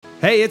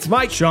Hey, it's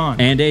Mike, Sean,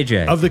 and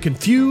AJ of The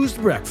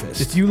Confused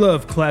Breakfast. If you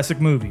love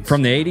classic movies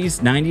from the 80s,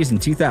 90s, and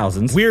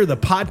 2000s, we're the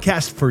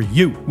podcast for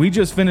you. We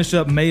just finished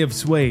up May of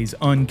Sway's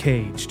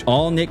Uncaged.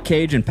 All Nick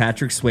Cage and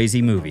Patrick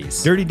Swayze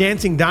movies. Dirty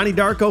Dancing, Donnie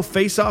Darko,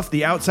 Face Off,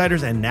 The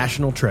Outsiders, and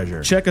National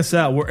Treasure. Check us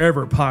out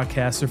wherever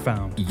podcasts are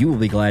found. You will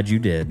be glad you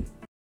did.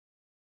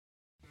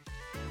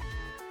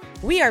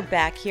 We are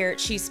back here at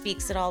She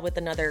Speaks It All with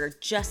another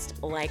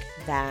Just Like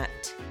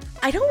That.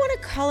 I don't want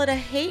to call it a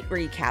hate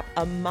recap,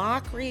 a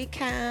mock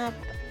recap,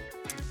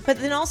 but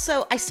then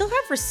also I still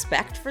have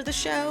respect for the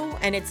show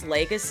and its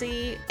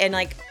legacy, and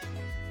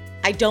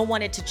I don't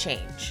want it to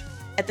change.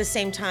 At the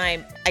same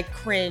time, I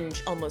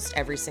cringe almost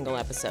every single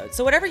episode.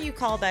 So whatever you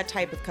call that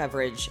type of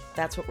coverage,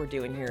 that's what we're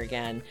doing here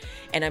again.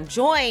 And I'm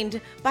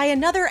joined by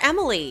another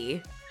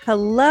Emily.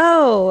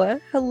 Hello.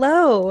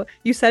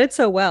 You said it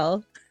so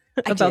well.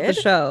 About the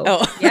show.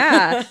 Oh,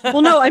 yeah.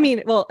 Well, no, I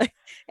mean,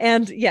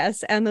 and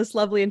yes, and this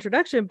lovely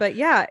introduction, but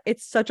yeah,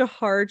 it's such a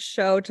hard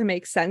show to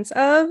make sense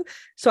of.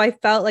 So I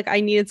felt like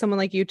I needed someone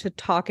like you to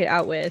talk it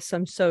out with. So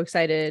I'm so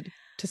excited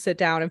to sit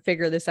down and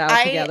figure this out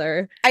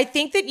together. I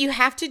think that you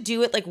have to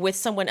do it with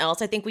someone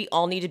else. I think we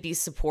all need to be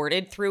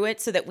supported through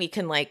it so that we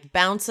can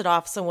bounce it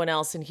off someone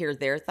else and hear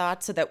their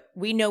thoughts so that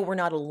we know we're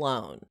not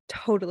alone.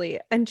 Totally.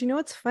 And you know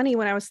what's funny?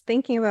 When I was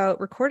thinking about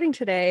recording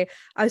today,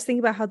 I was thinking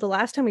about how the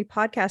last time we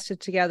podcasted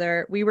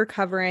together, we were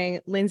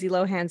covering Lindsay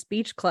Lohan's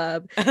Beach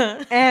Club.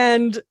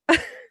 And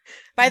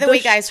by the way,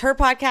 guys, her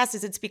podcast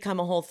is It's Become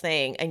a Whole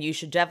Thing, and you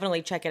should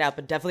definitely check it out,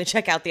 but definitely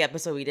check out the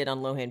episode we did on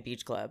Lohan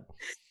Beach Club.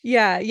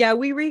 Yeah,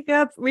 we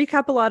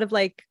recap a lot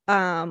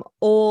of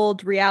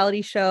old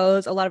reality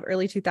shows, a lot of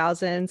early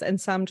 2000s,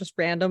 and some just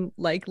random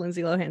like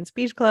Lindsay Lohan's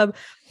Beach Club.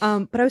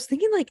 But I was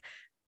thinking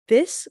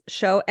this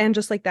show and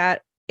Just Like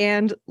That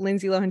and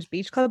Lindsay Lohan's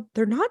Beach Club,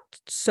 they're not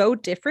so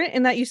different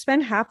in that you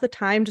spend half the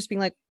time just being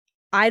like,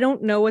 I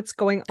don't know what's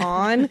going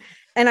on.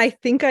 And I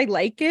think I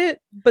like it,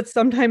 but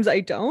sometimes I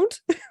don't.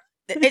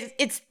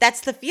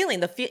 That's the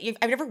feeling.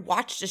 I've never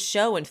watched a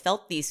show and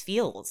felt these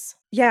feels.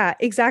 Yeah,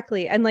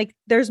 exactly. And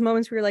there's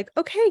moments where you're like,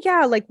 okay,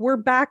 yeah, we're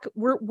back.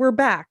 We're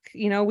back.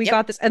 We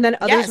got this. And then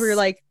others where you're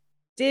like,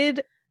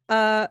 did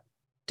a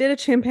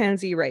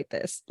chimpanzee write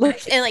this?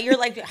 And you're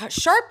like,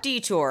 sharp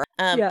detour.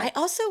 I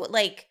also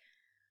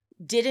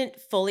didn't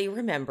fully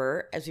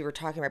remember, as we were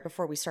talking right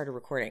before we started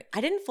recording,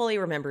 I didn't fully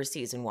remember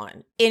season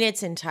 1 in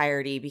its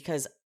entirety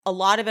because a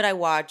lot of it I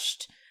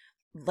watched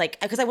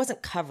because I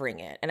wasn't covering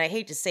it, and I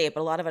hate to say it,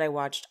 but a lot of it I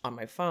watched on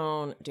my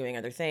phone doing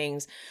other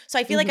things. So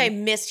I feel like I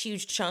missed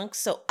huge chunks.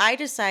 So I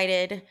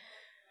decided,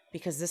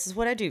 because this is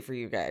what I do for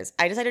you guys,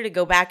 I decided to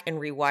go back and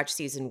rewatch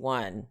season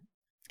 1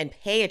 and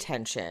pay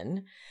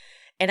attention.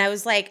 And I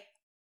was like,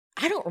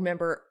 I don't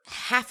remember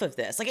half of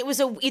this. It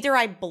was either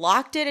I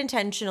blocked it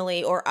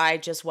intentionally or I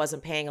just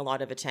wasn't paying a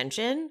lot of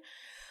attention.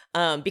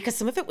 Because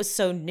some of it was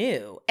so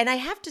new. And I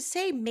have to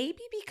say,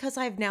 maybe because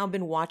I've now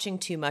been watching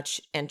too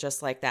much and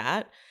Just Like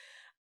That,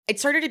 it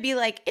started to be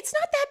it's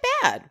not that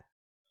bad.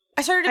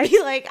 I started to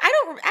be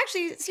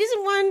actually,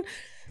 season 1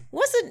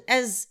 wasn't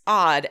as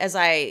odd as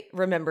I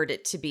remembered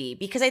it to be.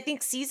 Because I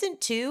think season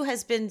 2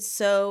 has been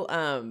so,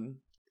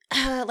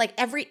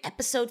 every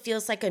episode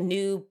feels like a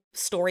new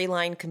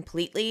storyline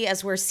completely,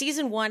 as where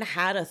season 1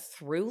 had a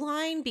through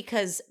line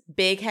because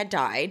Big had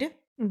died.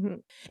 Mm-hmm.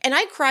 And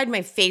I cried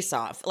my face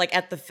off,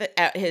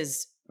 at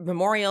his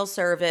memorial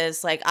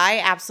service.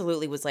 I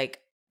absolutely was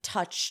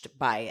touched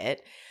by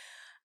it.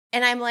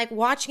 And I'm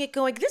watching it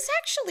going, this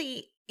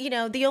actually,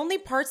 the only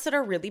parts that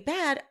are really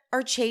bad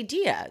are Che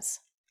Diaz's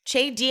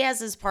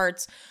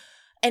parts.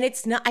 And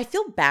it's not, I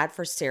feel bad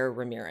for Sarah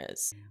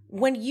Ramirez.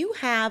 When you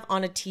have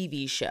on a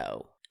TV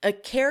show a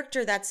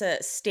character that's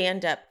a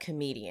stand-up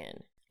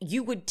comedian,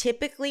 you would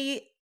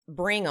typically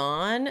bring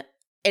on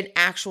an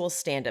actual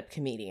stand-up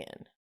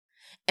comedian.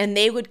 And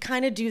they would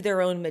kind of do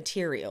their own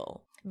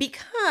material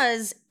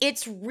because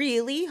it's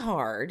really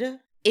hard,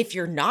 if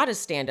you're not a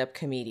stand-up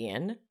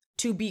comedian,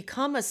 to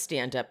become a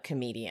stand-up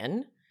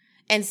comedian.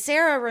 And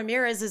Sarah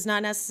Ramirez is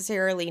not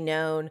necessarily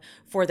known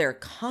for their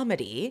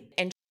comedy,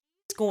 and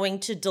she's going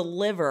to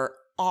deliver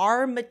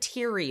our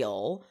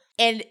material.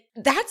 And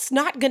that's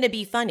not going to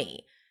be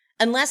funny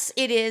unless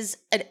it is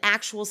an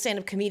actual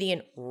stand-up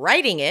comedian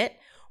writing it,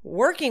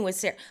 working with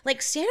Sarah.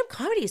 Stand-up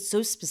comedy is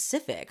so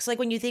specific. So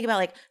when you think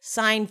about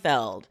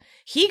Seinfeld,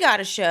 he got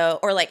a show,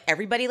 or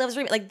Everybody Loves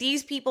Raymond.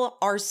 These people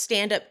are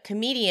stand-up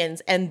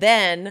comedians, and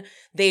then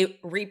they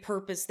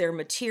repurpose their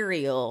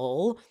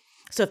material.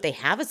 So if they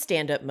have a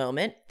stand-up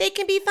moment, they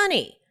can be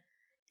funny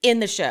in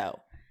the show.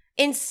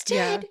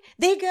 Instead,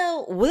 they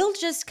go, we'll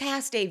just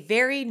cast a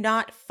very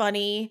not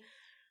funny,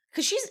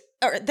 because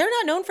they're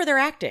not known for their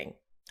acting.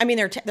 I mean,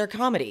 their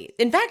comedy.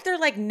 In fact, they're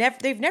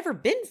they've never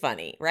been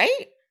funny,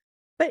 right?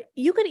 But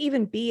you could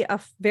even be a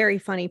very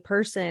funny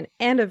person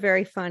and a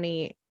very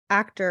funny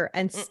actor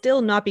and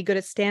still not be good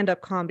at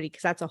stand-up comedy,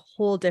 because that's a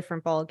whole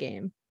different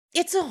ballgame.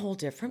 It's a whole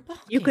different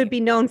ballgame. You could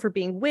be known for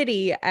being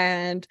witty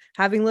and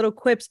having little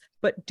quips,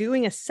 but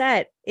doing a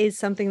set is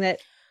something that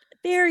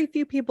very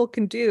few people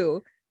can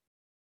do.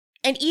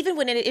 And even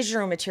when it is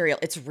your own material,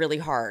 it's really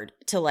hard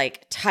to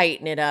like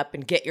tighten it up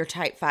and get your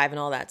type 5 and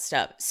all that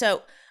stuff.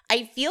 So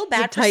I feel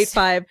bad for tight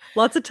 5.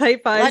 Lots of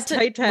tight 5s,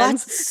 tight 10s.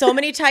 So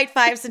many tight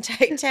 5s and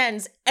tight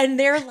 10s. And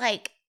they're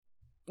like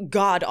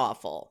god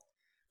awful.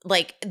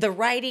 Like the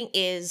writing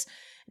is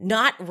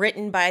not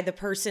written by the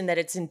person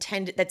that's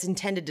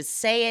intended to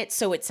say it.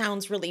 So it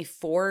sounds really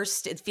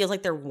forced. It feels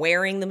like they're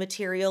wearing the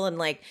material, and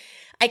like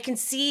I can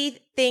see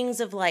things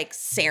of like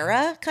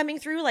Sarah coming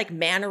through, like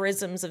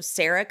mannerisms of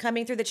Sarah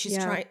coming through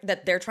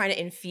that they're trying to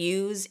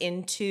infuse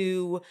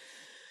into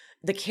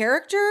the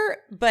character.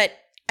 But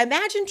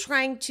imagine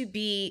trying to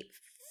be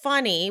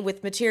funny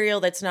with material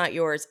that's not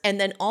yours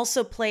and then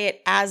also play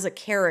it as a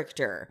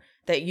character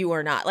that you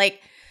are not.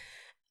 Like,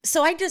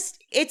 so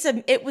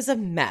it was a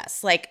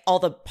mess. Like all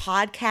the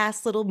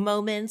podcast little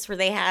moments where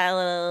they had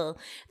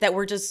that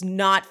were just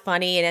not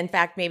funny, and in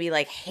fact maybe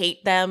like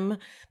hate them.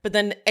 But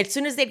then as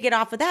soon as they'd get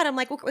off of that, I'm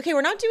like, okay,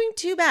 we're not doing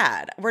too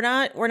bad. We're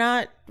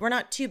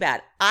not too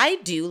bad. I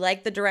do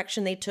like the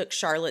direction they took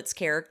Charlotte's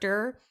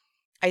character.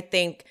 I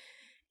think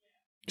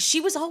she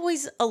was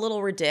always a little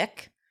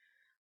ridic.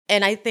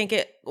 And I think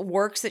it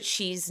works that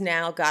she's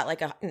now got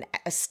like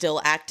a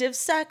still active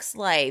sex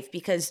life,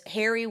 because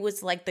Harry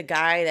was like the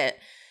guy that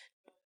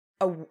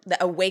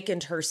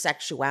awakened her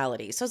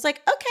sexuality. So it's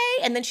like,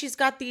 okay. And then she's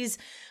got these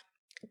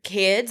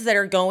kids that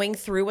are going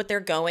through what they're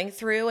going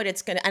through,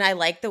 and I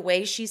like the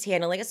way she's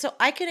handling it. So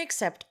I can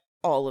accept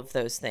all of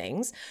those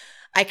things.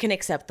 I can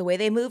accept the way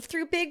they moved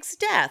through Big's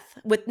death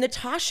with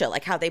Natasha,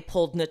 like how they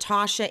pulled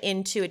Natasha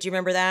into it. Do you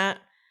remember that?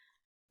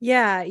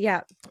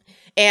 Yeah.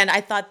 And I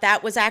thought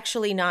that was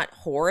actually not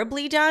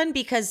horribly done,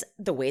 because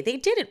the way they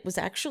did it was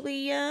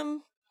actually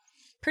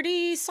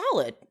pretty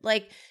solid.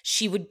 Like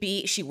she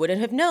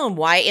wouldn't have known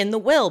why in the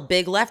will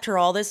Big left her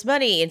all this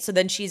money. And so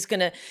then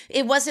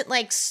it wasn't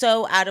like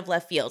so out of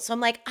left field. So I'm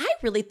like, I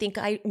really think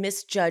I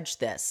misjudged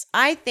this.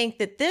 I think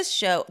that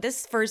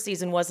this first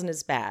season wasn't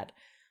as bad.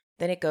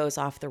 Then it goes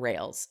off the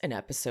rails in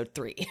episode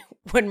 3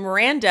 when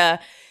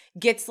Miranda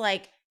gets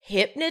like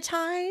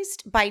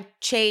hypnotized by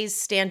Che's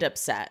stand-up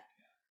set.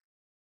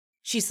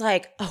 She's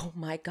like, oh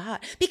my God.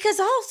 Because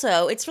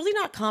also it's really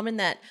not common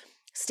that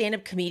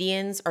stand-up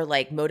comedians are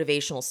like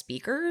motivational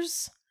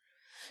speakers.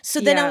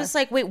 So then I was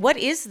like, wait, what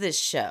is this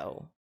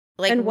show?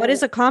 Like, and what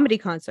is a comedy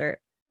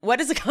concert?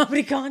 What is a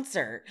comedy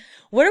concert?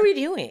 What are we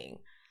doing?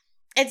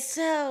 And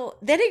so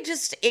then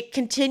it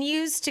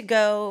continues to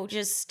go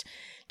just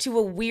to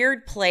a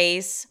weird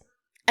place.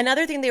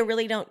 Another thing they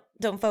really don't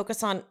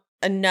focus on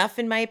enough,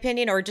 in my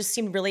opinion, or just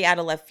seemed really out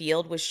of left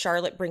field, was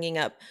Charlotte bringing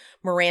up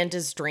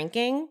Miranda's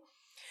drinking.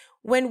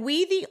 When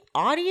we, the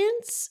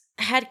audience,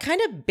 had kind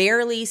of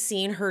barely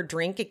seen her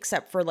drink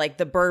except for like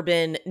the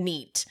bourbon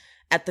neat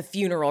at the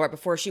funeral right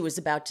before she was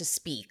about to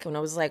speak. And I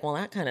was like, well,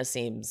 that kind of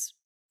seems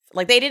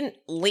like they didn't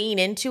lean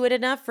into it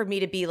enough for me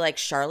to be like,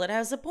 Charlotte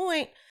has a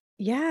point.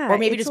 Yeah. Or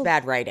maybe just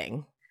bad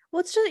writing.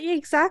 Well, it's just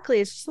exactly.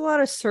 It's just a lot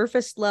of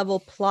surface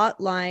level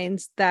plot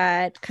lines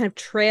that kind of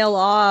trail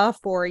off,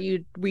 or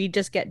we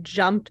just get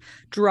dropped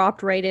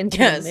right into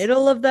the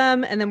middle of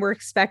them, and then we're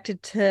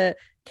expected to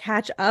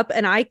catch up.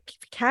 And I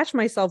catch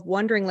myself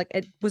wondering, like,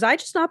 was I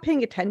just not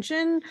paying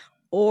attention?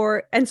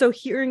 And so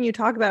hearing you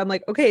talk about it, I'm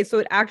like, okay, so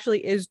it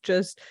actually is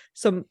just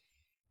some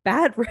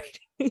bad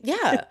writing.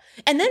 Yeah.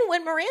 And then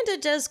when Miranda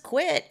does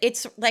quit,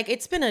 it's like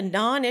it's been a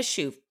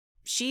non-issue.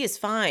 She is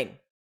fine.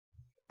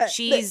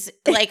 She's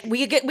like,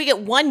 we get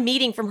one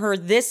meeting from her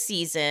this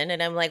season,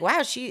 and I'm like,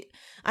 wow,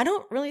 I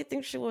don't really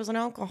think she was an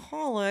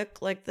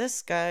alcoholic like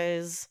this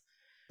guy's.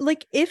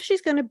 Like, if she's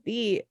going to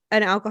be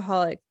an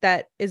alcoholic,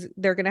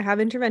 they're going to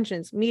have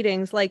interventions,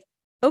 meetings, like,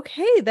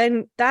 okay,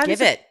 then that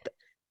give it.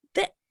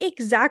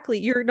 Exactly.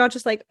 You're not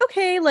just like,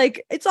 okay,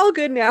 like, it's all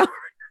good now.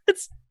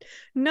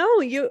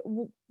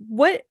 Who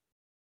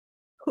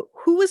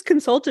was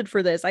consulted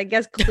for this? I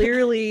guess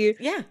clearly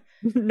yeah.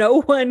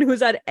 No one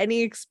who's had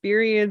any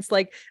experience.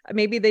 Like,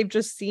 maybe they've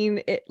just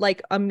seen it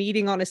like a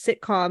meeting on a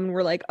sitcom, and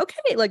we're like,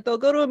 okay, like they'll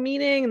go to a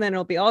meeting and then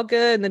it'll be all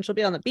good, and then she'll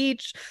be on the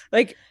beach.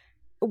 Like,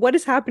 what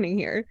is happening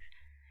here?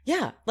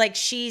 Yeah. Like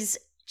she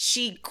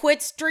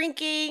quits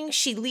drinking.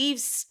 She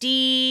leaves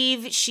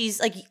Steve.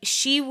 She's like,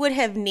 she would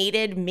have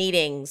needed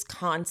meetings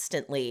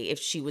constantly if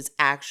she was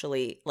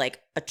actually like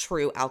a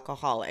true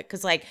alcoholic.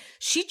 'Cause like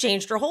she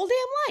changed her whole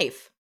damn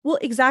life. Well,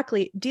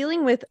 exactly.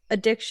 Dealing with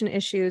addiction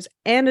issues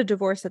and a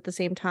divorce at the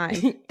same time.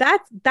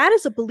 that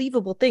is a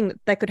believable thing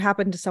that could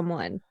happen to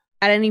someone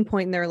at any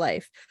point in their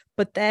life.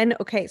 But then,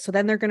 okay, so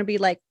then they're going to be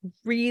like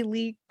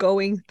really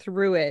going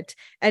through it.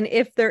 And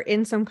if they're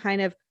in some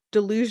kind of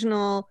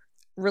delusional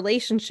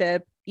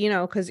relationship,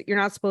 because you're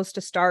not supposed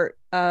to start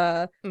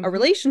a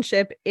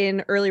relationship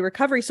in early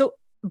recovery. So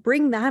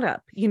bring that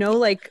up,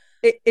 like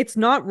it's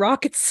not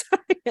rocket science.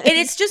 And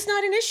it's just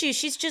not an issue.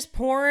 She's just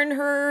pouring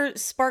her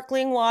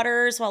sparkling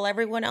waters while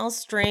everyone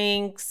else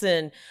drinks.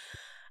 And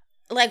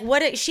like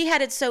she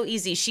had it so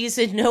easy. She's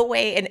in no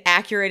way an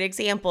accurate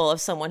example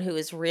of someone who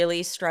is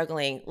really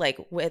struggling like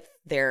with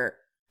their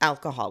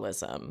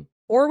alcoholism.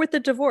 or with the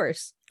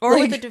divorce. Or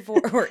with the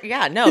divorce. Or,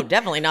 yeah, no,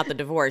 definitely not the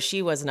divorce.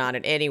 She was not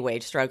in any way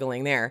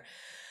struggling there.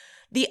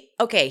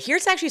 Okay,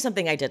 here's actually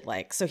something I did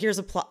like. So here's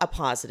a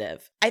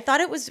positive. I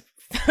thought it was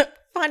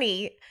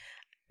funny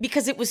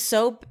because it was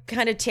so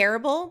kind of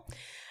terrible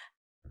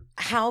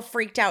how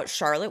freaked out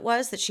Charlotte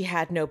was that she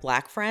had no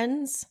black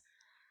friends.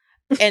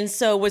 And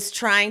so was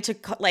trying to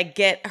like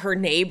get her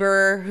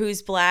neighbor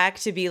who's black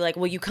to be like,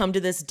 will you come to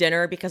this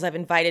dinner because I've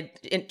invited,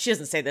 and she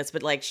doesn't say this,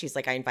 but like, she's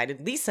like, I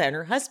invited Lisa and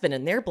her husband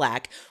and they're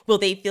black. Will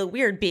they feel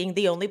weird being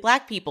the only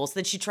black people? So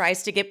then she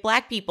tries to get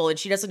black people and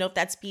she doesn't know if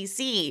that's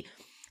PC.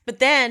 But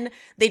then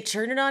they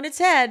turn it on its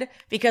head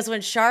because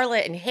when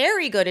Charlotte and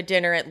Harry go to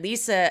dinner at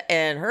Lisa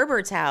and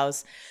Herbert's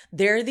house,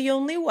 they're the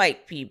only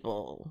white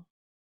people.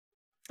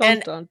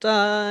 Dun, dun,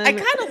 dun.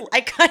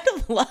 I kind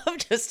of love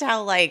just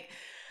how like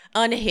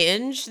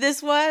unhinged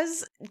this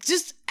was.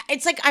 Just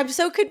it's like I'm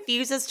so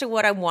confused as to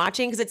what I'm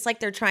watching because it's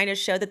like they're trying to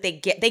show that they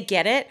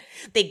get it,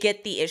 they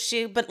get the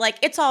issue, but like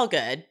it's all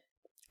good.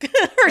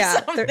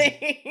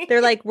 Something.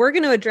 They're like, we're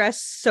going to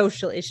address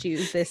social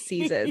issues this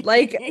season,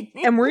 like,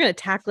 and we're going to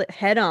tackle it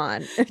head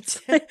on.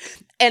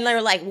 And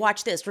they're like,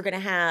 watch this. We're gonna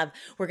have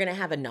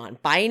a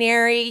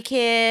non-binary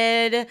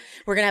kid.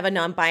 We're gonna have a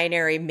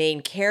non-binary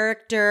main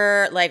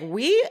character. Like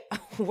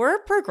we're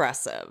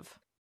progressive.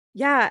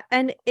 Yeah,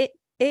 and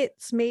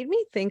it's made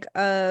me think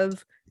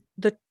of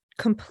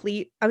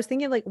I was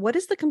thinking like, what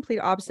is the complete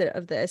opposite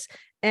of this?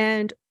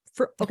 And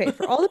for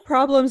all the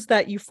problems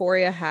that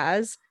Euphoria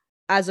has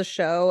as a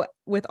show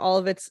with all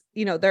of its,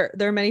 there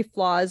are many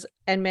flaws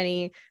and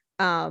many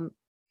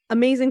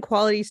amazing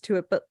qualities to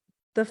it, but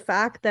the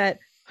fact that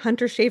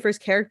Hunter Schafer's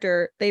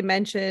character, they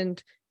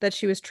mentioned that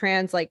she was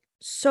trans like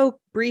so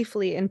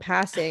briefly in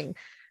passing.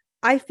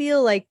 I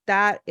feel like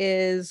that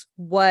is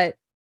what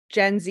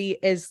Gen Z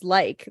is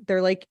like.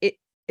 They're like,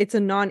 it's a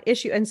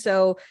non-issue. And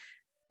so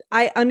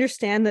I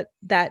understand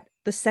that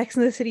the Sex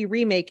and the City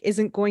remake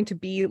isn't going to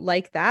be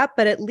like that,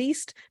 but at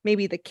least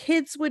maybe the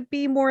kids would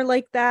be more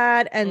like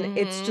that. And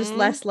it's just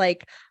less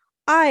like,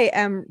 I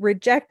am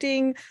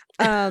rejecting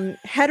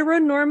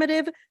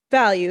heteronormative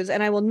values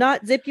and I will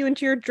not zip you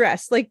into your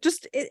dress. Like,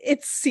 just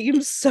it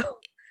seems so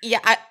yeah.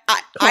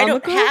 I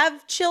don't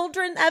have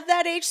children of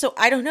that age, so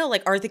I don't know.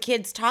 Like, are the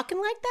kids talking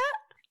like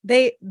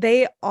that?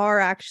 They are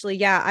actually.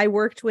 Yeah, I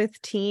worked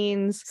with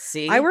teens.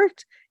 See, I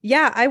worked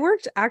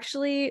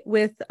actually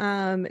with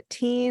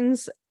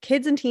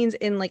kids and teens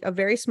in like a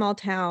very small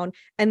town,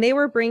 and they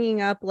were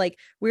bringing up, like,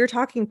 we were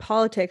talking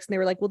politics and they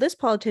were like, well, this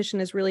politician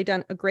has really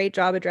done a great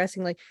job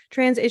addressing like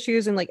trans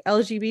issues and like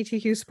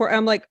LGBTQ support.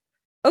 I'm like,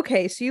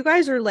 okay, so you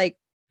guys are like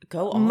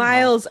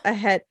miles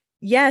ahead.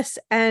 Yes.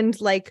 And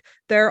like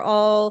they're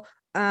all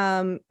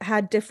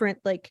had different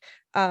like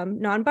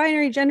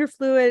non-binary, gender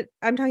fluid.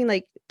 I'm talking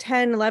like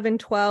 10, 11,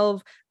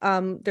 12.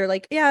 They're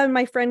like, yeah, in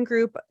my friend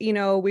group,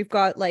 we've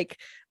got like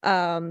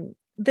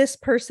this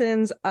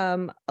person's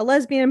a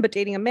lesbian but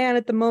dating a man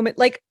at the moment.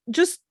 Like,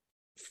 just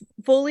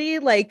fully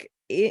like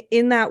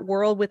in that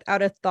world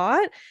without a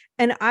thought.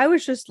 And I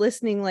was just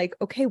listening like,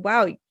 okay,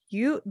 wow,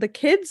 the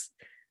kids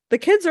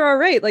are all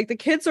right. Like, the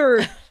kids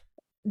are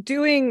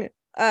doing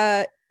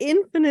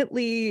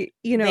infinitely,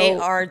 they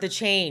are the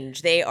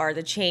change. Yeah,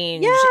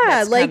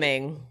 that's like,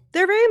 coming.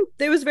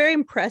 It was very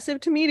impressive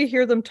to me to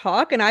hear them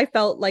talk, and I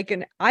felt like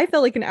an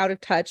out of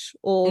touch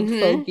old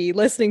fogey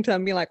listening to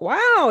them, being like,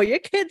 wow, your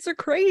kids are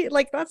crazy.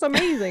 Like, that's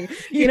amazing.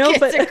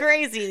 Kids are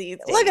crazy these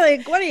days. Look at,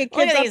 like, what are you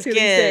kids up to these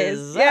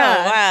days?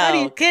 Yeah.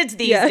 Oh, wow. Kids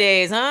these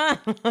days, huh?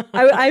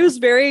 I was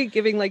very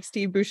giving like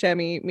Steve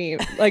Buscemi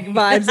meme like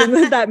vibes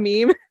in that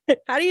meme.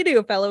 How do you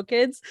do, fellow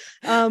kids?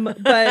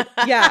 But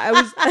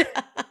yeah,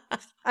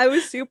 I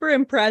was super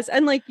impressed.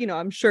 And like,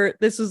 I'm sure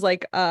this is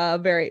like a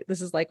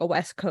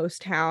West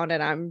Coast town,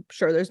 and I'm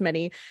sure there's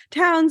many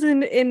towns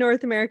in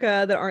North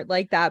America that aren't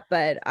like that,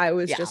 but I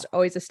was just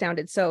always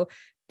astounded. So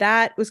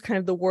that was kind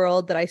of the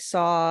world that I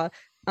saw.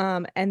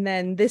 And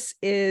then this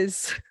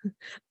is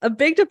a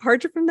big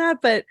departure from that,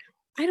 but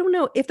I don't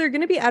know if they're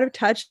going to be out of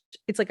touch.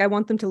 It's like, I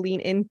want them to lean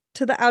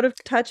into the out of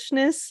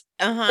touchness,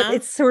 but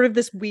it's sort of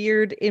this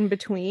weird in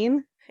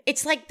between.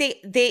 It's like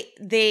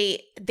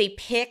they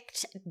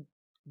picked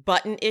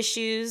button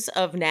issues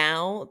of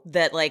now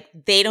that like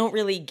they don't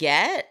really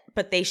get,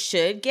 but they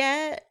should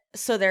get.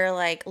 So they're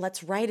like,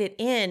 let's write it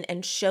in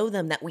and show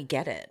them that we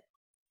get it.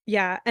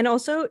 Yeah. And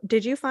also,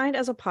 did you find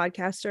as a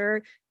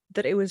podcaster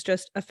that it was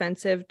just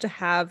offensive to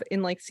have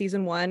in like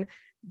season 1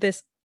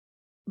 this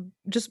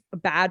just a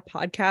bad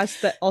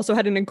podcast that also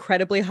had an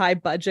incredibly high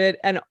budget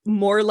and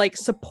more like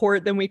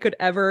support than we could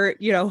ever,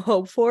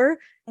 hope for?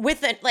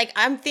 With it, like,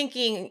 I'm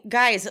thinking,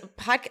 guys,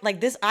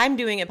 like this, I'm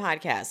doing a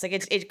podcast.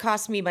 Like, it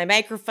cost me my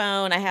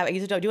microphone. I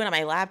used to do it on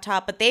my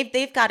laptop, but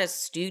they've got a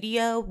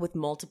studio with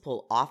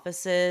multiple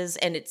offices,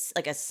 and it's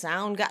like a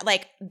sound guy.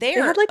 Like, they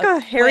had like a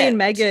Harry and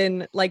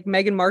Meghan, like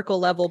Meghan Markle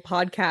level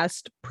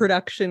podcast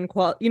production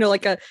quality.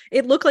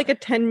 It looked like a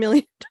 $10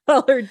 million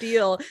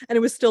deal, and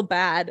it was still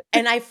bad.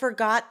 And I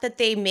forgot that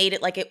they made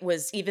it like it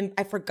was even.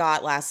 I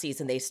forgot last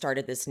season they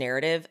started this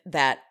narrative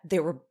that they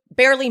were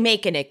barely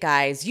making it,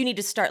 guys. You need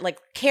to start, like,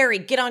 Carrie,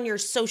 get on your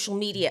social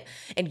media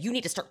and you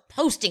need to start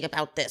posting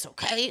about this,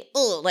 okay?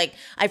 Ugh. Like,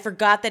 I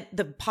forgot that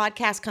the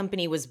podcast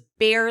company was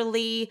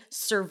barely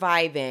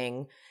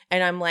surviving.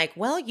 And I'm like,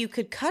 well, you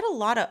could cut a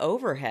lot of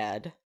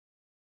overhead.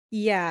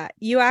 Yeah,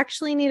 you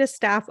actually need a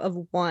staff of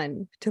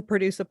 1 to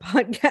produce a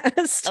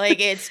podcast. Like,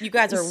 you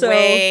guys are So-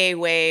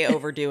 way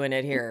overdoing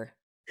it here.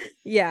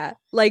 Yeah,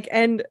 like,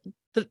 and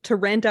to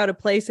rent out a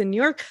place in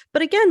New York.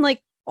 But again,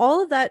 like,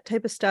 all of that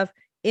type of stuff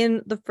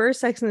in the first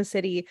Sex and the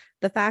City,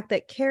 the fact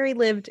that Carrie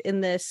lived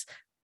in this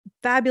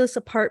fabulous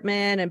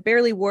apartment and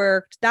barely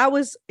worked, that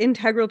was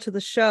integral to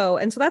the show.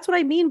 And so that's what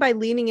I mean by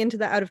leaning into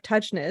the out of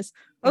touchness.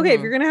 Okay,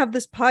 if you're going to have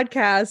this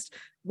podcast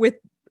with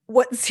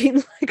what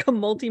seems like a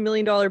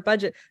multi-million-dollar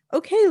budget,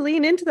 okay,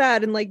 lean into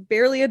that and like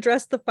barely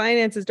address the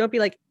finances. Don't be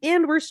like,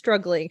 and we're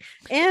struggling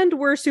and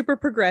we're super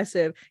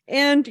progressive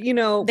and, you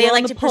know, they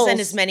like to present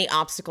as many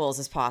obstacles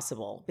as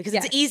possible because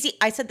Yes. it's easy.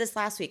 I said this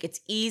last week. It's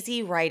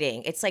easy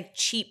writing. It's like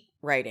cheap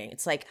writing.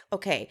 It's like,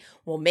 okay,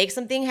 we'll make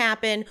something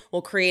happen.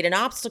 We'll create an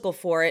obstacle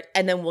for it.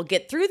 And then we'll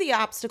get through the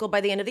obstacle by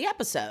the end of the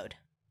episode.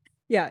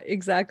 Yeah,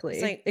 exactly.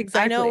 It's like,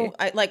 exactly.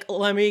 I know,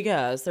 let me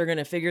guess, they're going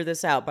to figure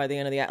this out by the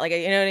end of the, like,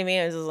 you know what I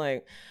mean? It's just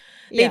like,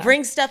 they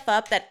bring stuff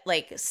up that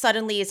like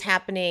suddenly is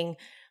happening.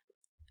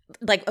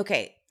 Like,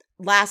 okay,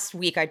 last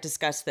week I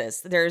discussed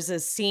this. There's a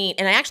scene,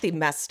 and I actually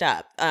messed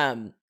up.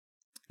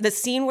 The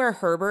scene where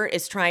Herbert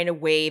is trying to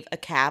wave a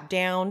cab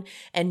down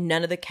and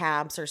none of the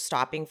cabs are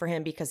stopping for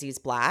him because he's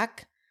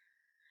black.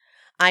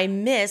 I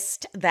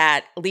missed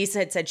that Lisa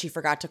had said she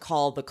forgot to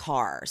call the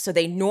car. So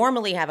they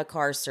normally have a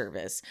car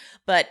service.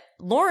 But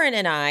Lauren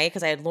and I,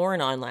 because I had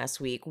Lauren on last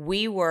week,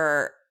 we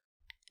were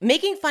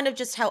making fun of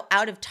just how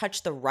out of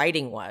touch the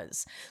writing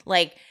was.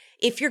 Like,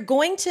 if you're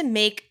going to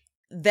make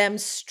them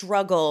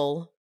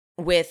struggle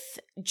with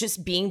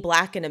just being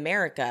black in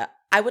America,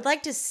 I would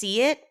like to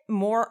see it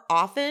more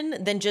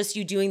often than just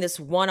you doing this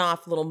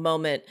one-off little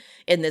moment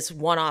in this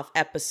one-off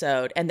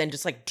episode and then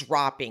just like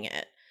dropping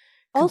it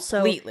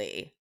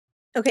completely.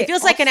 Okay, It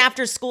feels like an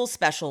after-school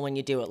special when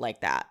you do it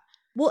like that.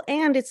 Well,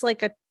 and it's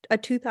like a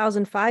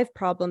 2005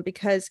 problem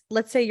because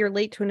let's say you're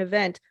late to an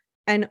event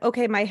and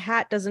okay, my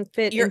hat doesn't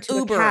fit Your into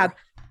Uber. a cab.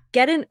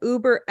 Get an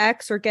Uber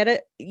X or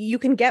you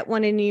can get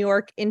one in New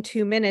York in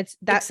 2 minutes.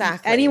 That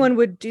Exactly. anyone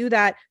would do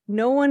that.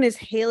 No one is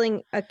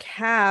hailing a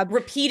cab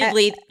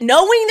Repeatedly,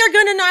 knowing they're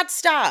going to not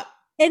stop.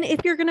 And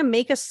if you're going to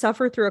make us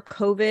suffer through a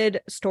COVID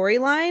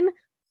storyline,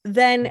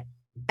 then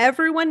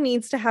everyone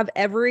needs to have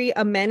every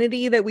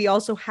amenity that we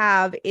also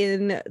have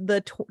in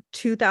the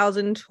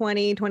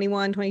 2020,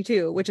 21,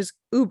 22, which is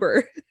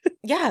Uber.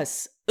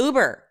 Yes,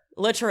 Uber,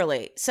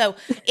 literally. So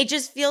it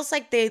just feels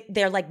like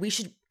they're like,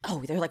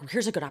 they're like,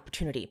 here's a good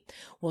opportunity.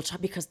 Well,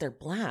 because they're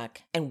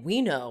black and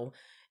we know,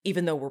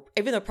 even though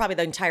probably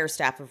the entire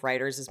staff of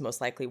writers is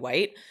most likely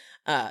white,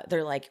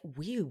 they're like,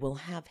 we will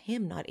have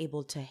him not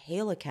able to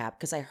hail a cab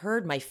because I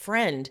heard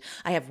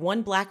I have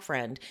one black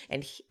friend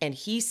and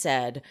he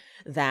said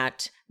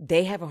that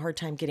they have a hard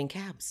time getting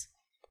cabs.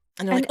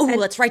 And they're like, oh,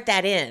 let's write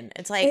that in.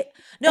 It's like,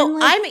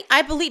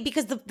 I believe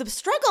because the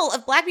struggle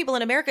of black people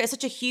in America is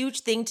such a huge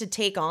thing to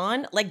take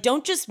on. Like,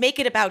 don't just make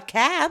it about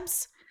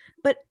cabs.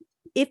 But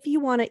if you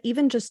want to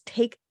even just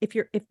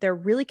if they're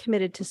really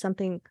committed to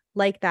something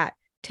like that,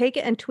 take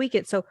it and tweak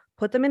it. So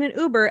put them in an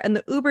Uber and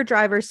the Uber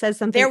driver says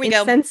something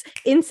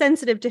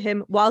insensitive to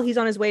him while he's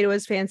on his way to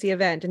his fancy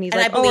event. And he's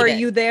like, oh, are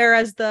you there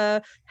as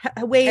the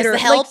waiter?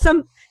 As the help?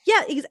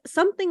 Like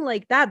something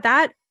like that.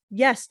 That,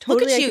 yes,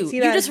 totally. Look at I you. can see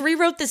You that. just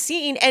rewrote the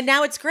scene and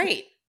now it's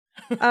great.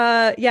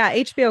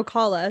 HBO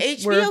call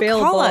us. We're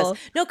available. Call us.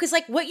 No, because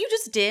like what you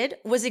just did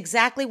was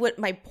exactly what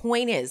my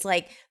point is.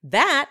 Like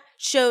that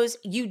shows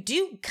you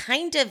do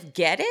kind of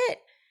get it.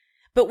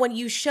 But when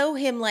you show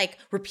him like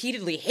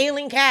repeatedly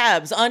hailing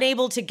cabs,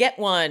 unable to get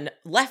one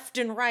left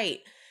and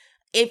right,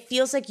 it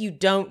feels like you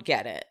don't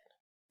get it.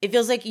 It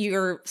feels like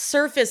you're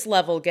surface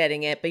level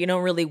getting it, but you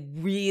don't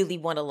really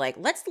want to like,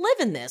 let's live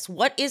in this.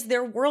 What is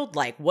their world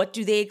like? What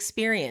do they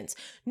experience?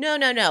 No.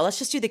 Let's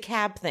just do the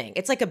cab thing.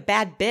 It's like a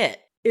bad bit.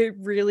 It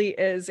really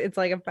is. It's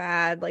like a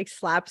bad, like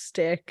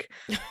slapstick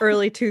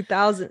early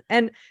 2000.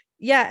 And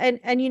yeah.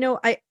 And, you know,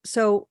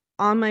 so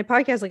on my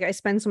podcast, like I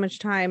spend so much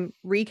time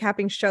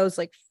recapping shows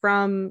like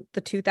from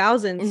the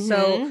 2000s. Mm-hmm.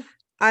 So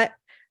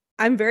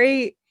I'm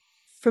very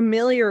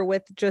familiar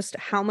with just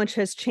how much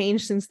has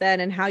changed since then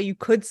and how you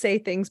could say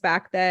things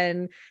back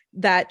then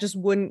that just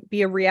wouldn't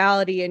be a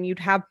reality. And you'd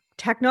have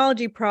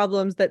technology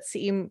problems that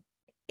seem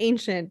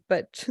ancient,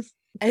 but just.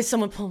 As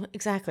someone pulled,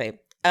 exactly.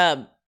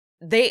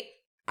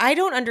 I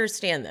don't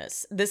understand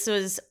this. This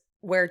was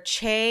where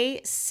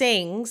Che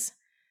sings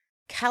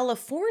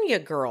California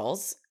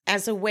Girls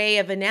as a way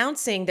of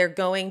announcing they're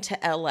going to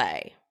LA.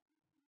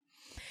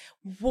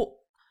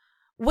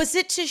 Was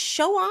it to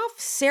show off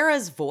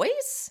Sarah's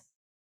voice?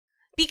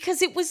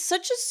 Because it was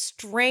such a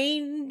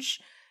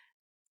strange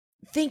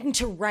thing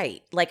to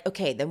write. Like,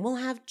 okay, then we'll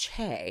have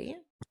Che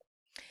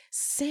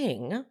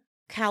sing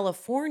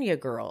California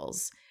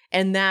Girls,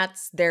 and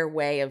that's their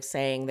way of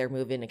saying they're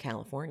moving to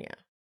California.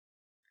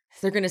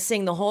 They're going to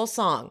sing the whole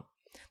song.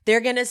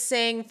 They're going to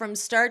sing from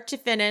start to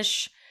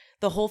finish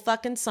the whole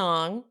fucking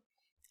song.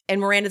 And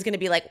Miranda's going to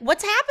be like,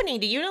 what's happening?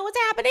 Do you know what's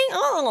happening?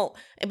 Oh,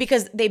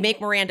 because they make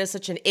Miranda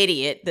such an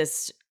idiot,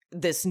 this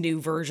new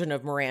version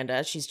of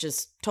Miranda. She's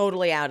just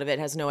totally out of it,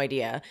 has no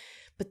idea.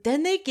 But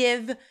then they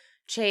give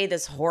Che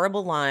this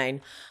horrible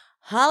line,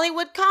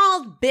 Hollywood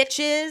called,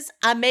 bitches.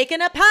 I'm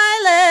making a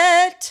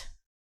pilot.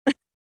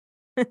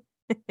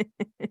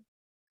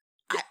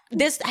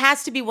 This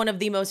has to be one of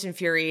the most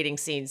infuriating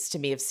scenes to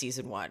me of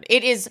season 1.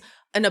 It is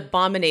an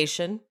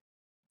abomination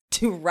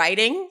to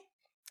writing,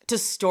 to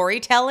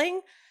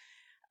storytelling.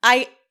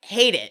 I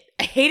hate it.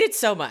 I hate it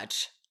so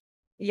much.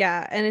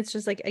 Yeah, and it's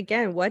just like,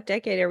 again, what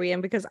decade are we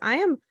in? Because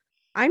I'm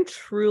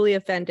truly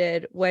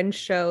offended when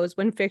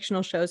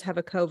fictional shows have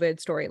a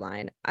COVID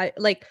storyline. I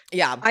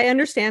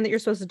understand that you're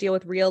supposed to deal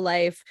with real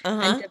life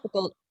and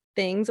difficult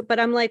things, but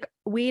I'm like,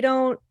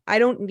 I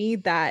don't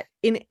need that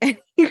in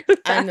any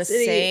capacity. I'm the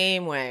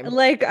same way.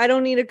 Like, I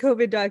don't need a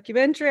COVID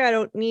documentary. I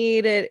don't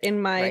need it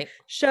in my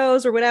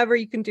shows or whatever.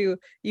 You can do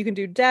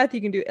death,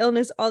 you can do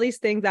illness, all these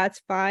things. That's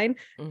fine.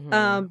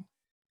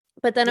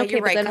 But then,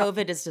 you're right.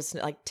 COVID is just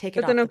like, take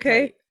it off the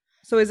plate.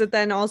 So is it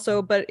then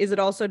also, but is it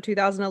also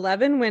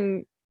 2011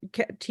 when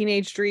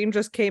Teenage Dream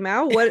just came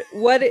out?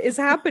 What is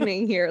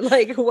happening here?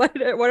 Like,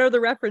 what are the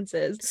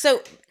references?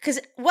 So, because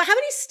how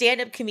many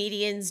stand-up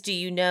comedians do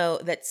you know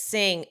that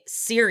sing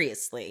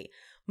seriously?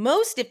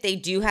 Most, if they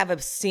do have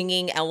a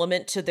singing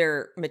element to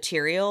their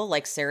material,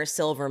 like Sarah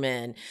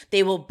Silverman,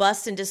 they will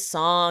bust into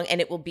song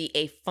and it will be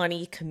a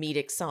funny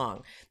comedic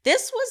song.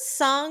 This was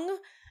sung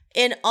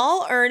in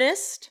all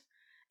earnest,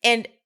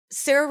 and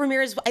Sarah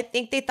Ramirez, I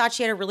think they thought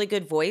she had a really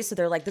good voice, so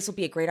they're like, this will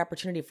be a great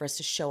opportunity for us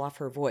to show off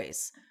her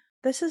voice.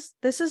 This is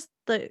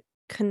the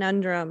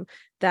conundrum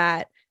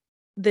that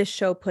this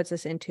show puts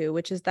us into,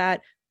 which is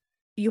that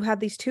you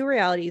have these two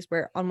realities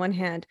where, on one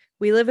hand,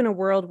 we live in a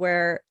world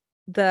where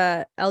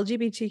the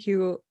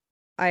LGBTQIA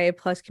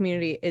plus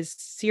community is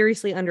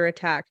seriously under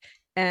attack,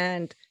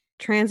 and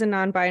trans and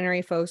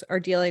non-binary folks are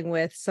dealing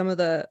with some of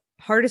the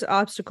hardest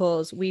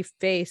obstacles we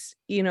face,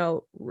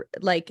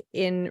 like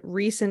in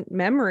recent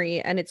memory,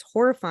 and it's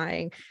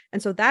horrifying.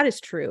 And so that is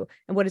true.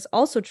 And what is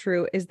also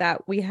true is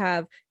that we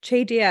have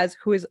Che Diaz,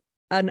 who is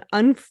an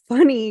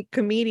unfunny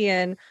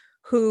comedian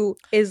who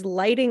is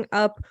lighting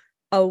up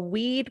a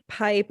weed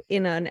pipe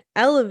in an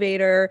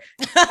elevator,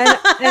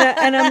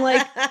 and I'm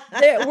like,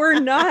 we're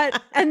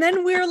not, and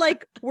then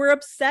we're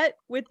upset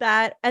with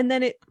that, and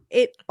then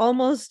it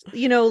almost,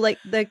 like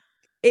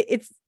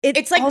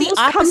it's like the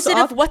opposite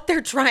of what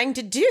they're trying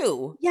to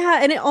do. Yeah,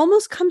 and it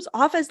almost comes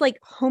off as like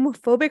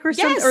homophobic or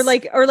something, or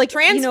like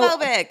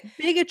transphobic,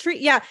 bigotry.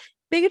 Yeah,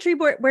 bigotry,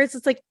 where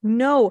it's like,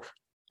 no,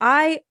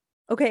 I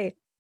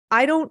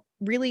don't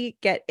really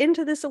get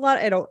into this a lot.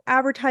 I don't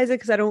advertise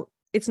it because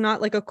it's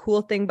not like a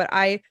cool thing, but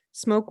I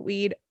smoke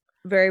weed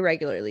very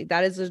regularly.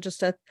 That is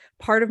just a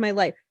part of my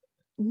life.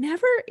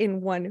 Never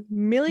in 1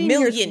 million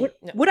years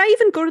would I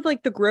even go to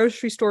like the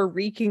grocery store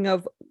reeking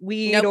of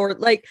weed. Nope. Or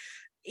like,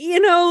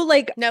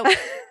 no,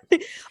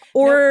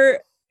 or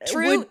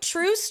nope.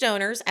 True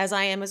stoners, as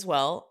I am as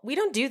well. We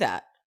don't do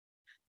that.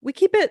 We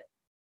keep it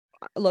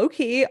low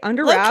key,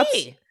 under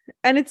wraps,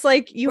 and it's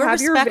like we're have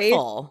respectful.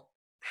 Your vape.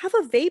 Have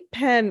a vape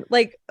pen,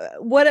 like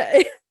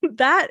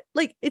that,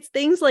 like it's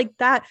things like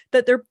that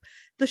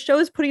the show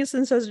is putting us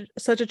in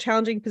such a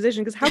challenging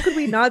position, because how could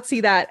we not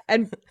see that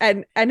and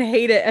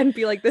hate it and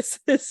be like, this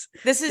is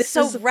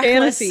so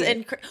reckless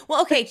and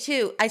well, okay,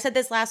 too. I said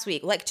this last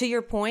week, like, to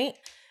your point,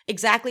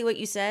 exactly what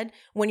you said.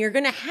 When you're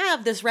going to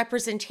have this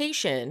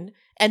representation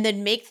and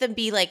then make them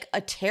be like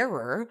a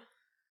terror,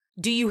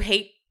 do you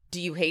hate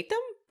them?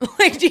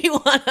 Like, do you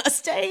want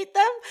us to hate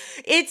them?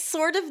 It's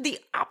sort of the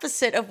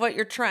opposite of what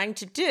you're trying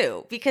to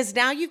do, because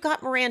now you've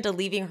got Miranda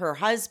leaving her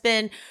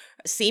husband,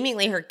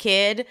 seemingly her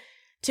kid,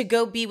 to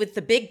go be with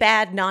the big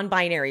bad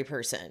non-binary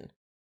person.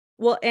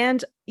 Well,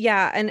 and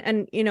yeah,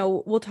 and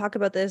we'll talk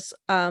about this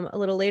a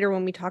little later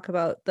when we talk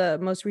about the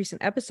most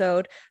recent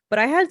episode, but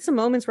I had some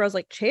moments where I was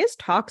like, Che is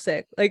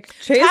toxic. Like,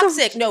 Che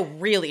toxic,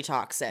 really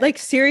toxic. Like,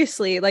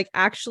 seriously, like,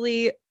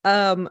 actually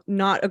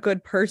not a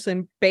good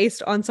person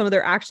based on some of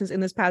their actions in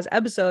this past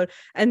episode.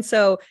 And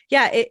so,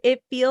 yeah,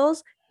 it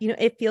feels,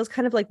 it feels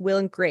kind of like Will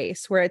and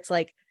Grace, where it's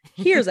like,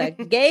 here's a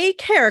gay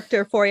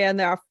character for you, and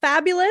they're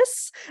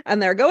fabulous,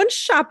 and they're going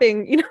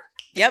shopping,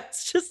 Yep.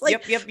 It's just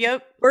like,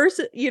 yep.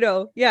 Versus,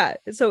 yeah.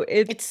 So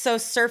it's so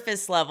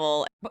surface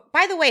level. But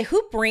by the way,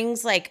 who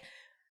brings like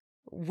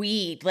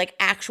weed, like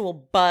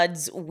actual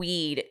buds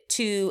weed,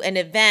 to an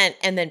event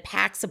and then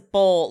packs a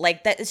bowl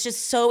like that? It's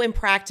just so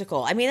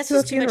impractical. I mean, that's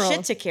just too much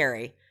shit to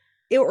carry.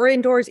 Or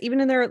indoors, even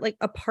in their like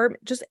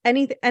apartment, just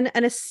anything, and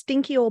a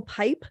stinky old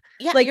pipe.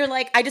 Yeah, like, you're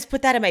like, I just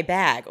put that in my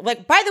bag.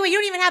 Like, by the way, you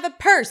don't even have a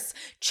purse.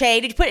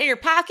 Che, did you put it in your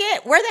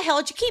pocket? Where the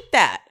hell did you keep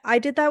that? I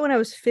did that when I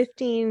was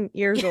 15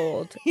 years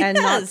old, and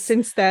not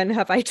since then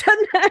have I done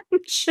that.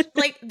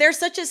 Like, they're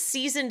such a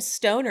seasoned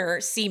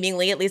stoner,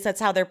 seemingly. At least that's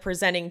how they're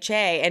presenting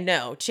Che. And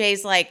no,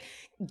 Che's like,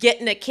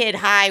 getting a kid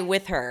high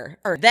with her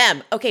or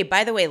them. Okay,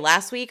 by the way,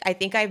 last week, I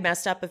think I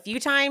messed up a few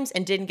times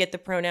and didn't get the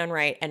pronoun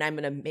right. And I'm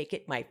going to make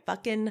it my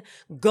fucking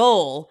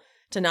goal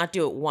to not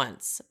do it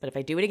once. But if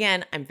I do it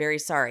again, I'm very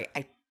sorry.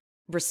 I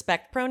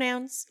respect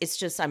pronouns. It's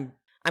just I'm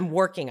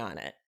working on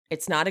it.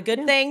 It's not a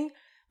good thing,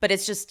 but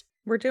it's just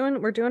we're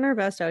doing our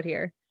best out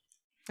here.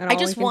 And I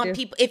just want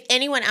people, if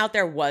anyone out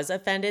there was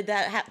offended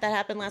that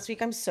happened last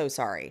week, I'm so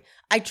sorry.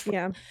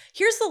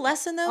 Here's the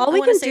lesson though. All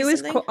we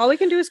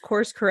can do is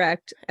course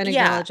correct and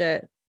acknowledge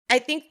it. I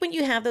think when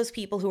you have those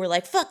people who are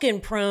like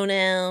fucking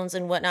pronouns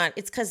and whatnot,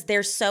 it's because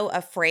they're so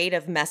afraid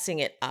of messing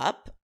it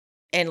up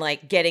and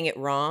like getting it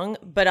wrong.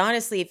 But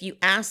honestly, if you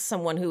ask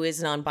someone who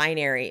is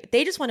non-binary,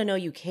 they just want to know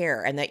you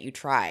care and that you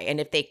try. And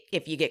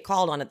if you get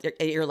called on it,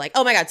 you're like,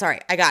 oh my God, sorry,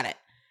 I got it.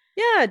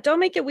 Yeah, don't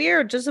make it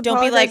weird. Just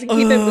don't be like, and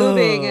keep it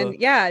moving. And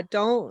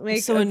don't make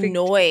I'm so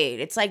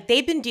annoyed. It's like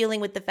they've been dealing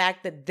with the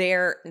fact that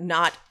they're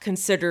not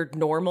considered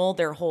normal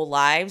their whole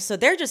lives. So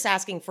they're just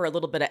asking for a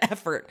little bit of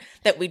effort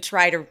that we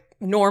try to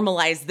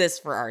normalize this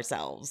for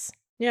ourselves.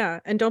 Yeah,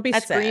 and don't be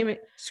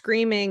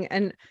screaming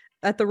and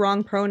at the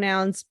wrong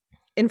pronouns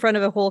in front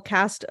of a whole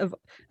cast of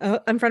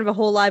in front of a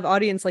whole live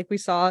audience like we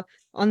saw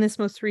on this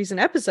most recent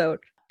episode.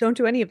 Don't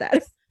do any of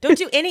that. Don't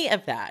do any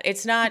of that.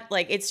 It's not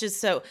like, it's just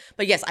so,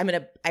 but yes,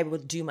 I will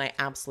do my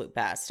absolute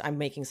best. I'm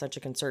making such a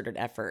concerted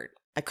effort.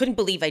 I couldn't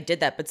believe I did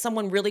that, but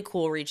someone really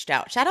cool reached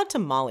out. Shout out to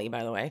Molly,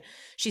 by the way.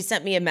 She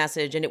sent me a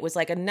message and it was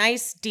like a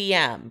nice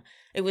DM.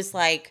 It was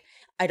like,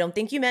 I don't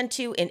think you meant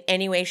to in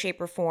any way,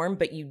 shape, or form,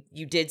 but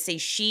you did say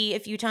she a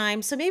few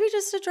times. So maybe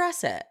just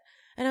address it.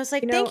 And I was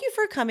like, thank you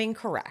for coming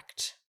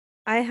correct.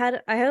 I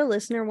had a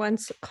listener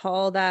once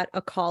call that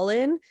a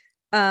call-in.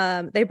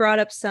 They brought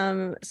up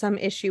some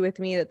issue with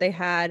me that they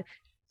had,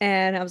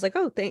 and I was like,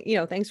 oh,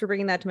 thanks for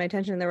bringing that to my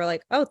attention. And they were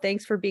like, oh,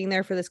 thanks for being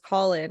there for this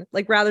call in,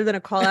 like rather than a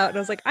call out. And I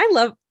was like, I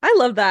love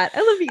that. I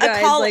love you guys.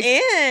 A call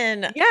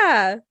in.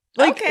 Yeah.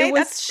 Like, okay,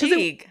 that's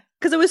chic.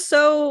 Because it was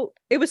so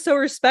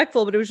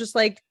respectful, but it was just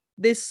like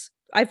this.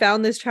 I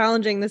found this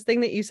challenging, this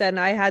thing that you said,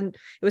 and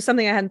it was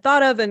something I hadn't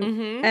thought of. And,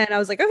 and I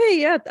was like, okay,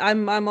 yeah,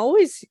 I'm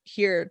always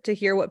here to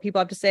hear what people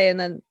have to say. And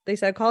then they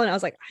said, call in. I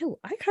was like,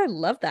 I kind of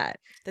love that.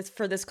 That's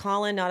for this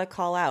call in, not a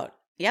call out.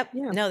 Yep.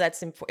 Yeah. No,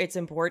 it's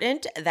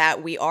important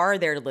that we are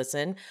there to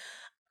listen.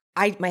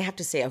 I might have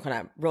to say,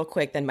 real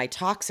quick, then my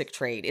toxic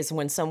trait is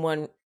when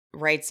someone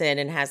writes in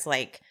and has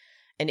like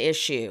an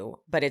issue,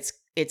 but it's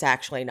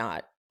actually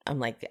not. I'm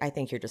like, I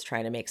think you're just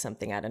trying to make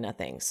something out of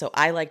nothing. So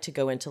I like to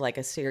go into like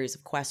a series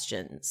of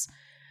questions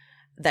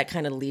that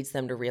kind of leads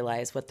them to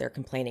realize what they're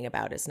complaining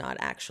about is not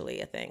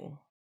actually a thing.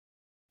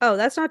 Oh,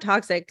 that's not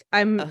toxic.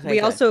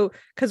 Also,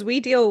 because we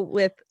deal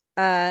with,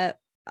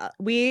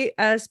 we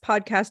as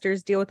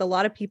podcasters deal with a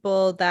lot of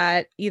people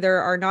that either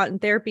are not in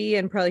therapy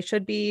and probably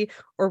should be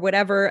or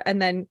whatever,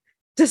 and then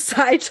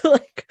decide to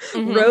like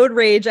road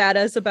rage at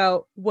us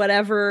about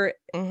whatever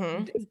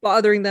is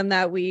bothering them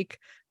that week.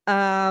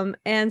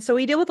 And so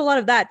we deal with a lot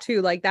of that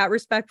too, like that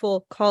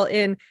respectful call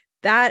in.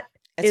 That's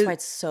why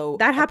it's so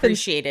that happens,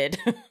 appreciated.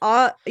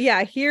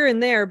 Here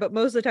and there, but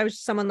most of the time it's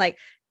just someone like,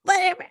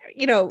 I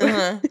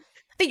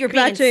think you're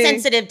being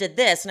sensitive to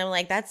this, and I'm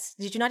like,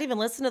 did you not even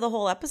listen to the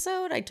whole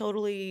episode? I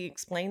totally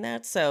explained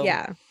that. So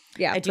yeah,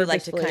 I do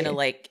like to kind of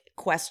like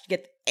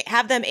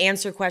have them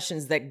answer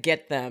questions that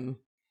get them.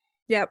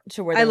 Yep,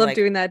 to where I love like,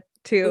 doing that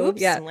too.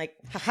 Oops, yeah, I'm like,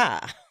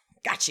 haha,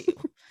 got you.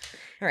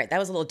 All right, that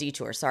was a little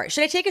detour. Sorry.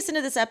 Should I take us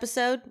into this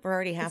episode? We're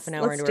already half an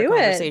hour into our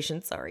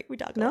conversation. Sorry, we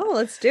talked. No,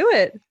 let's do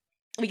it.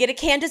 We get a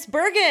Candice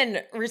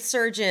Bergen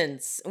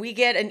resurgence. We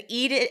get an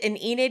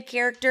Enid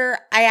character.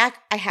 I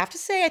have to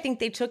say, I think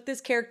they took this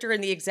character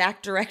in the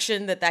exact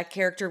direction that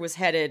character was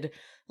headed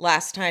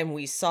last time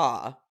we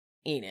saw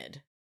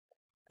Enid.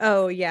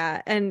 Oh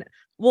yeah, and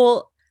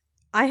well,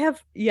 I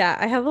have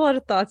a lot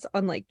of thoughts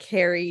on like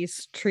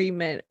Carrie's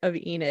treatment of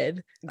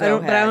Enid.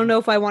 But I don't know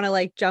if I want to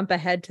like jump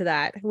ahead to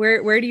that.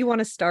 Where do you want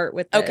to start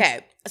with this? Okay,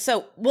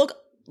 so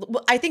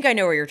I think I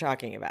know where you're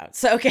talking about.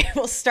 So okay,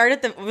 we'll start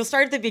at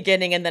the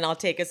beginning, and then I'll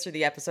take us through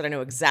the episode. I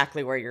know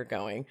exactly where you're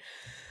going.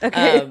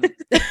 Okay,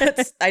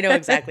 I know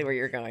exactly where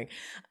you're going.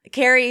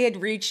 Carrie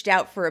had reached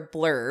out for a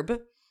blurb,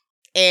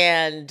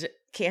 and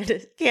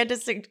Enid,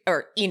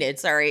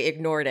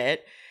 ignored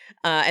it,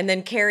 and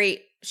then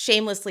Carrie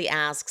shamelessly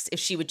asks if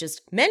she would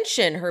just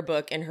mention her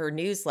book in her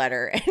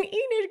newsletter, and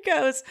Enid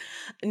goes,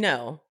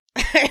 "No,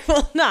 I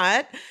will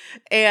not."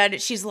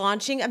 And she's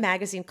launching a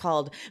magazine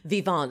called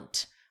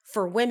Vivant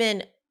for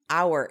women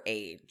our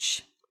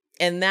age,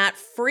 and that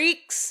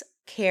freaks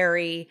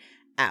Carrie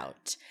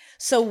out.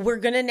 So we're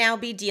going to now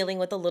be dealing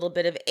with a little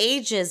bit of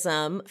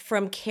ageism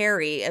from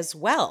Carrie as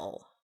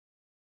well,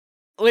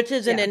 which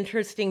is an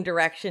interesting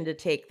direction to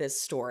take this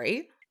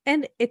story.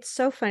 And it's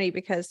so funny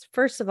because,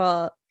 first of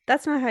all,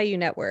 that's not how you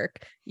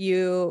network.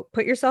 You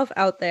put yourself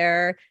out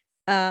there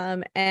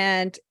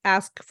and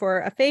ask for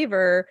a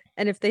favor.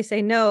 And if they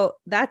say no,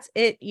 that's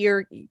it.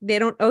 They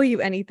don't owe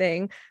you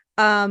anything.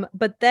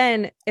 But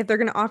then if they're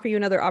going to offer you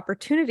another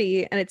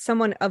opportunity and it's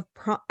someone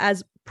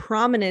as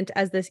prominent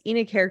as this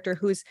Enid character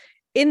who's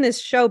in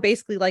this show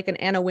basically like an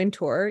Anna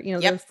Wintour,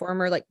 the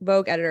former like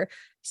Vogue editor.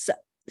 So,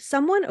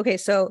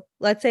 so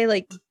let's say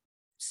like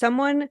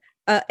someone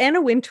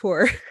Anna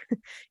Wintour,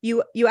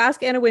 you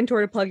ask Anna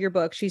Wintour to plug your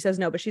book, she says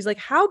no, but she's like,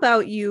 how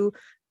about you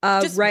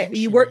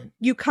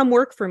you come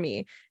work for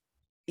me?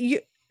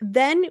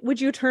 Then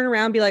would you turn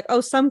around and be like,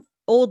 oh, some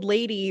old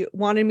lady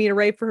wanted me to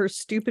write for her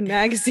stupid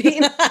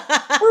magazine?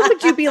 Or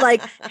would you be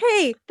like,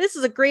 hey, this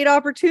is a great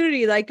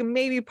opportunity that I can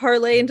maybe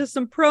parlay into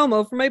some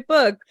promo for my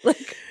book?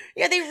 Like,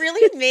 yeah, they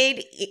really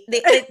made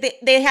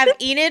they have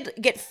Enid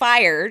get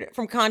fired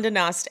from Condé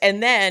Nast,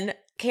 and then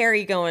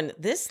Carrie going,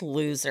 this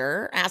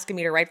loser asking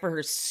me to write for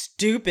her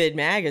stupid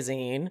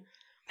magazine.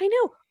 I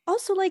know.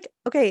 Also, like,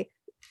 okay,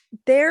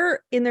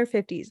 they're in their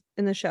 50s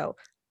in the show,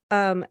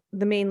 the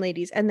main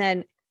ladies, and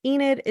then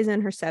Enid is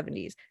in her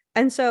 70s.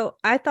 And so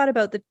I thought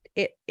about the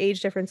age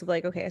difference of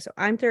like, okay, so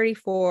I'm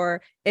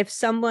 34. If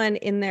someone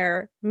in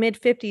their mid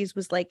 50s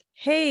was like,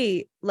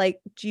 hey, like,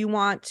 do you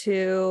want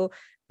to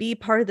be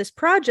part of this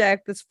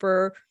project that's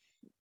for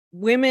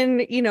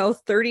women,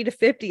 30 to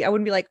 50? I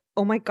wouldn't be like,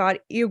 oh my God,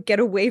 you get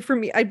away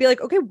from me. I'd be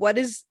like, okay, what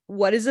is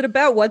it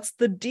about? What's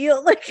the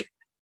deal? Like,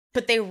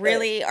 but they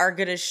really are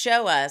going to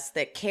show us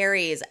that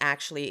Carrie is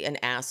actually an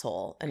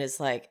asshole and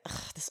is like,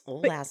 this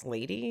old ass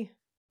lady.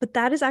 But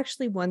that is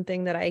actually one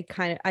thing that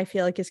I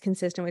feel like is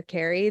consistent with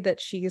Carrie, that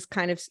she is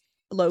kind of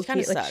low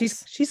key. Like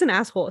she's an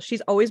asshole.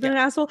 She's always been an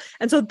asshole.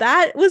 And so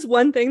that was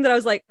one thing that I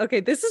was like, okay,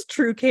 this is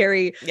true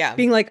Carrie. Yeah.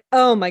 Being like,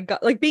 oh my God,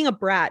 like being a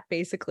brat,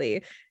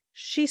 basically.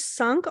 She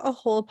sunk a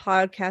whole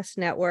podcast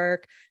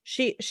network.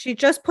 She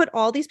just put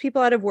all these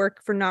people out of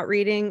work for not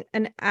reading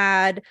an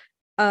ad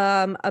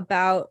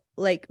about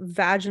like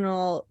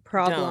vaginal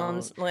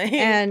problems.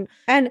 and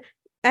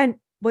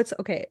what's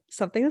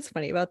something that's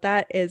funny about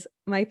that is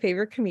my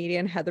favorite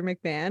comedian, Heather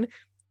McMahon.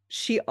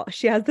 She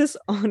has this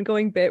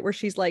ongoing bit where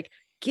she's like,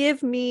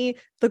 give me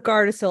the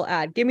Gardasil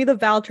ad, give me the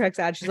Valtrex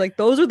ad. She's like,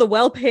 those are the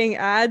well-paying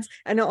ads,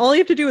 and all you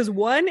have to do is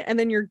one, and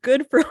then you're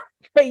good for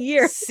like a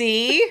year.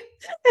 See?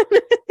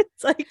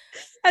 It's like,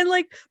 and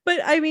like, but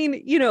I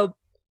mean,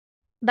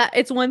 that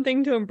it's one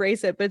thing to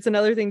embrace it, but it's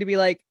another thing to be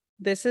like,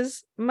 this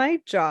is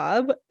my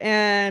job,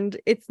 and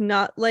it's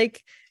not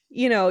like,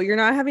 you're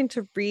not having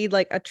to read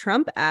like a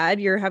Trump ad.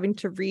 You're having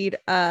to read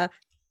a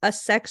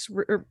sex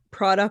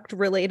product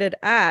related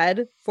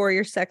ad for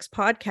your sex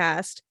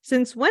podcast.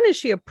 Since when is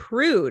she a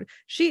prude?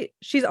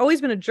 She's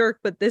always been a jerk,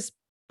 but this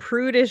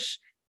prudish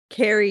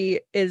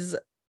Carrie is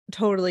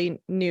totally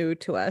new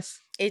to us.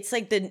 It's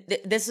like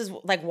this is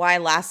like why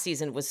last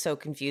season was so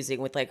confusing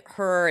with like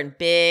her and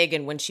Big,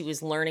 and when she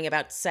was learning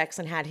about sex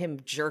and had him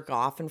jerk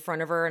off in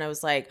front of her, and I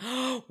was like,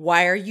 oh,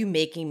 why are you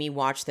making me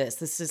watch this?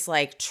 This is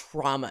like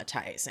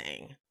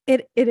traumatizing.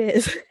 It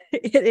is.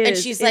 It is. And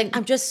she's like,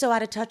 I'm just so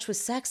out of touch with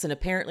sex, and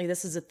apparently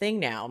this is a thing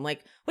now. I'm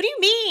like, what do you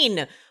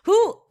mean?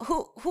 Who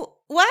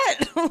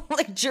what?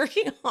 Like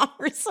jerking off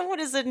for someone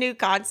is a new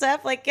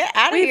concept? Like, get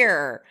out of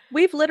here.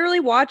 We've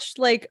literally watched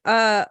like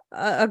a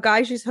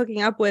guy she's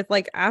hooking up with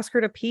like ask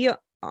her to pee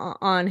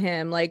on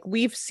him. Like,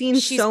 we've seen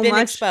she's so been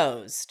much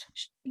exposed.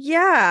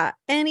 Yeah.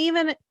 And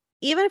even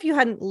if you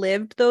hadn't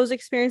lived those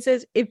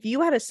experiences, if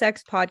you had a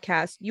sex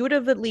podcast, you would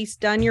have at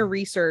least done your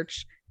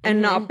research and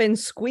not been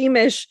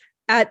squeamish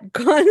at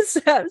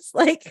concepts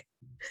like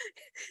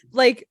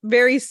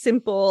very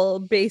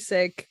simple,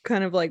 basic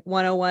kind of like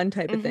 101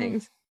 type of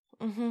things.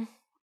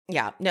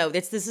 Yeah, no,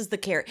 this is the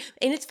Carrie.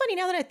 And it's funny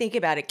now that I think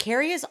about it,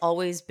 Carrie has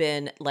always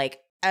been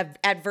like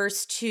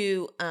adverse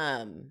to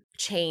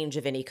change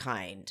of any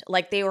kind.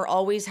 Like, they were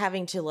always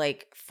having to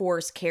like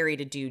force Carrie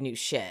to do new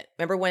shit.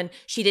 Remember when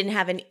she didn't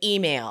have an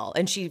email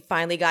and she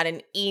finally got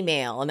an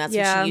email, and that's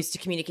what she used to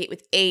communicate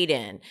with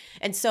Aiden.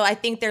 And so I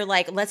think they're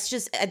like,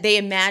 they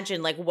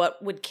imagine like,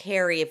 what would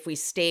Carrie, if we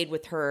stayed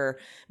with her,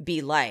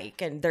 be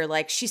like? And they're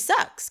like, she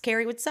sucks.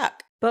 Carrie would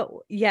suck. But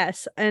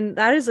yes, and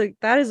that is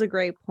a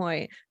great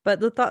point. But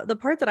the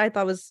part that I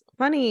thought was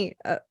funny,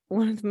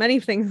 one of the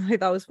many things I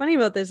thought was funny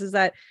about this, is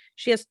that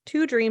she has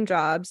two dream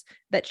jobs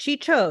that she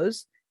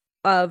chose,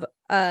 of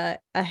a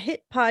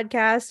hit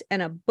podcast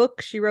and a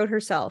book she wrote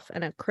herself,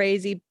 and a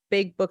crazy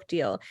big book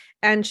deal,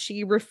 and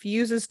she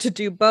refuses to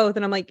do both.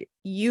 And I'm like,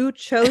 you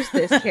chose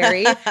this,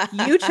 Carrie.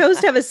 You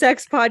chose to have a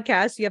sex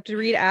podcast. You have to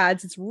read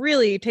ads.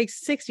 It takes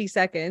 60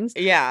 seconds.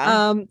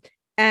 Yeah.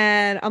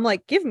 And I'm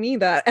like, give me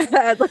that.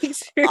 Like,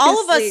 seriously.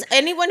 All of us,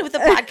 anyone with a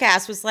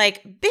podcast was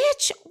like,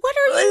 bitch, what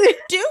are you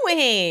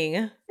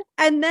doing?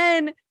 And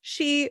then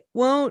she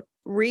won't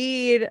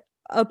read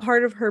a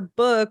part of her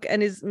book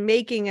and is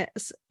making it,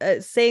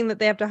 saying that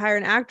they have to hire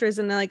an actress.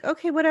 And they're like,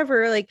 okay,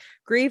 whatever. Like,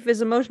 grief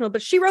is emotional,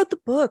 but she wrote the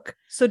book.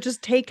 So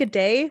just take a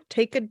day,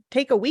 take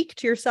a week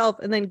to yourself,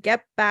 and then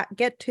get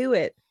to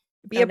it.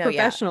 Be a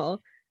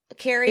professional. Yeah.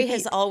 Carrie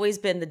has always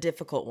been the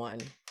difficult one.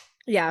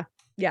 Yeah.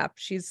 Yeah.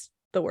 She's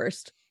the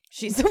worst.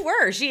 She's the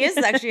worst. She is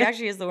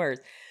actually is the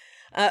worst.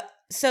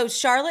 So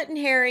Charlotte and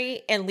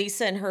Harry and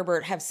Lisa and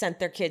Herbert have sent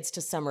their kids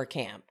to summer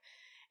camp.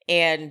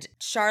 And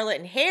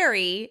Charlotte and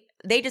Harry,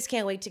 they just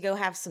can't wait to go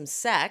have some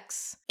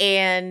sex.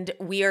 And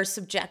we are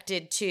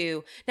subjected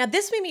to, now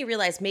this made me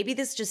realize maybe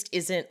this just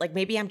isn't, like,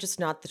 maybe I'm just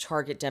not the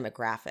target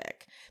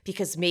demographic,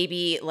 because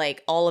maybe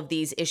like all of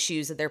these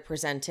issues that they're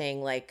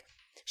presenting, like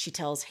she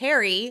tells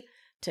Harry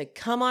to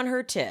come on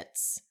her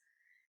tits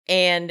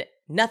and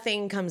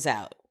nothing comes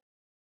out.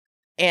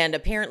 And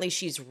apparently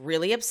she's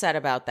really upset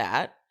about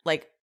that.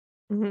 Like,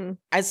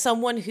 as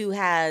someone who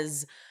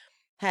has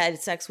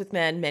had sex with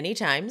men many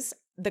times,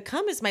 the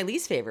cum is my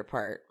least favorite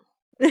part.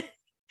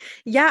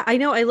 Yeah, I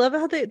know. I love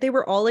how they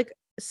were all like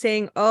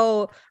saying,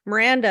 oh,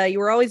 Miranda, you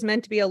were always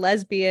meant to be a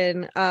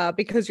lesbian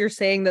because you're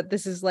saying that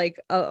this is like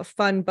a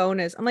fun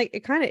bonus. I'm like,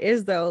 it kind of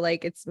is though.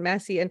 Like, it's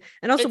messy. And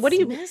also, It's what do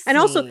you, messy. and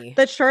also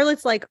that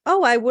Charlotte's like,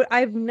 oh,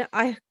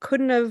 I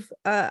couldn't have,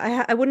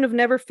 I wouldn't have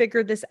never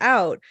figured this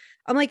out.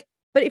 I'm like,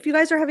 but if you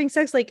guys are having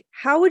sex, like,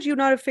 how would you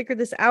not have figured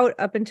this out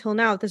up until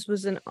now? This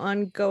was an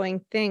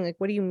ongoing thing. Like,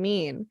 what do you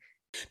mean?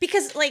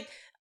 Because, like,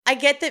 I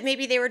get that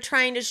maybe they were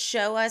trying to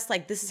show us,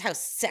 like, this is how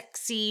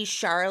sexy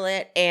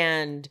Charlotte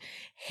and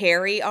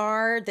Harry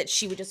are, that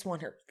she would just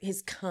want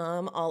his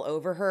cum all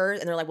over her.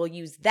 And they're like, we'll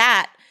use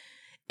that.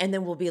 And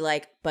then we'll be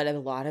like, but a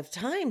lot of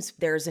times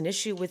there's an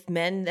issue with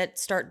men that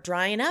start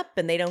drying up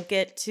and they don't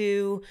get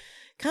to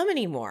come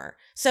anymore.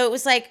 So it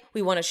was like,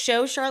 we want to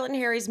show Charlotte and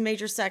Harry's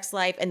major sex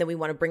life, and then we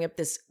want to bring up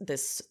this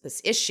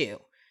issue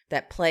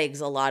that plagues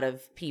a lot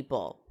of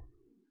people.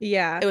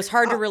 Yeah. It was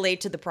hard to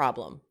relate to the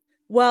problem.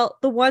 Well,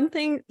 the one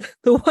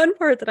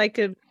part that I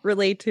could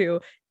relate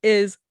to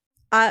is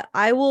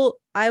I will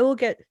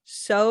get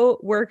so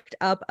worked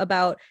up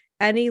about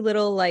any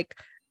little like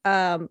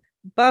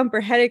bump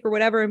or headache or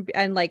whatever,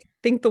 and like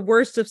think the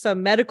worst of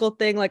some medical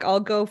thing. Like, I'll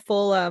go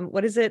full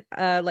what is it,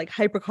 like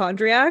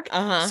hypochondriac.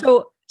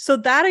 So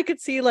that I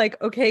could see,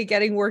 like, okay,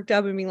 getting worked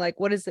up and being like,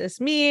 what does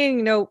this mean,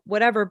 you know,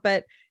 whatever.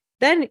 But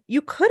then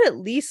you could at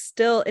least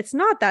still, it's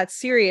not that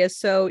serious,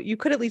 so you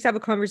could at least have a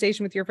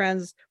conversation with your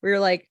friends where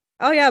you're like,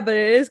 oh yeah, but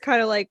it is kind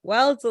of like,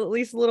 well, it's at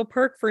least a little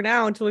perk for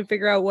now until we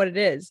figure out what it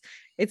is.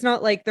 It's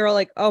not like they're all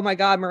like, oh my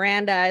God,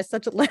 Miranda is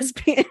such a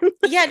lesbian.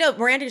 Yeah, no,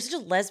 Miranda, you're such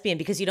a lesbian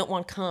because you don't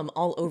want cum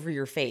all over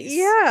your face.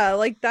 Yeah,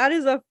 like that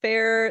is a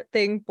fair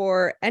thing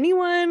for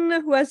anyone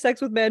who has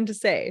sex with men to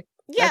say.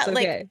 Yeah, that's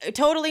okay. Like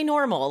totally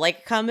normal.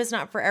 Like, cum is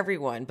not for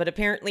everyone, but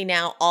apparently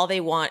now all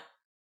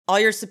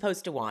you're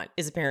supposed to want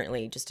is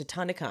apparently just a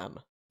ton of cum.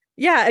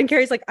 Yeah, and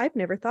Carrie's like, I've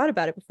never thought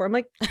about it before. I'm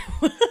like,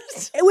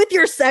 with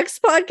your sex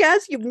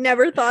podcast, you've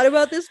never thought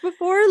about this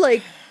before?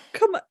 Like,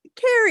 come on,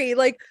 Carrie,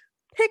 like,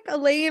 pick a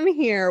lane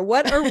here.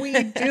 What are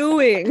we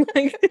doing?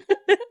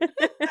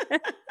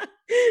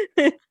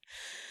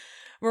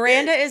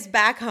 Miranda is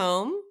back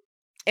home,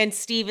 and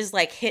Steve is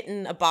like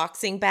hitting a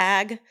boxing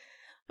bag.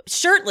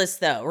 Shirtless,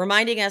 though,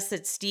 reminding us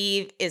that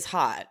Steve is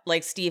hot.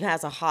 Like, Steve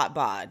has a hot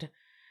bod.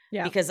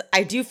 Yeah. Because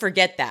I do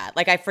forget that.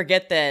 Like, I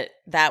forget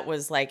that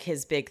was like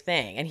his big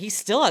thing. And he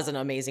still has an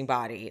amazing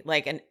body,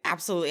 like an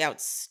absolutely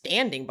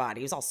outstanding body.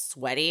 He was all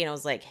sweaty. And I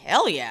was like,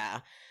 hell yeah.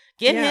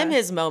 Give him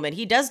his moment.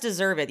 He does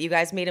deserve it. You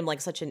guys made him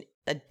like such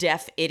a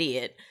deaf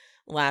idiot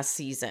last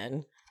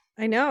season.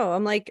 I know.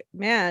 I'm like,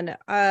 man,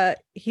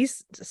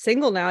 he's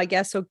single now, I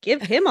guess. So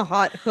give him a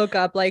hot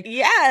hookup. Like,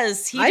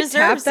 yes, he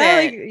deserves it.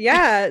 Like,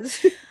 yeah.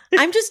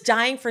 I'm just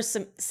dying for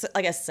some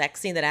like a sex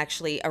scene that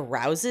actually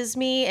arouses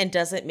me and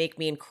doesn't make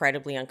me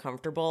incredibly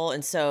uncomfortable.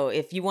 And so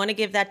if you want to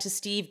give that to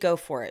Steve, go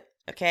for it.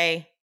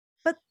 Okay.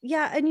 But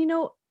yeah, and you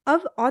know,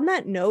 on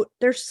that note,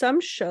 there's some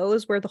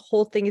shows where the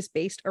whole thing is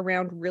based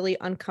around really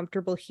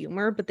uncomfortable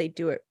humor, but they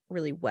do it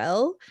really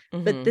well.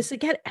 But this,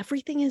 again,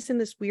 everything is in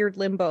this weird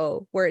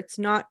limbo where it's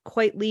not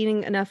quite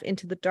leaning enough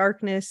into the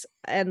darkness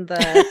and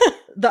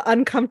the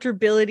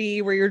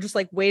uncomfortability where you're just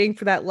like waiting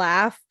for that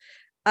laugh.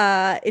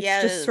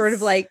 It's just sort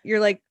of like, you're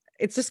like,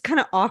 it's just kind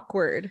of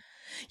awkward.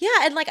 Yeah,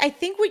 and like I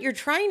think what you're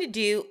trying to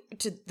do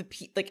to the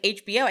like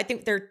HBO, I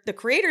think the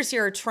creators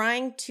here are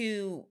trying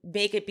to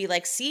make it be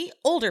like, see,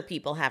 older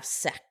people have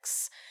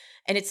sex.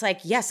 And it's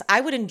like, yes,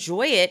 I would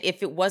enjoy it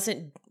if it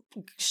wasn't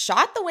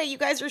shot the way you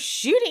guys are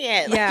shooting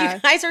it. Yeah. Like, you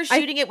guys are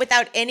shooting it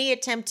without any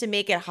attempt to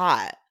make it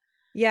hot.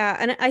 Yeah,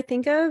 and I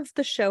think of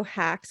the show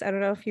Hacks. I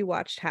don't know if you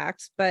watched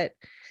Hacks, but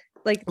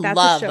like that's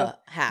Love a show.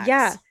 Hacks.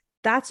 Yeah,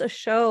 that's a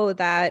show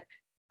that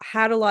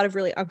had a lot of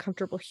really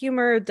uncomfortable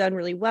humor, done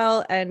really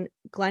well. And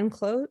Glenn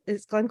Close,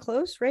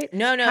 right?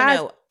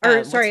 No.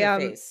 Or sorry,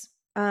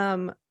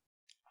 now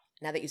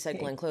that you said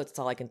Glenn Close, that's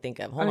all I can think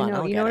of. Hold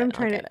on, you know what I'm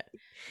trying to.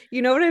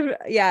 You know what I'm.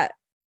 Yeah.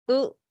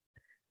 Hold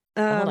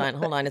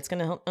on. It's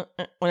gonna.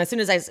 As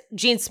soon as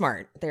Gene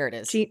Smart, there it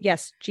is.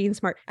 Gene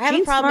Smart. I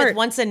have a problem with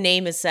once a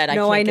name is said, I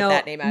can't get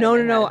that name out.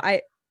 No.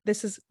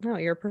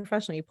 You're a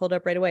professional. You pulled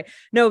up right away.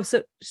 No,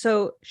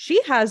 so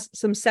she has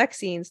some sex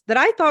scenes that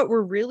I thought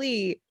were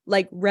really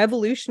like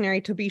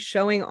revolutionary to be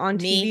showing on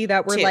TV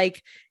that were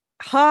like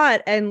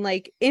hot and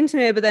like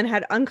intimate, but then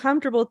had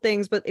uncomfortable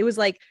things, but it was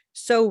like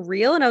so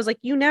real. And I was like,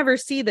 you never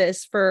see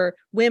this for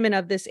women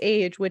of this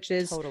age, which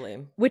is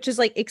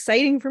like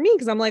exciting for me,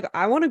 because I'm like,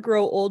 I want to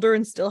grow older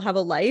and still have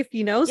a life,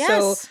 you know? Yes.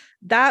 So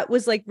that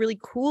was like really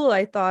cool,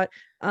 I thought,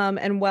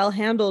 and well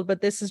handled.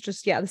 But this is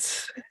just,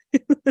 this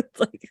it's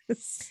like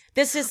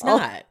this is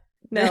not.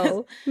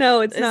 No,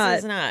 it's not. This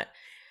is not.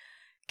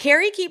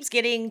 Carrie keeps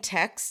getting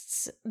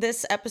texts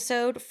this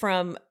episode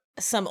from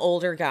some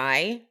older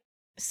guy,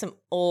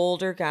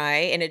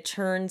 and it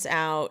turns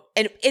out,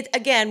 and it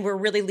again, we're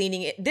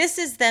really this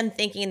is them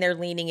thinking they're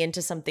leaning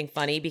into something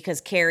funny, because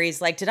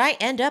Carrie's like, did I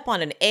end up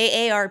on an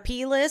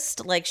AARP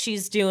list? Like,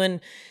 she's doing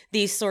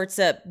these sorts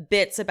of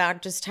bits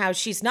about just how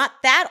she's not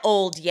that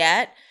old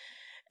yet.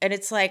 And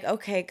it's like,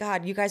 okay,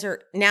 God, you guys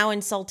are now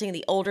insulting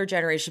the older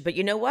generation, but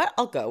you know what?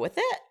 I'll go with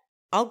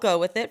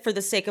it for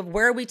the sake of,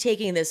 where are we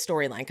taking this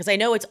storyline? Because I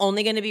know it's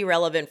only going to be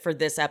relevant for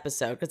this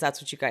episode, because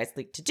that's what you guys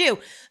like to do.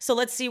 So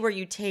let's see where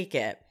you take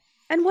it.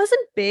 And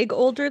wasn't Big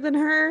older than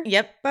her?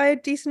 Yep. By a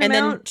decent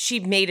amount.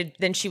 And then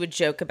then she would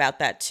joke about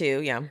that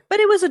too. Yeah.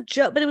 But it was a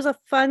joke, but it was a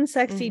fun,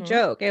 sexy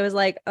joke. It was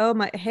like, oh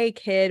my, hey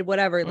kid,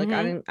 whatever. Like,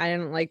 I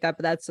didn't like that,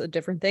 but that's a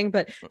different thing.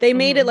 But they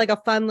made it like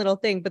a fun little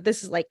thing. But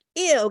this is like,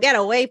 ew, get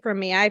away from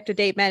me. I have to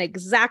date men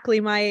exactly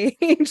my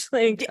age.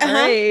 Like, all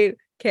right,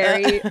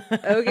 Carrie,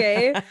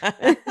 okay.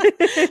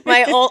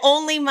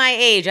 Only my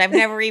age. I've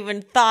never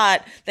even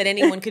thought that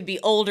anyone could be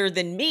older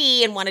than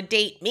me and want to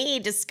date me.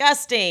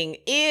 Disgusting.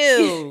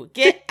 Ew.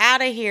 Get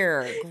out of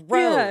here.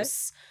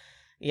 Gross.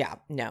 Yeah,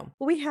 no.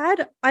 We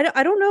had, I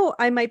don't know,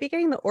 I might be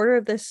getting the order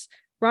of this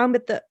wrong,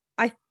 but that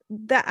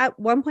at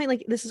one point,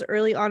 like, this is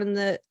early on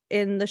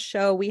in the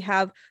show, we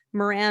have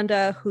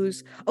Miranda,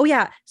 who's,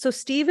 so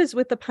Steve is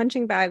with the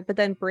punching bag, but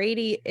then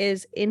Brady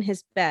is in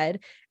his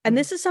bed. And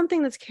this is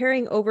something that's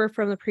carrying over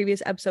from the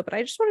previous episode. But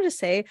I just wanted to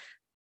say,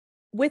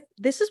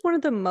 this is one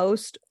of the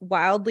most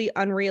wildly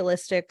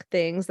unrealistic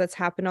things that's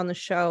happened on the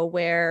show,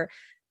 where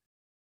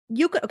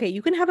you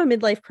can have a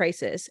midlife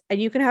crisis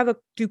and you can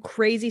do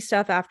crazy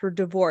stuff after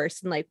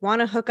divorce and like want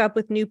to hook up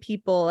with new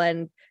people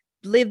and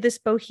live this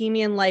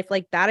bohemian life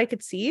like that. I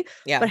could see.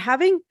 Yeah. But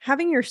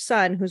having your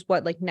son, who's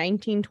like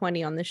 19,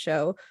 20 on the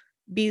show,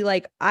 be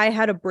like, I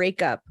had a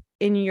breakup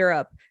in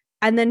Europe,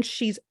 and then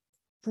she's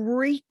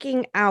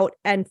freaking out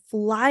and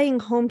flying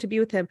home to be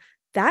with him.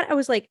 That I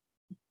was like,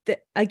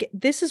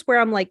 this is where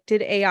I'm like,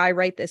 did AI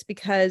write this?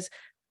 Because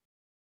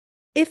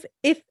if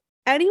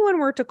anyone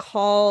were to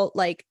call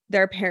like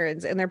their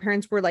parents, and their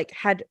parents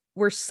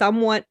were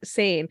somewhat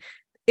sane,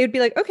 it would be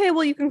like, okay,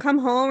 well, you can come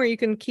home or you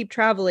can keep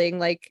traveling,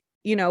 like,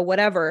 you know,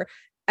 whatever.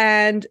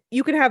 And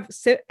you can have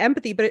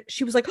empathy. But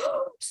she was like,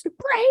 oh,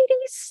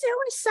 Brady's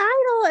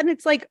suicidal. And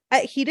it's like,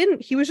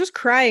 he was just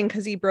crying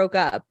because he broke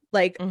up.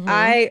 Like,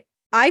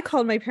 I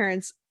called my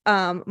parents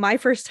my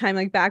first time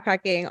like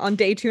backpacking on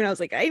day 2, and I was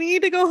like, I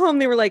need to go home.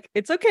 They were like,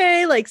 it's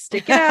okay, like,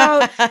 stick it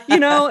out, you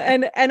know.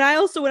 And I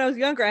also, when I was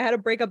younger, I had a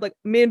breakup like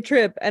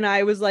mid-trip, and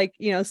I was like,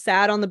 you know,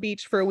 sad on the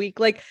beach for a week.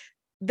 Like,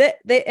 that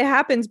it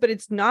happens, but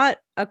it's not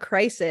a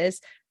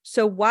crisis.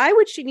 So why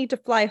would she need to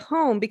fly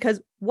home? Because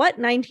what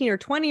 19 or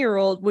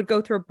 20-year-old would go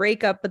through a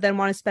breakup but then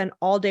want to spend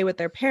all day with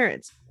their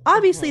parents?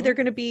 Obviously, they're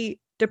going to be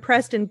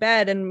depressed in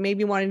bed and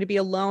maybe wanting to be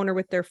alone or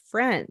with their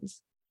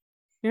friends.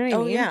 You know what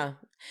I mean? Yeah.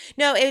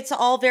 No, it's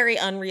all very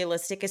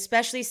unrealistic,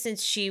 especially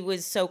since she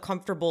was so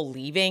comfortable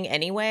leaving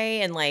anyway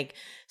and like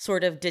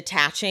sort of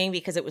detaching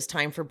because it was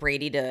time for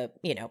Brady to,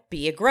 you know,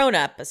 be a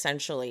grown-up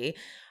essentially.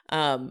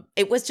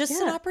 It was just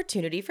an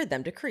opportunity for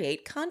them to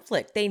create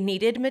conflict. They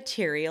needed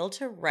material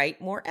to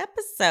write more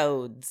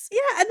episodes.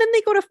 Yeah, and then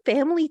they go to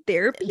family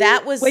therapy.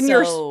 That was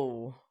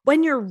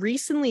when you're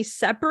recently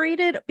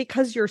separated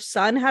because your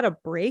son had a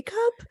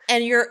breakup,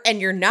 and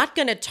you're not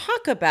going to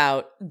talk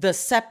about the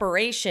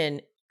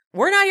separation.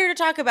 We're not here to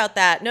talk about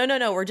that.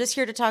 No. We're just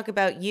here to talk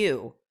about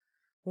you.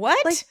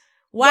 What? Like,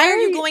 why are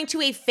you going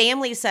to a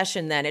family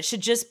session then? It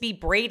should just be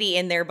Brady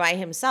in there by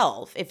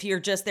himself. If you're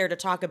just there to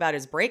talk about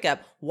his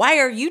breakup, why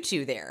are you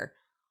two there?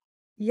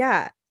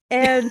 Yeah.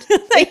 And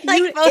like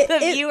both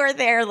of you are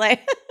there,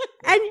 like.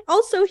 And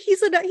also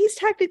he's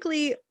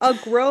technically a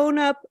grown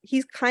up.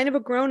 He's kind of a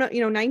grown up, you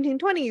know, 19,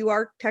 20, you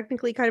are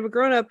technically kind of a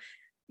grown up.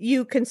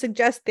 You can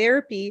suggest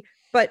therapy,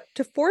 but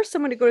to force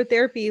someone to go to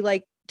therapy,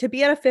 like, to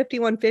be at a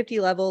 5150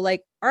 level,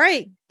 like, all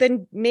right,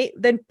 then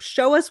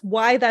show us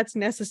why that's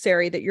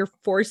necessary, that you're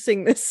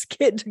forcing this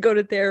kid to go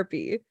to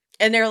therapy.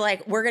 And they're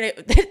like,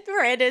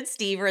 Miranda and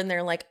Steve are, and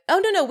they're like,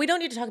 oh, no, we don't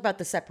need to talk about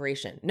the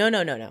separation. No,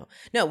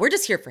 we're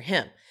just here for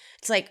him.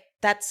 It's like,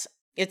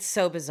 it's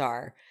so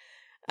bizarre.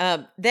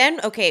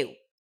 Then, okay,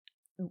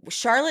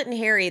 Charlotte and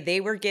Harry,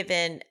 they were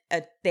given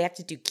they have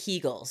to do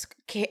Kegels.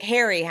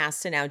 Harry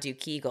has to now do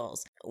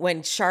Kegels.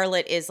 When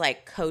Charlotte is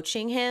like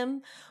coaching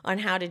him on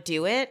how to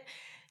do it,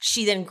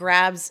 she then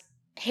grabs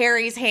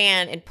Harry's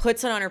hand and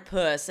puts it on her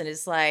puss and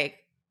is like,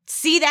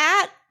 see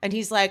that? And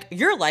he's like,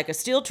 you're like a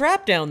steel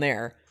trap down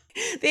there.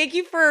 Thank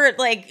you for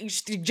like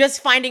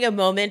just finding a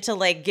moment to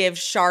like give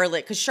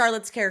Charlotte, because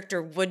Charlotte's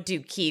character would do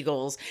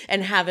Kegels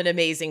and have an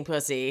amazing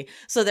pussy.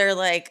 So they're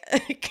like,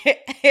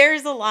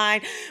 here's a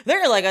line.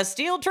 They're like a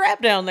steel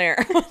trap down there.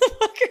 What the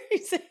fuck are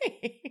you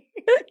saying?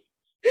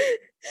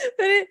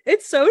 But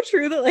it's so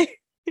true that like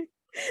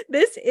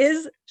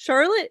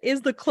Charlotte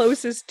is the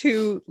closest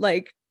to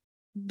like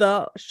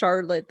the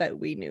Charlotte that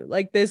we knew.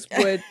 Like this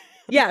would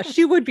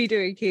she would be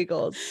doing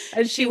Kegels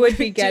and she would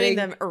be getting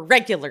them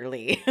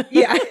regularly.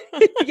 yeah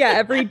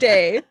every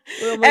day.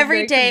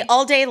 Every day,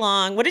 all day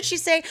long. What did she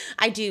say?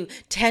 I do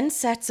 10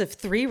 sets of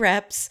 3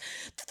 reps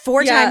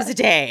 4 times a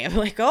day. I'm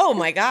like, oh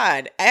my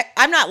God.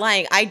 I'm not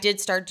lying. I did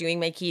start doing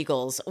my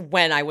Kegels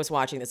when I was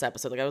watching this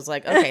episode. Like I was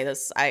like, okay,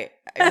 this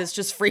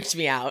just freaked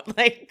me out.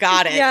 Like,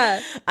 got it.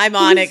 Yeah. I'm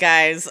on it,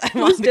 guys.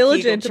 I'm on the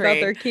diligent Kegel about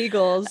train. their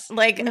Kegels.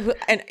 Like, and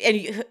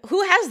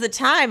who has the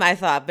time, I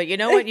thought. But you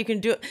know what? You can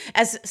do it.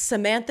 As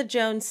Samantha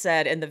Jones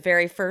said in the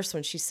very first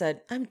one, she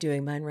said, I'm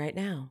doing mine right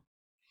now.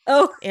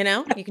 Oh, you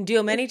know, you can do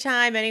them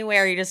anytime,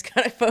 anywhere. You just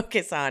gotta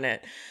focus on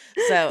it.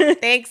 So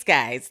thanks,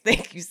 guys.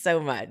 Thank you so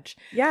much.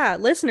 Yeah,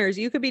 listeners,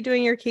 you could be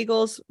doing your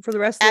Kegels for the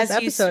rest of this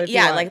episode.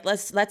 Like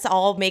let's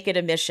all make it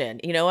a mission.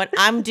 You know what?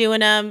 I'm doing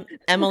them.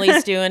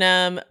 Emily's doing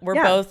them. We're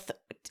both.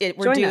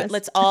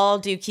 Let's all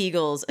do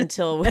Kegels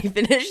until we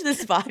finish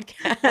this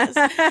podcast.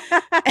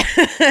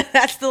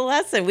 That's the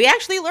lesson. We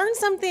actually learned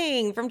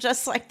something from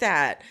just like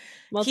that.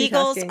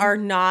 Kegels are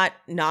not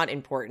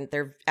important.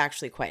 They're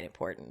actually quite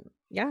important.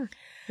 Yeah.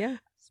 Yeah.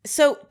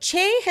 So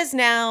Che has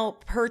now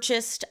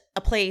purchased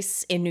a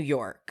place in New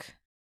York,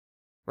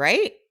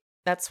 right?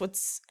 That's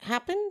what's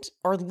happened?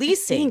 Or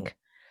leasing?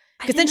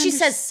 Because then she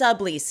says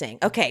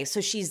subleasing. Okay,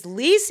 so she's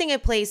leasing a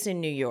place in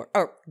New York,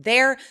 or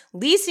they're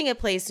leasing a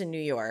place in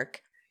New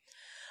York.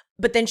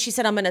 But then she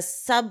said, I'm going to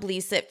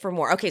sublease it for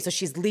more. Okay, so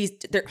she's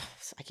leased.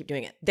 I keep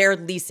doing it. They're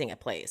leasing a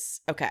place.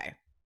 Okay.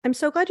 I'm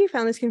so glad you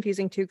found this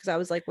confusing too, because I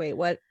was like, wait,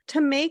 what?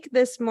 To make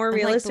this more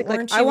realistic,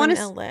 like I want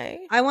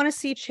to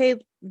see Che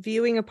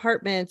viewing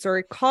apartments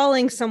or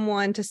calling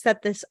someone to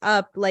set this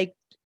up. Like,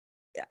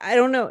 I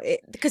don't know,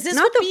 because this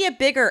would be a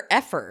bigger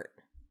effort.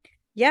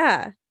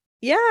 Yeah,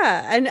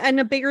 and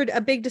a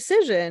big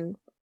decision.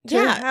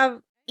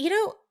 To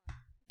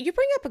you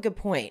bring up a good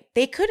point.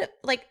 They could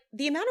like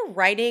the amount of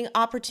writing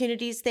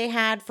opportunities they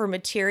had for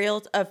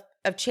materials of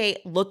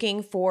Che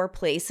looking for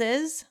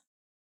places.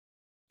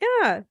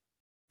 Yeah.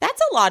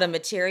 That's a lot of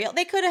material.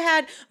 They could have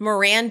had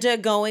Miranda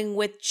going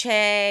with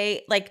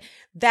Che. Like,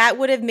 that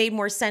would have made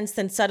more sense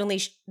than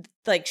suddenly,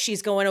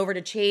 she's going over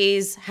to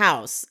Che's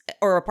house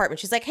or apartment.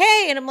 She's like,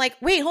 hey. And I'm like,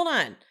 wait, hold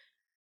on.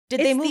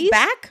 Did they move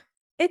back?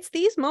 It's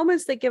these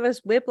moments that give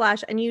us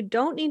whiplash. And you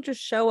don't need to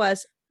show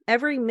us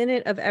every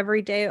minute of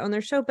every day on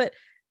their show, but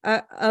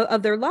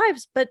of their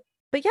lives. But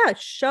yeah,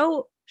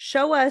 show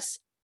us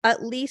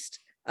at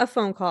least a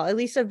phone call, at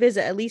least a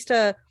visit, at least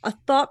a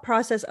thought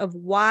process of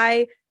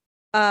why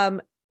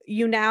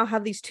you now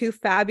have these 2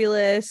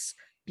 fabulous,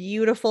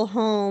 beautiful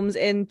homes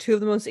in 2 of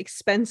the most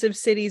expensive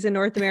cities in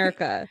North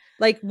America.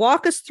 Like,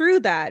 walk us through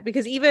that,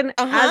 because even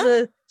as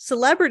a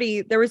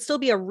celebrity, there would still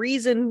be a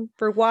reason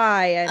for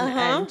why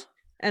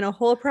and a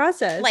whole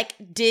process. Like,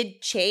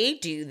 did Che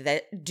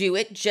do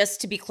it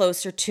just to be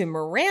closer to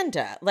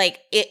Miranda? Like,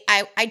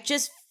 I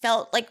just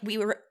felt like we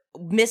were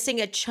missing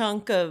a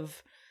chunk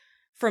of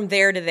from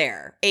there to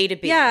there, A to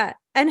B. Yeah,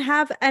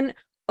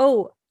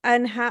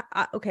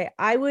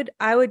 I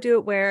would do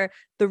it where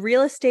the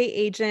real estate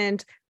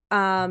agent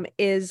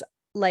is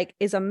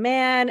a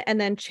man,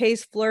 and then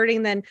Che's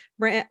flirting, then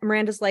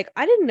Miranda's like,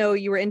 I didn't know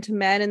you were into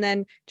men, and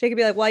then Che could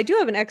be like, well, I do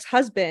have an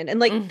ex-husband,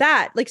 and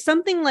that, like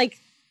something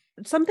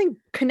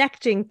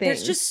connecting things.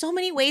 There's just so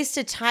many ways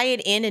to tie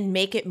it in and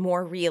make it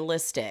more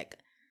realistic.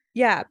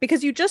 Yeah,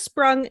 because you just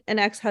sprung an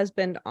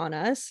ex-husband on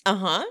us.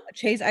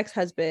 Che's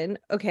ex-husband.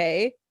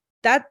 Okay,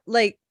 that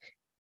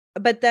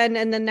but then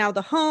now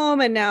the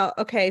home, and now,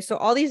 okay, so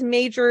all these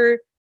major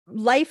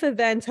life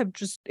events have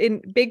just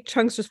in big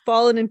chunks just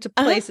fallen into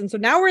place. And so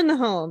now we're in the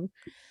home,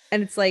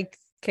 and it's like,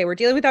 okay, we're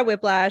dealing with that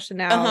whiplash, and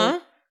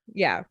now,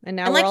 and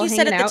now, and like you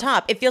said at the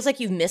top, it feels like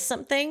you've missed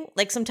something.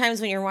 Like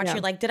sometimes when you're watching,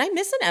 you're like, did I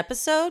miss an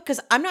episode? Because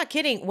I'm not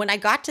kidding. When I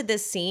got to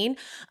this scene,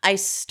 I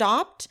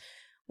stopped,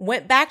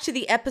 went back to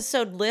the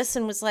episode list,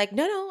 and was like,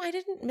 no, I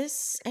didn't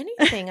miss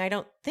anything. I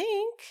don't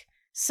think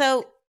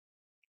so.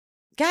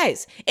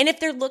 Guys, and if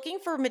they're looking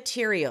for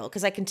material,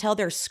 because I can tell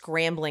they're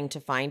scrambling to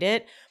find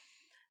it,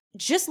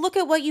 just look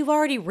at what you've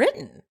already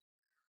written.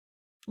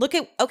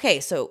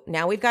 So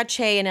now we've got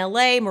Che in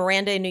LA,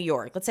 Miranda in New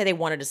York. Let's say they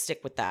wanted to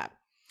stick with that.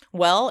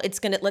 Well,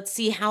 let's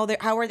see how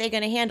are they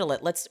going to handle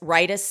it? Let's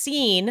write a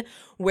scene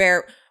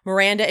where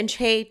Miranda and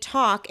Che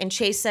talk, and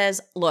Che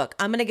says, look,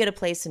 I'm going to get a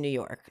place in New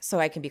York so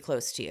I can be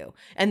close to you.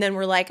 And then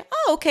we're like,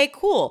 oh, okay,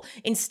 cool.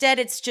 Instead,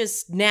 it's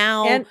just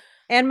now...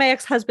 And my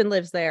ex-husband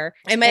lives there.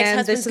 And my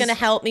ex-husband's going to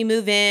help me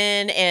move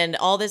in and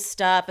all this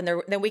stuff. And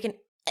then we can,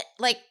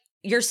 like,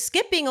 you're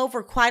skipping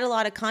over quite a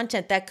lot of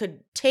content that could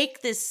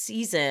take this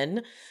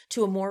season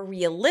to a more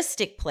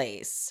realistic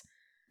place.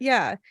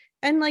 Yeah.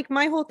 and like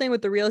my whole thing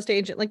with the real estate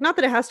agent, like not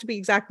that it has to be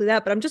exactly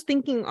that, but I'm just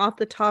thinking off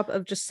the top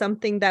of just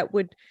something that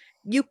would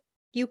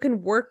you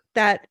can work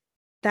that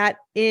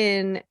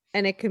in,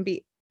 and it can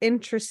be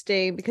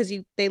interesting because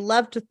they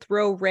love to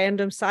throw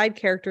random side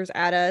characters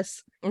at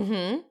us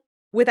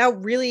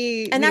without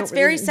really, and that's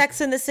very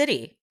Sex in the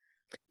City.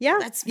 Yeah,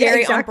 that's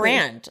very exactly. on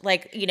brand.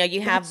 Like,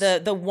 you have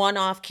the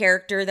one-off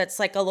character that's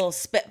like a little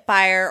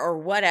spitfire or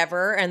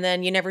whatever, and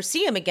then you never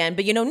see him again,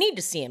 but you don't need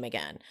to see him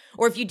again.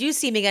 Or if you do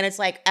see him again, it's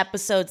like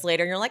episodes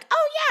later, and you're like,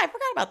 oh yeah, I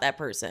forgot about that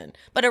person.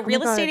 But a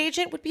real estate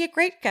agent would be a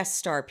great guest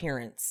star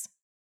appearance.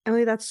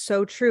 Emily, that's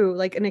so true.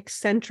 Like an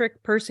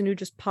eccentric person who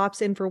just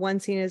pops in for one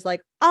scene is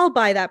like, I'll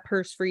buy that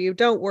purse for you.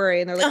 Don't worry.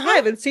 And they're like, I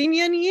haven't seen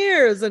you in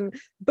years. And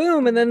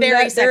boom. And then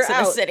very Sex in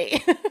out. the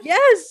City.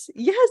 Yes,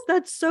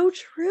 that's so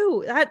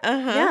true. That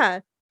yeah.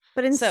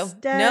 But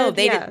instead, no,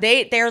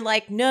 they're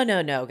like,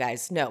 no,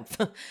 guys, no.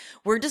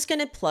 We're just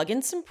gonna plug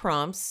in some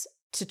prompts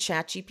to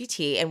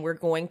ChatGPT and we're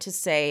going to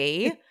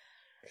say,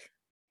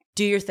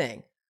 do your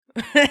thing.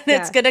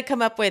 It's gonna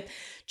come up with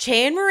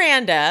Che and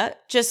Miranda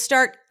just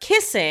start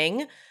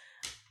kissing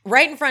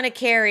right in front of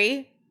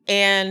Carrie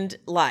and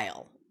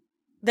Lyle.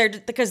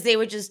 Because they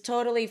would just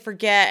totally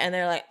forget, and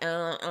they're like,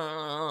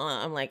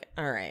 I'm like,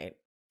 all right.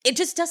 It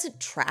just doesn't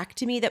track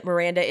to me that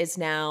Miranda is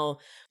now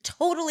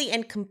totally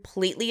and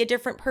completely a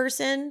different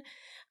person.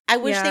 I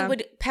wish they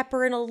would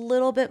pepper in a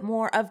little bit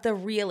more of the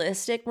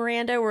realistic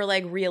Miranda, where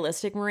like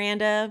realistic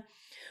Miranda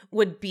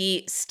would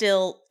be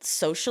still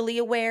socially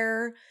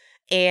aware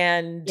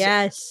and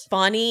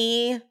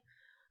funny.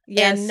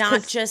 Yes, and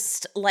not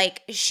just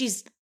like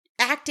she's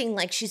acting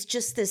like she's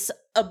just this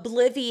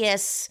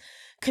oblivious,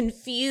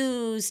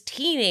 confused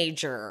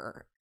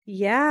teenager.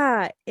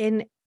 Yeah.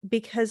 And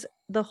because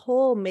the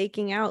whole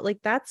making out, like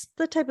that's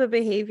the type of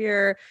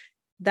behavior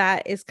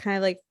that is kind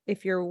of like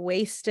if you're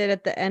wasted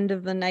at the end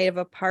of the night of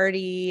a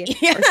party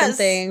or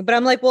something. But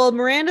I'm like, well,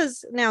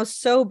 Miranda's now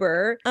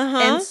sober.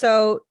 And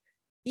so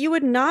you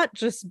would not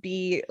just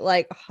be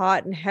like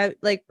hot and heavy,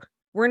 like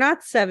we're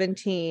not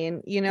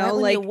 17, you know,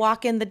 when like you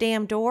walk in the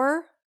damn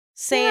door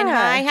saying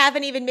hi,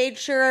 haven't even made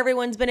sure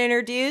everyone's been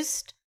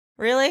introduced.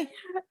 Really?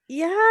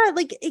 Yeah,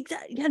 like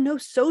no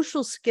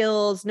social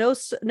skills,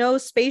 no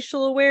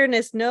spatial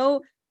awareness,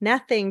 no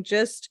nothing.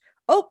 Just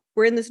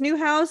we're in this new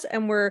house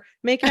and we're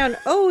making out.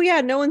 Oh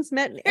yeah, no one's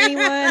met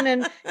anyone,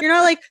 and you're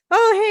not like,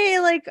 oh hey,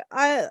 like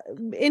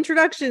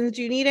introductions.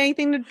 Do you need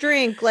anything to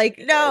drink? Like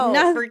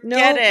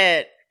forget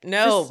it.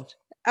 No, just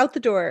out the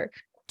door.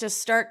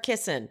 Just start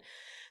kissing.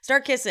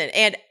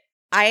 And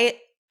I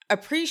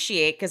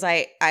appreciate, because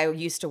I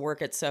used to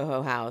work at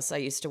Soho House.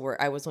 I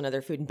was one of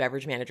their food and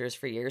beverage managers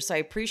for years. So I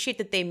appreciate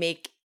that they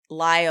make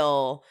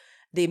Lyle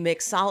the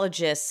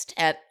mixologist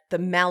at the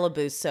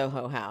Malibu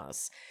Soho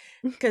House.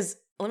 Because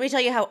let me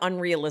tell you how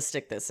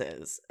unrealistic this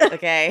is.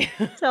 Okay.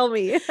 Tell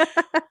me.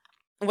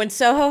 When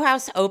Soho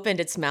House opened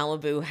its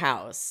Malibu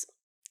house,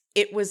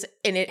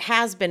 it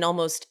has been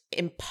almost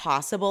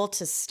impossible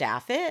to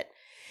staff it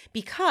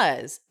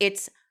because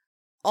it's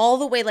all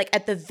the way like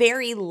at the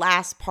very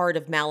last part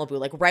of Malibu,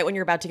 like right when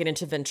you're about to get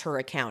into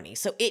Ventura County.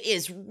 So it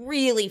is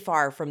really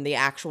far from the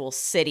actual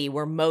city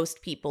where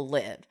most people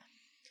live.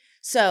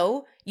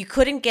 So you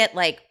couldn't get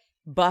like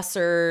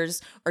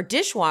bussers or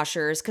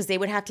dishwashers because they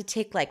would have to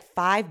take like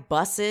 5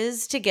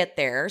 buses to get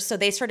there. So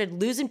they started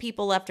losing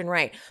people left and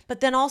right. But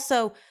then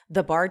also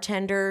the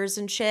bartenders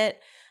and shit,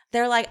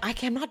 they're like,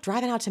 I'm not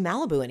driving out to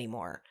Malibu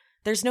anymore.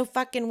 There's no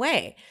fucking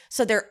way.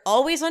 So they're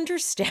always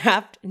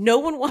understaffed. No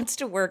one wants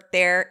to work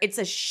there. It's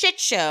a shit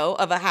show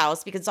of a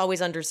house because it's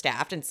always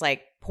understaffed and it's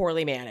like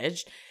poorly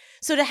managed.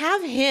 So to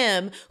have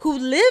him, who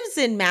lives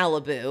in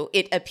Malibu,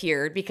 it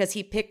appeared, because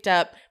he picked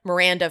up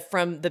Miranda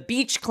from the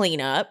beach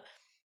cleanup,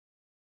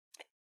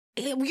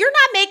 you're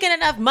not making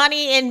enough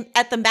money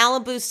at the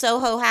Malibu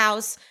Soho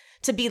House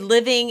to be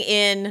living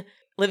in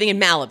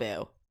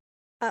Malibu.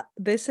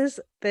 This is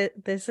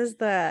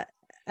the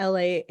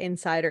LA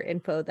insider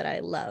info that I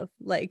love.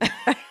 Like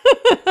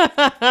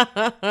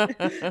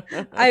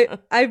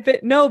I've been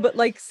but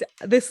like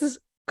this is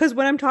because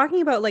when I'm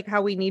talking about like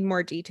how we need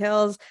more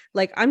details,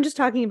 like I'm just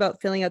talking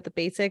about filling out the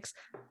basics.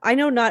 I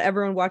know not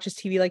everyone watches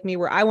TV like me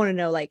where I want to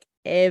know like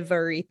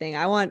everything.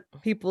 I want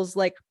people's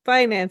like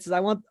finances. I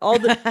want all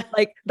the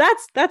like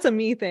that's a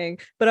me thing.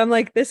 But I'm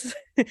like, this is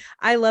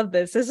I love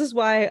this. This is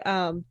why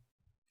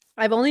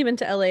I've only been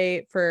to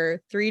LA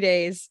for 3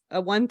 days,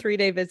 a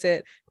 3-day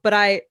visit,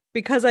 but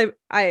because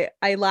I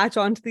latch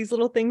on to these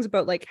little things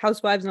about like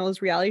housewives and all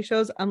those reality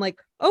shows. I'm like,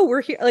 oh,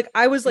 we're here. Like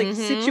I was like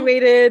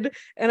situated,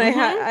 and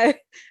I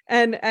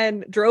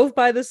and drove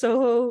by the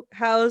Soho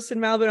House in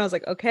Malibu. And I was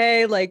like,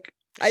 okay, like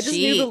I just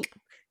knew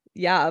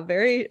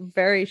very,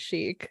 very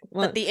chic.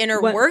 But the inner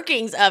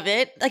workings of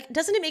it, like,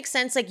 doesn't it make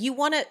sense? Like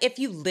if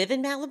you live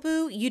in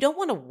Malibu, you don't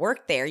want to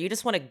work there. You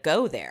just want to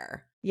go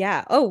there.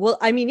 Yeah. Oh, well,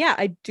 I mean,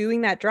 yeah,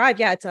 doing that drive.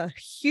 Yeah. It's a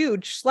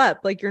huge schlep.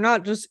 Like you're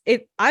not just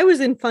I was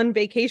in fun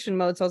vacation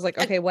mode. So I was like,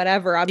 okay,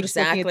 whatever. I'm just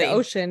looking at the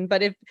ocean.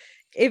 But if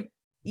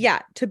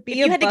to be, if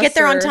you had to get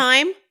there on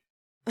time.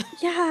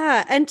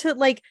 Yeah. And to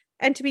like,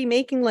 and to be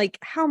making like,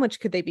 how much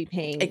could they be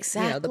paying, the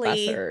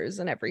Exactly. bussers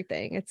and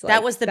everything? It's like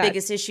that was the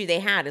biggest issue they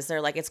had, is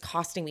they're like, it's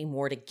costing me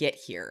more to get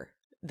here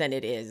than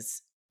it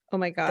is oh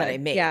my God. that I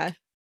make. Yeah.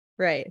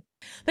 Right.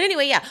 But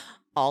anyway, yeah.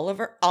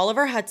 Oliver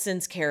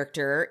Hudson's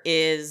character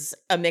is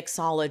a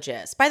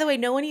mixologist. By the way,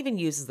 no one even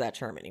uses that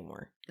term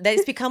anymore.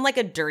 It's become like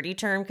a dirty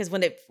term, because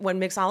when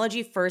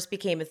mixology first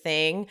became a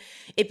thing,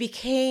 it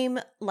became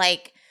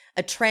like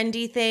a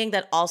trendy thing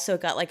that also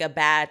got like a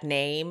bad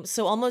name.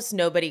 So almost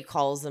nobody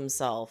calls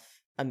themselves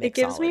a mixologist. It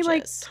gives me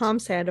like Tom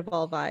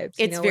Sandoval vibes.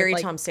 It's very with,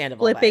 like, Tom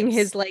Sandoval flipping vibes.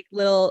 his like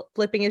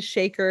flipping his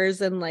shakers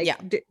and like,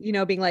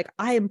 being like,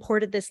 I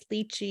imported this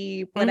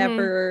lychee,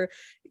 whatever,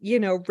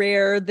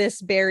 rare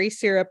this berry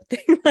syrup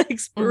thing, like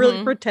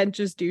really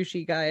pretentious,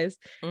 douchey guys.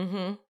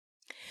 Mm-hmm.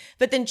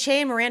 But then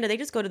Che and Miranda, they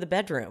just go to the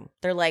bedroom.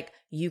 They're like,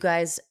 you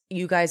guys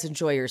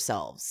enjoy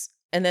yourselves.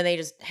 And then they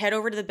just head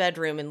over to the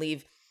bedroom and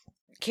leave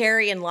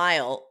Carrie and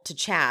Lyle to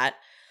chat.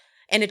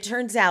 And it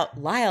turns out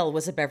Lyle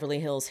was a Beverly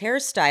Hills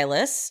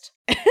hairstylist.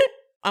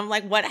 I'm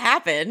like, what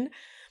happened?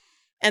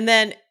 And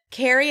then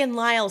Carrie and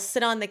Lyle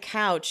sit on the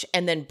couch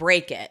and then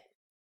break it.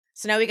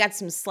 So now we got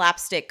some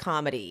slapstick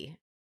comedy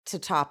to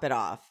top it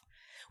off.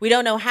 We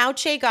don't know how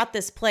Che got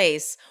this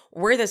place,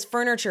 where this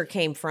furniture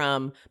came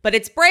from, but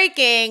it's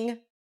breaking.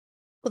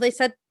 Well, they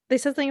said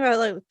something about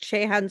like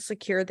Che hadn't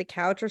secured the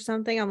couch or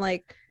something. I'm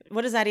like,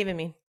 what does that even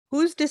mean?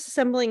 Who's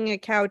disassembling a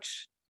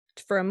couch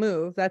for a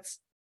move? That's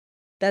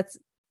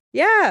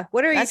yeah.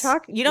 What are you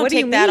talking? You don't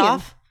take that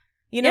off.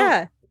 You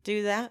don't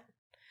do that.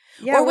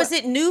 Yeah. Or was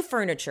it new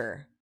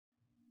furniture?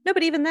 No,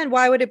 but even then,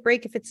 why would it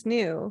break if it's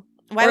new?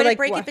 Why would it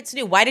break if it's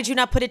new? Why did you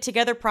not put it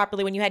together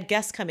properly when you had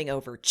guests coming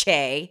over,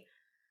 Che?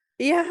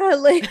 Yeah,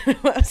 like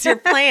what was your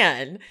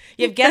plan?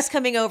 You have guests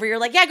coming over. You're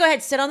like, yeah, go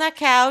ahead, sit on that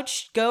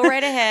couch. Go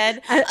right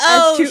ahead.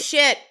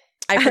 Shit.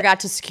 I forgot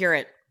to secure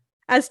it.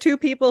 As two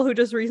people who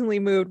just recently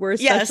moved, we're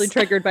especially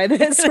triggered by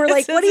this. We're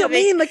like, what do you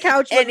mean the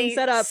couch wasn't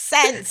set up?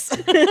 Sense.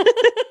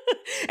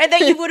 And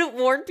then you wouldn't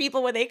warn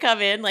people when they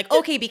come in, like,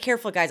 okay, be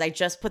careful, guys. I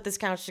just put this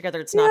couch together.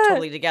 It's not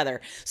totally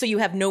together. So you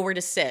have nowhere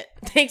to sit.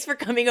 Thanks for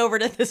coming over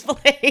to this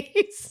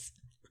place.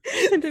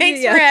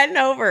 Thanks for heading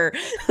over.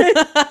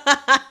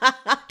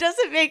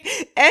 Doesn't make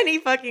any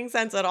fucking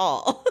sense at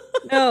all.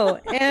 No,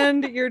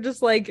 and you're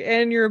just like,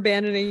 and you're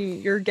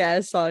abandoning your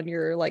guests on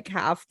your like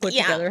half put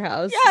together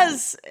house.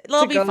 Yes,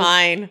 they'll be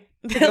fine.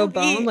 They'll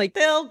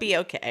be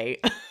okay.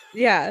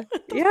 Yeah.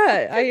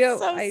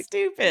 It's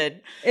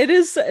stupid. It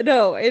is.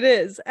 No, it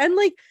is. And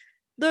like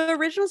the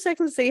original Sex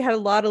and the City had a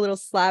lot of little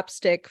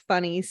slapstick,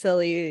 funny,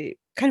 silly,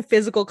 kind of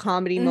physical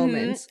comedy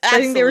moments.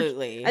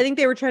 Absolutely. I think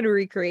they were trying to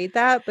recreate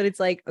that, but it's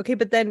like, okay,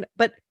 but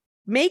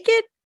make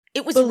it.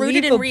 It was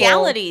rooted in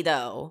reality,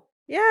 though.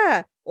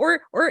 Yeah.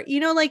 Or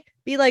like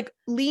be like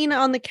lean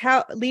on the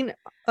couch,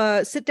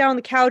 sit down on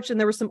the couch, and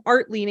there was some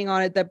art leaning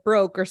on it that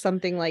broke or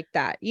something like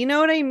that. You know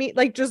what I mean?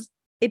 Like, just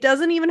it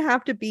doesn't even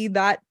have to be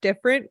that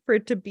different for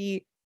it to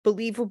be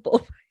believable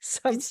by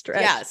some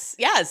stretch.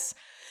 Yes.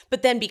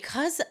 But then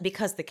because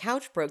the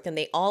couch broke, then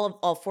they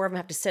all four of them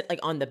have to sit like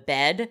on the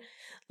bed,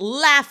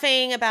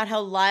 laughing about how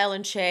Lyle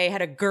and Che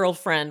had a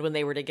girlfriend when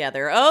they were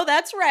together. Oh,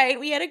 that's right,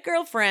 we had a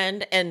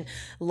girlfriend. And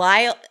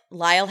Lyle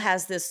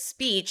has this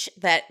speech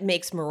that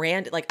makes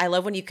Miranda, like, I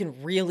love when you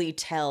can really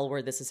tell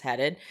where this is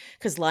headed,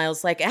 because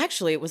Lyle's like,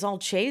 actually, it was all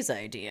Che's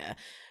idea.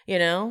 You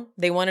know,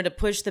 they wanted to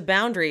push the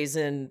boundaries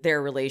in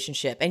their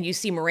relationship. And you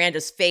see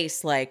Miranda's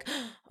face like,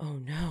 oh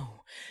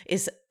no,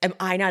 am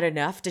I not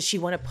enough? Does she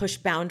want to push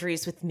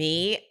boundaries with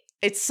me?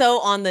 It's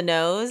so on the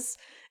nose.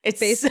 It's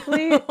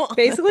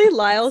basically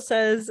Lyle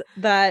says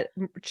that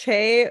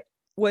Che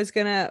was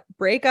gonna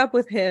break up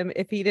with him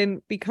if he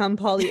didn't become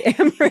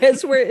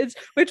polyamorous,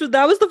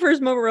 that was the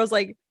first moment where I was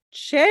like,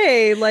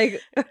 Che,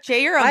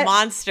 you're a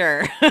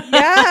monster.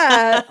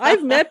 Yeah,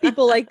 I've met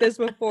people like this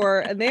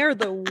before, and they are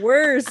the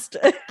worst.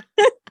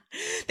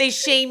 They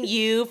shame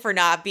you for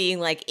not being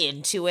like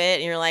into it,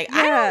 and you're like,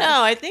 I don't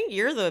know. I think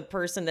you're the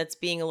person that's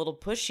being a little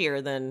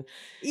pushier than.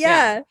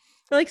 Yeah.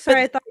 Like,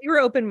 sorry, I thought you were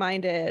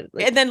open-minded.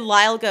 And then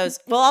Lyle goes,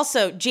 well,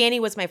 also,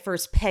 Janny was my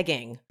first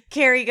pegging.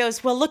 Carrie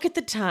goes, well, look at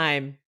the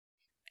time.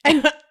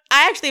 And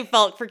I actually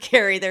felt for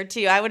Carrie there,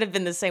 too. I would have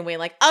been the same way.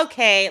 Like,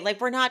 okay,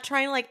 like, we're not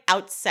trying to, like,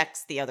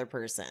 outsex the other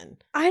person.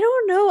 I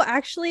don't know.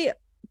 Actually,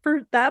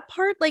 for that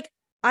part, like,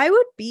 I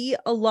would be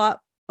a lot...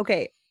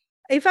 Okay,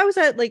 if I was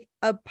at, like,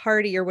 a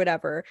party or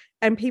whatever,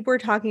 and people were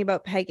talking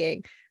about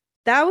pegging,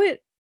 that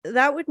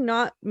would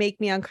not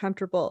make me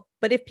uncomfortable.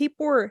 But if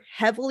people were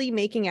heavily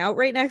making out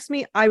right next to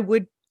me, I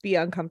would be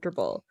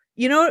uncomfortable.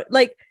 You know,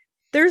 like,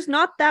 there's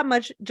not that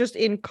much just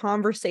in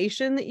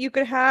conversation that you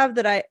could have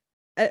that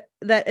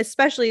that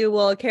especially,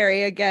 well,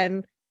 Carrie,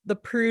 again, the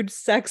prude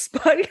sex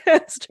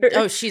podcaster.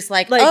 Oh, she's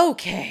like,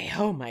 okay.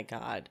 Oh my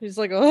God. She's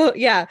like, oh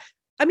yeah.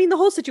 I mean, the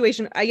whole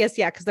situation, I guess,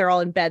 yeah, because they're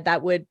all in bed.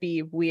 That would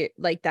be weird.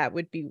 Like, that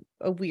would be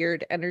a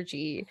weird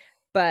energy.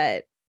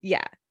 But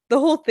yeah, the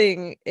whole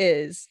thing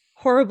is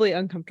horribly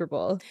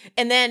uncomfortable.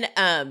 And then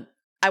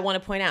I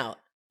want to point out,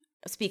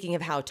 speaking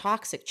of how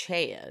toxic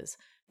Che is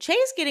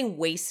getting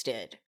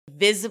wasted,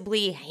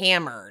 visibly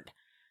hammered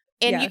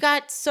And Yeah. you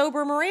got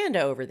sober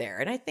Miranda over there.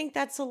 And I think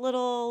that's a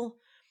little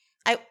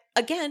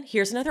again,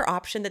 here's another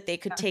option that they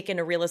could take in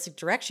a realistic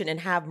direction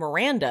and have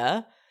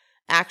Miranda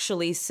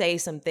actually say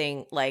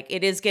something like,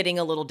 it is getting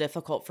a little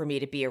difficult for me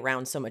to be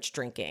around so much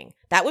drinking.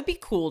 That would be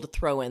cool to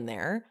throw in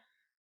there.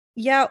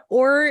 Yeah,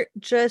 or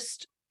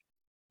just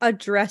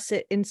address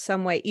it in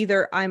some way.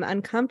 Either I'm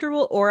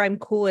uncomfortable or I'm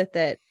cool with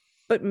it.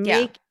 But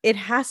it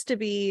has to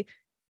be,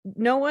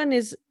 no one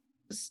is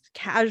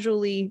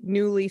casually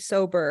newly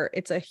sober.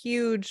 It's a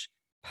huge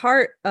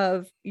part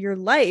of your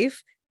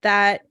life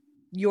that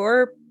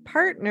your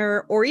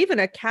partner or even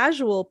a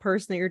casual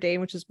person that you're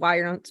dating, which is why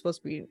you're not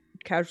supposed to be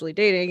casually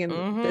dating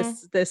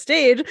in this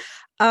stage,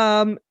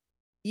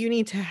 you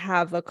need to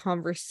have a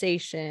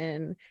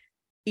conversation,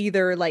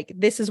 either like,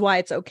 this is why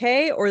it's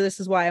okay, or this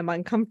is why I'm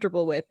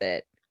uncomfortable with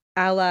it.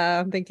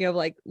 I'm thinking of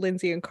like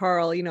Lindsay and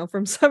Carl,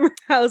 from Summer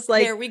House.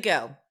 Like, there we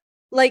go.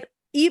 Like,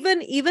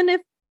 even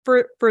if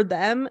for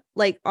them,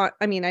 like,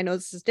 I mean, I know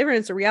this is different,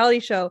 it's a reality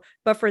show,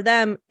 but for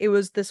them it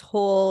was this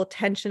whole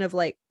tension of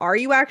like, are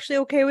you actually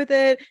okay with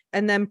it,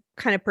 and then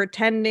kind of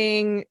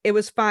pretending it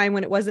was fine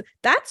when it wasn't.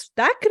 That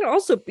could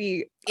also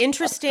be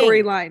interesting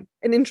storyline,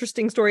 an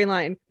interesting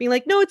storyline, being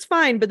like, no, it's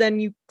fine, but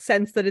then you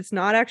sense that it's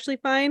not actually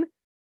fine.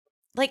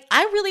 Like,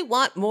 I really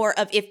want more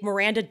of, if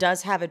Miranda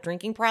does have a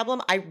drinking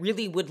problem, I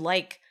really would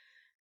like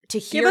to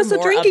hear Give us more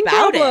a drinking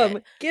about problem.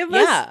 it. Give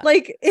us,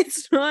 like,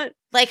 it's not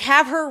like,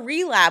 have her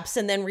relapse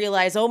and then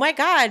realize, oh my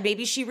God,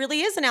 maybe she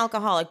really is an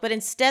alcoholic. But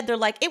instead they're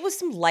like, it was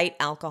some light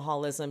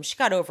alcoholism. She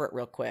got over it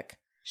real quick.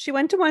 She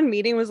went to one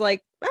meeting, was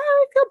like,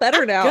 I feel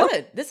better now.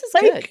 Good. This is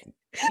like, good.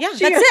 Yeah,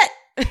 that's it.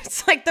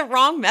 It's like the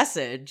wrong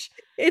message.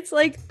 It's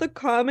like the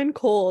common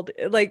cold,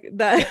 like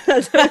that.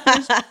 It's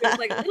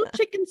like a little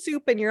chicken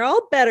soup, and you're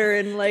all better.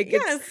 And like,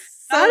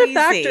 it's so not a easy.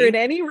 Factor in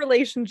any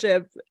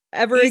relationship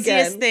ever again.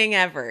 Easiest thing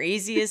ever.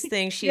 Easiest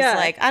thing. She's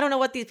like, I don't know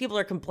what these people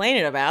are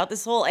complaining about.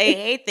 This whole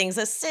AA thing's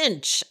a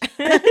cinch.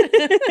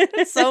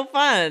 It's so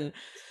fun.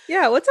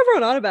 Yeah, what's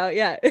everyone on about?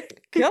 Yeah,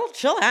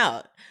 chill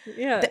out.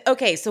 Yeah.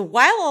 Okay, so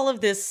while all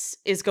of this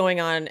is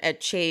going on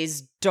at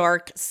Che's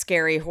dark,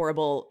 scary,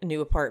 horrible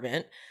new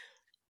apartment,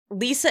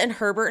 Lisa and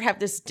Herbert have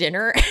this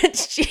dinner, and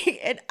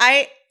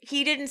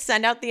he didn't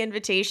send out the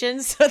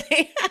invitations, so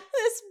they have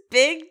this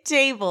big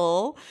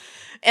table,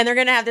 and they're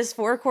gonna have this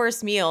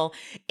 4-course meal.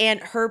 And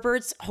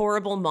Herbert's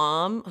horrible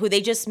mom, who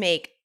they just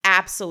make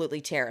absolutely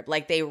terrible,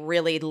 like they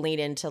really lean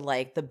into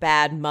like the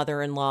bad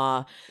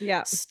mother-in-law,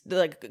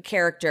 like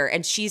character,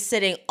 and she's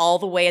sitting all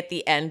the way at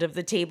the end of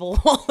the table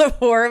while the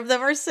 4 of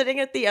them are sitting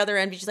at the other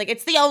end. She's like,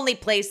 it's the only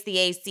place the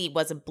AC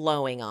wasn't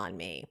blowing on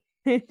me.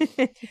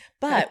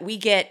 But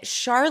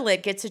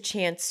Charlotte gets a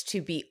chance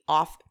to be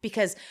off,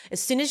 because as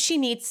soon as she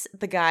meets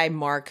the guy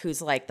Mark,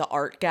 who's like the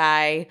art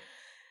guy,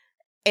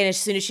 and as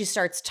soon as she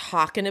starts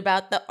talking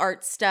about the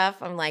art stuff,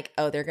 I'm like,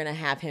 oh, they're gonna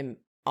have him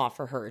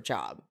offer her a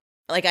job.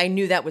 Like, I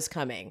knew that was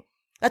coming.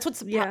 That's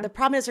what's the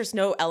problem is, there's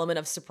no element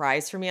of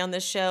surprise for me on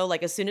this show.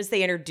 Like, as soon as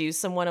they introduce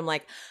someone, I'm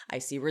like, I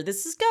see where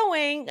this is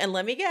going, and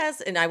let me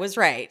guess, and I was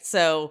right.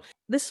 So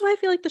this is why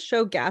I feel like the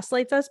show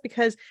gaslights us,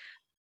 because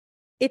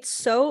it's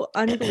so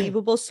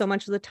unbelievable so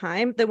much of the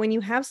time that when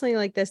you have something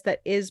like this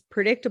that is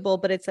predictable,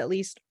 but it's at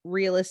least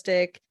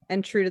realistic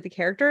and true to the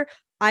character,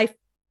 I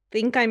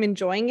think I'm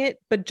enjoying it,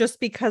 but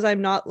just because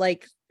I'm not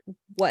like,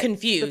 what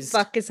confused the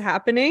fuck is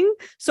happening?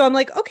 So I'm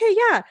like, okay,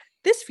 yeah,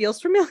 this feels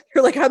familiar.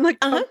 Like, I'm like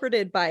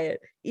comforted by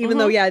it, even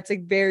though, it's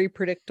like very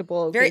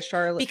predictable. Very,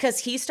 Charlotte, because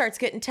he starts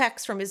getting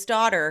texts from his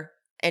daughter,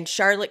 and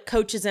Charlotte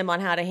coaches him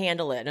on how to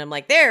handle it. And I'm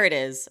like, there it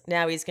is.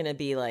 Now he's going to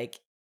be like,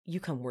 you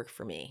come work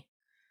for me.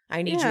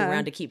 I need you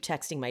around to keep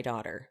texting my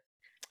daughter.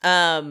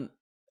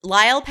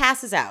 Lyle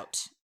passes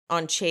out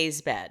on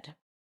Che's bed.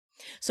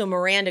 So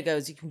Miranda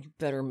goes, you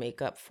better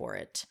make up for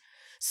it.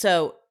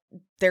 So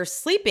they're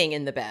sleeping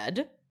in the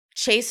bed.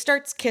 Che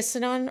starts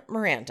kissing on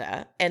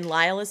Miranda, and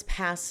Lyle is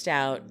passed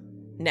out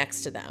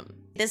next to them.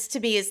 This to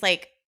me is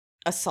like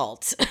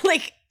assault.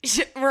 Like,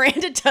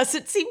 Miranda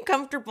doesn't seem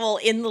comfortable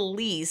in the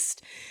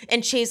least.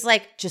 And Che's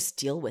like, just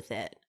deal with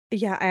it.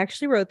 Yeah, I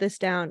actually wrote this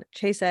down.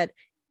 Che said,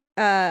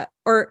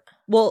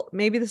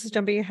 maybe this is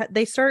jumping ahead.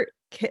 They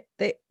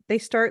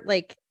start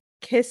like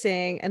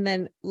kissing, and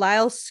then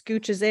Lyle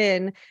scooches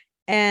in,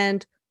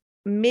 and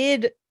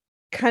mid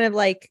kind of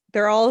like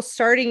they're all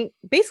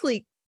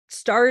basically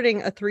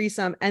starting a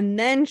threesome, and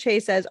then Che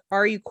says,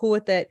 are you cool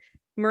with it?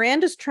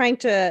 Miranda's trying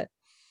to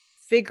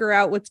figure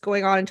out what's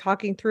going on and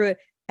talking through it,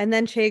 and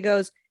then Che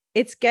goes,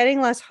 it's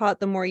getting less hot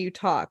the more you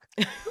talk.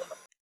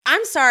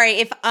 I'm sorry,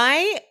 if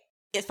I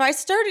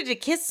started to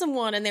kiss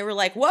someone and they were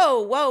like,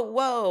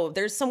 whoa,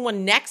 there's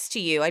someone next to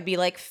you, I'd be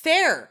like,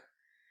 fair.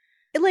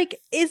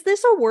 Like, is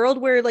this a world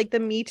where like the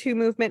Me Too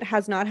movement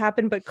has not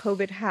happened, but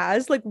COVID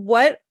has? Like,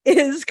 what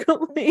is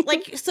going?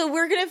 Like, so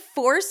we're going to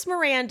force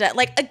Miranda.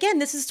 Like, again,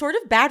 this is sort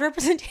of bad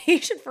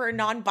representation for a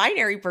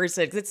non-binary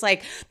person. Because it's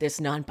like, this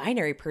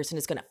non-binary person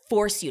is going to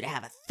force you to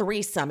have a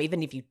threesome,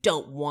 even if you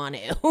don't want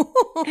to.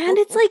 And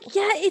it's like,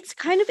 yeah, it's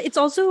kind of, it's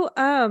also,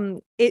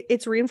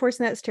 it's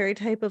reinforcing that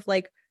stereotype of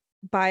like,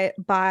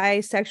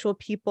 bisexual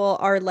people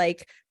are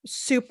like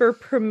super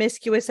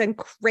promiscuous and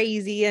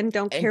crazy and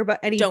don't care about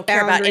any don't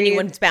care about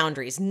anyone's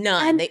boundaries.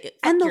 None.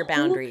 Fuck your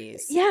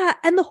boundaries. Yeah,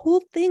 and the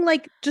whole thing,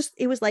 like, just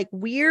it was like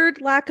weird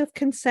lack of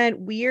consent,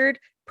 weird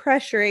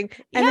pressuring,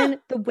 and then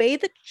the way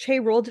that Che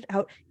rolled it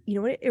out, you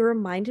know what? It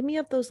reminded me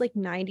of those like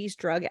 90s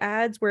drug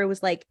ads where it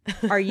was like,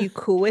 "Are you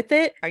cool with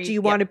it? Do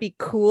you want to be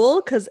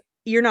cool? Because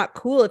you're not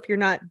cool if you're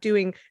not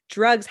doing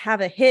drugs. Have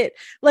a hit."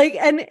 Like,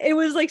 and it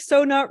was like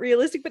so not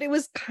realistic, but it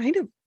was kind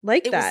of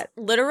like that.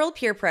 Was literal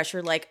peer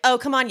pressure. Like, oh,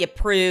 come on, you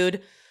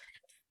prude.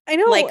 I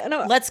know. Like,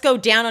 let's go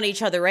down on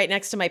each other right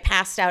next to my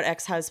passed out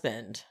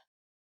ex-husband.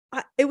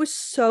 It was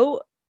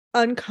so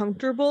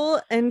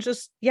uncomfortable and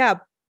just,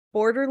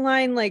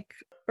 borderline. Like,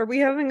 are we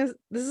having this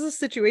is a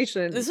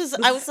situation.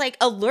 I was like,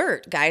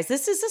 alert, guys.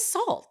 This is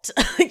assault.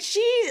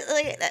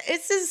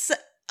 This is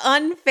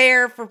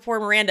unfair for poor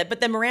Miranda.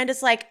 But then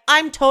Miranda's like,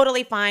 I'm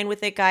totally fine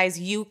with it, guys.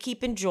 You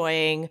keep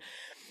enjoying.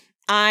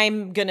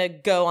 I'm going to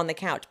go on the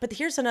couch. But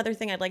here's another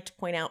thing I'd like to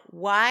point out.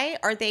 Why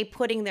are they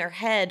putting their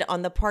head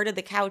on the part of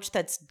the couch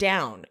that's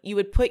down? You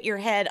would put your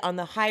head on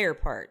the higher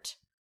part.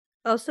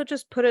 Also,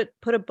 just put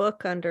a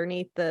book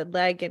underneath the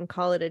leg and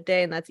call it a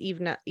day, and that's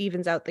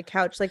evens out the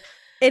couch. Like,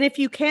 and if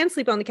you can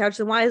sleep on the couch,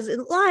 then why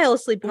isn't Lyle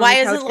sleeping on the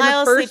couch? Why isn't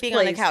Lyle sleeping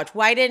on the couch?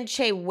 Why didn't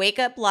Che wake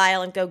up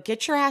Lyle and go,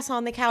 get your ass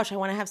on the couch? I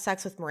want to have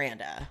sex with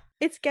Miranda.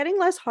 It's getting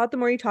less hot the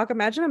more you talk.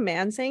 Imagine a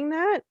man saying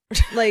that.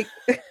 Like,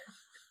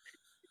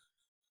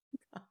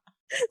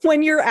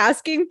 when you're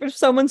asking if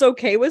someone's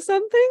okay with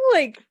something,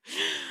 like,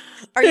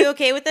 are you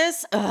okay with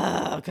this?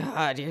 Oh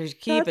God, you're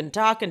keeping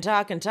talking.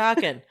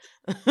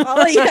 all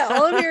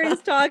I'm hearing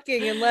is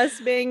talking and less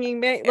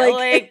banging.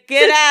 Like,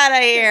 get out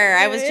of here.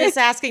 I was just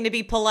asking to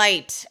be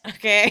polite.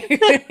 Okay.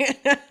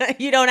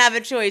 You don't have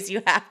a choice.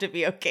 You have to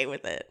be okay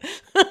with it.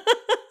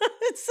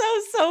 It's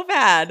so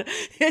bad.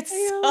 It's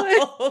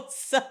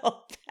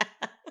so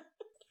bad.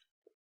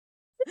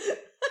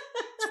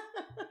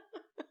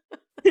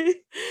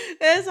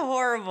 It's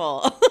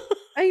horrible.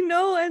 I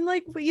know. And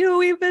like,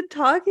 we've been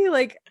talking,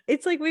 like,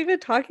 it's like we've been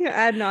talking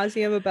ad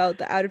nauseum about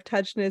the out of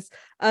touchness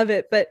of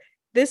it, but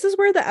this is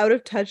where the out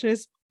of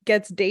touchness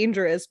gets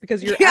dangerous,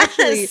 because you're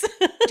actually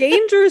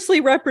dangerously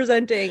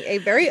representing a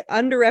very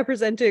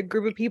underrepresented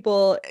group of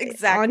people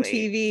on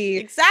TV.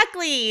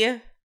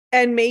 Exactly.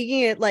 And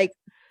making it like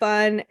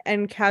fun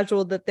and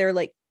casual that they're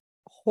like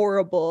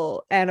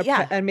horrible and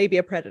maybe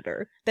a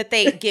predator. That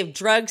they give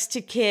drugs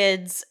to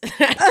kids.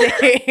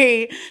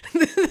 They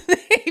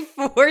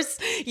force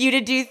you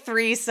to do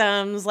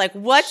threesomes. Like,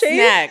 what's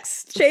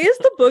next? Che is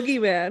the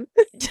boogeyman.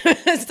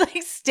 It's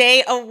like,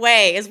 stay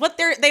away is what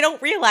they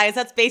don't realize.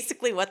 That's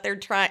basically what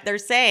they're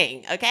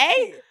saying.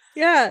 Okay.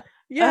 Yeah.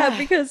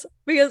 Because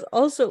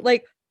also,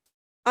 like,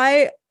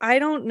 I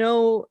don't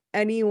know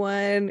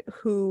anyone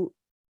who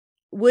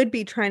would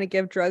be trying to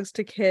give drugs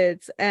to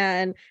kids,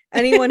 and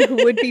anyone who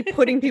would be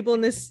putting people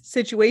in this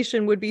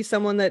situation would be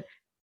someone that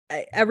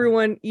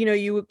everyone,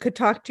 you could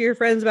talk to your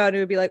friends about, and it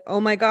would be like,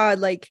 oh my God,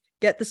 like,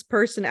 get this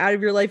person out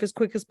of your life as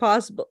quick as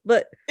possible.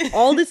 But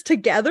all this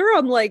together,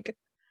 I'm like,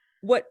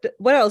 what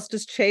else?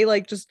 Does Che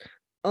like just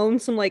own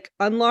some like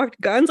unlocked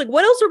guns? Like,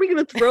 what else are we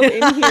gonna throw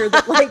in here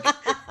that like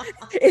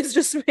is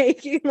just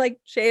making like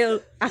Che an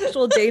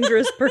actual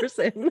dangerous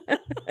person?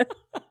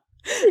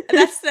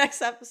 That's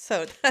next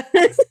episode.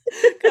 That's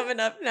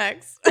coming up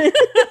next.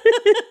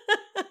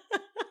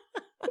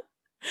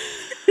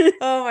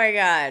 Oh my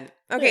God.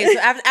 Okay, so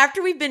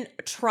after we've been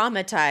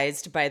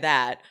traumatized by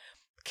that,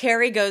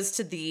 Carrie goes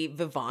to the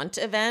Vivant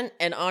event,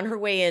 and on her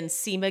way in,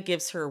 Seema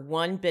gives her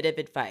one bit of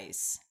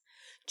advice.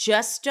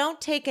 Just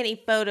don't take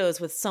any photos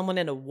with someone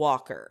in a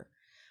walker.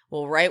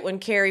 Well, right when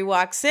Carrie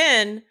walks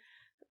in,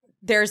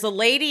 there's a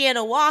lady in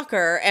a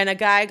walker and a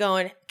guy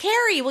going,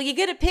 Carrie, will you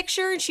get a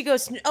picture? And she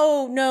goes,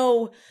 oh,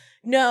 no,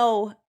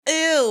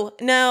 ew,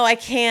 no, I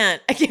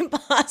can't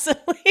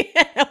possibly.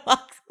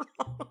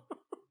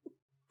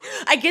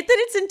 I get that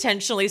it's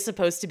intentionally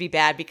supposed to be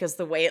bad, because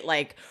the way it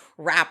like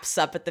wraps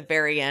up at the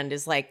very end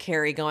is like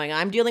Carrie going,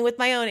 I'm dealing with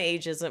my own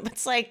ageism.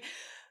 It's like,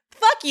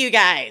 fuck you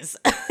guys.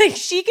 Like,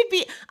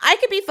 I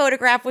could be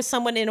photographed with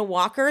someone in a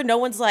walker. No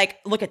one's like,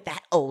 look at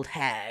that old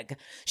hag.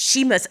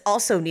 She must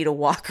also need a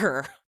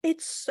walker.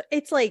 It's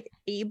like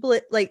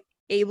ableist like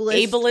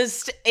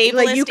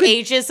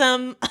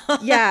ageism.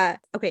 Yeah.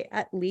 Okay.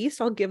 At least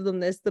I'll give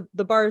them this.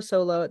 The bar is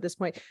so low at this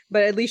point,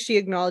 but at least she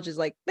acknowledges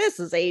like, this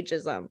is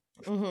ageism.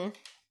 Mm-hmm.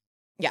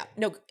 Yeah.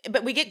 No,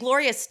 but we get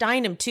Gloria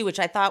Steinem too, which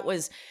I thought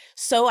was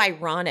so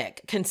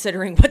ironic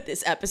considering what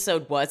this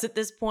episode was at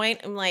this point.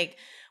 I'm like,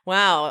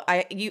 wow,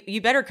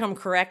 you better come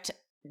correct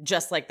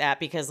just like that,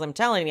 because I'm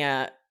telling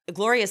you,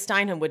 Gloria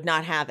Steinem would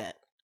not have it.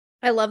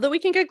 I love that we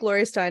can get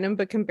Gloria Steinem,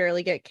 but can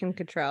barely get Kim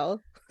Cattrall.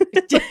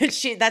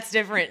 That's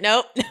different.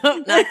 Nope,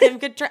 not Kim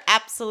Cattrall.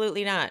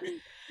 Absolutely not.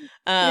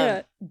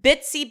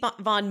 Bitsy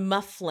Von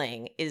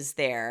Muffling is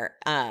there.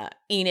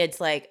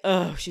 Enid's like,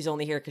 oh, she's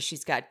only here because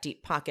she's got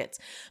deep pockets.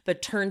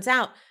 But turns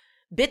out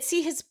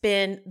Bitsy has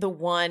been the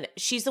one,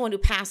 she's the one who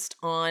passed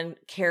on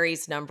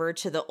Carrie's number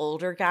to the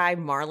older guy,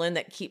 Marlon,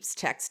 that keeps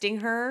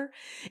texting her.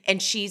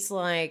 And she's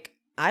like,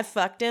 I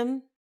fucked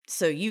him,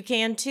 so you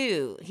can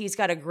too. He's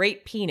got a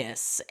great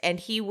penis. And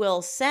she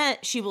will send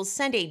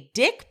a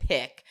dick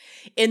pic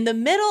in the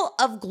middle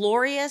of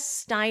Gloria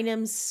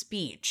Steinem's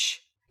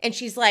speech. And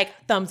she's like,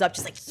 thumbs up,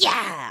 just like,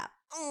 yeah.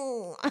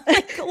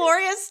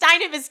 Gloria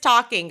Steinem is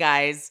talking,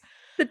 guys.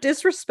 The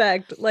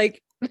disrespect,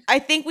 like, I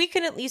think we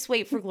can at least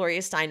wait for Gloria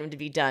Steinem to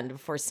be done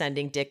before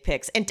sending dick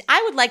pics. And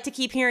I would like to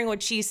keep hearing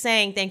what she's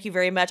saying. Thank you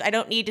very much. I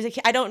don't need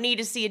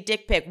to see a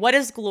dick pic. What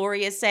is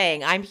Gloria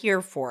saying? I'm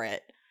here for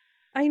it.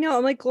 I know.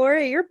 I'm like,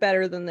 Gloria, you're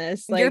better than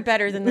this. Like, you're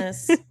better than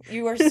this.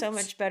 You are so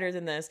much better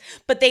than this.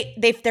 But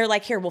they're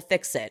like, here, we'll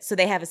fix it. So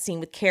they have a scene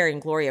with Carrie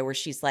and Gloria where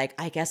she's like,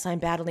 I guess I'm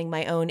battling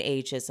my own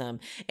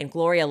ageism. And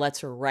Gloria lets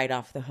her right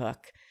off the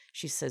hook.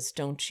 She says,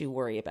 don't you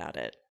worry about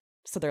it.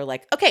 So they're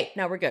like, okay,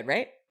 now we're good,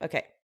 right?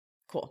 Okay,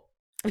 cool.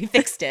 We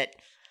fixed it.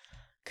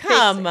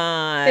 Come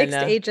on. Fixed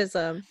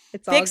ageism.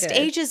 It's all fixed good.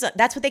 ageism.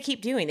 That's what they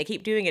keep doing. They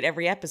keep doing it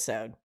every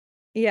episode.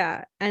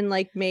 Yeah. And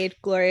like made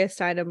Gloria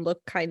Steinem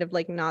look kind of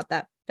like not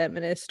that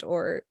feminist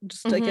or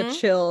just like a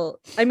chill.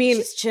 I mean,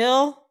 she's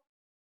chill.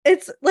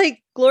 It's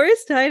like Gloria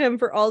Steinem,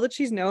 for all that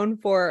she's known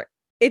for,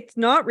 it's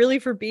not really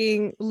for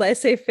being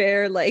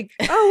laissez-faire, like,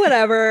 oh,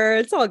 whatever,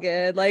 it's all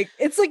good. Like,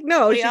 it's like,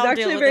 no, she's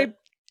actually a very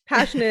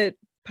passionate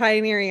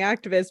pioneering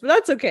activist, but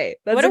that's okay.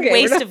 What a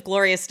waste of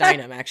Gloria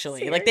Steinem,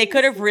 actually. Like, they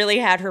could have really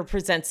had her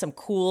present some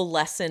cool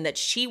lesson that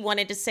she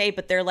wanted to say,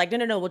 but they're like,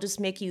 no, we'll just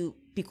make you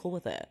be cool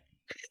with it.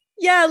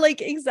 Yeah,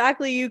 like,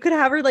 exactly. You could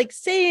have her like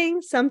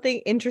saying something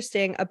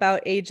interesting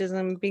about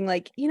ageism, being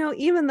like,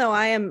 even though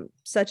I am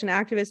such an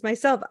activist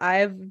myself,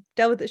 I've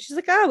dealt with it. She's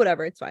like,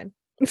 whatever, it's fine.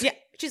 Yeah,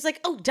 she's like,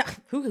 oh,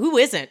 who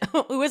isn't?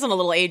 Who isn't a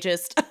little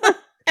ageist?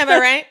 Am I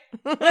right?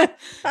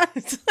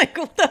 It's like,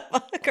 what the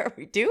fuck are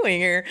we doing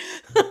here?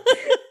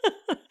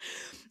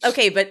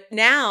 Okay, but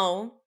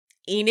now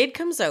Enid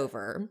comes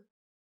over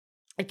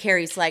and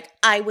Carrie's like,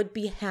 I would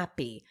be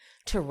happy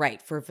to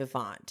write for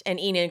Vivant. And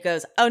Enid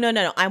goes, oh,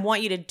 no, I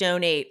want you to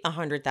donate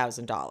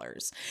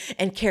 $100,000.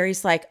 And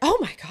Carrie's like, oh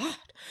my God.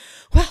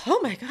 Well,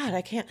 oh my God,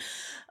 I can't.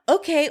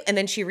 Okay. And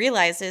then she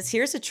realizes,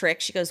 here's a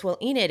trick. She goes, well,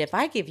 Enid, if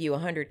I give you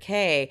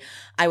 $100K,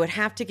 I would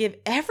have to give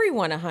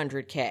everyone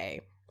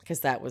 $100K.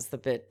 Because that was the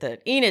bit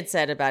that Enid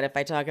said about, if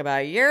I talk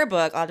about your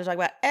book, I'll have to talk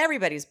about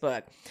everybody's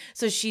book.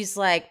 So she's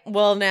like,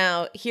 well,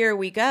 now here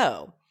we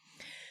go.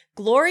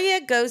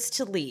 Gloria goes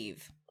to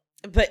leave,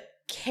 but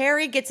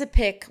Carrie gets a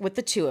pic with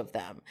the two of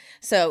them.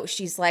 So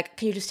she's like,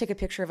 can you just take a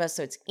picture of us?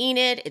 So it's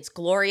Enid, it's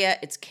Gloria,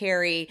 it's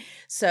Carrie.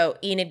 So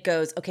Enid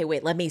goes, okay,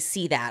 wait, let me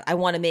see that. I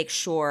want to make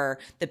sure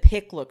the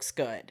pic looks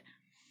good.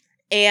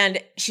 And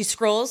she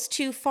scrolls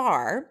too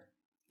far,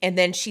 and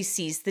then she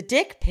sees the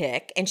dick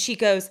pic, and she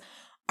goes,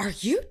 are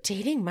you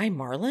dating my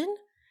Marlon?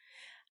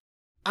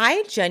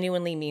 I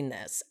genuinely mean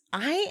this.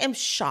 I am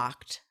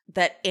shocked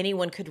that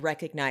anyone could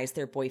recognize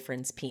their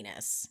boyfriend's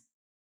penis.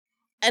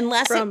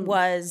 Unless it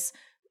was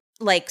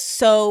like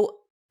so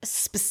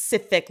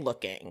specific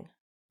looking.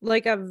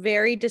 Like a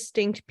very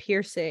distinct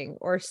piercing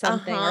or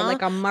something, or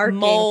like a marking.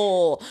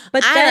 Mole.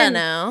 But I don't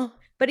know.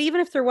 But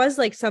even if there was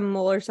like some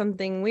mole or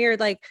something weird,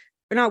 like,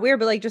 or not weird,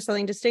 but like just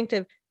something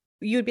distinctive,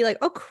 you'd be like,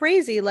 oh,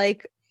 crazy.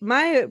 Like,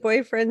 my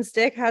boyfriend's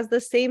dick has the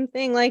same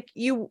thing. Like,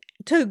 you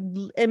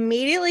to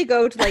immediately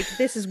go to like,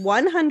 this is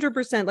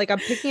 100%, like I'm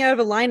picking out of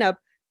a lineup.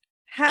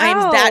 How?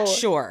 I'm that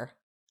sure.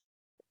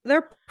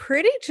 They're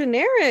pretty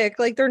generic.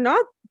 Like, they're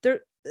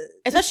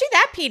especially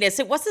that penis.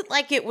 It wasn't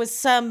like it was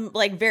some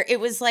like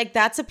it was like,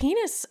 that's a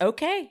penis.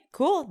 Okay,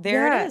 cool.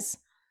 There it is.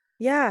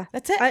 Yeah.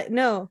 That's it.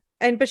 No.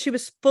 But she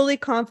was fully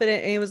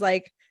confident, and he was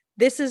like,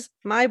 this is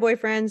my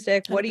boyfriend's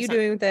dick. What 100%. Are you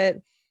doing with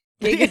it?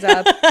 Gig is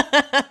up.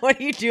 What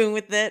are you doing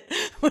with it?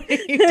 What are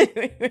you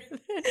doing with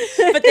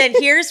it? But then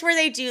here's where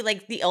they do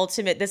like the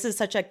ultimate. This is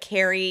such a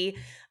Carrie,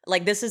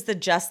 like, this is the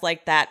just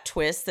like that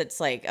twist. That's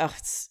like, oh,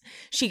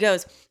 she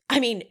goes, I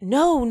mean,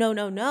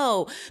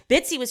 no.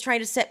 Bitsy was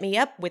trying to set me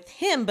up with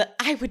him, but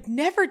I would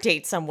never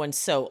date someone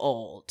so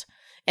old.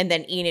 And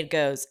then Enid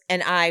goes,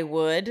 and I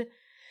would.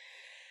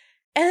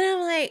 And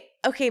I'm like,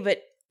 okay,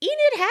 but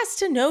Enid has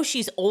to know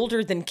she's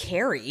older than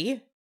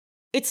Carrie.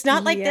 It's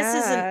not like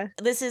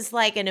this is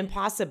like an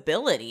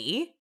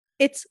impossibility.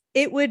 It's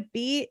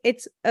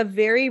a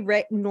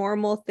very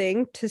normal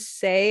thing to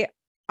say.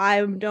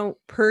 I don't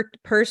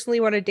personally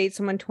want to date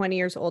someone 20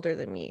 years older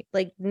than me.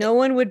 Like, no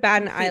one would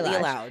bat an eyelash.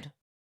 Allowed.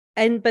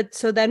 But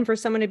so then for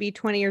someone to be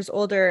 20 years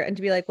older and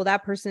to be like, well,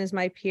 that person is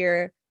my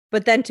peer,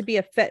 but then to be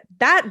a fit,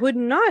 that would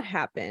not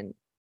happen.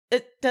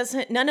 It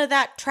doesn't, none of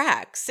that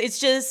tracks. It's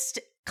just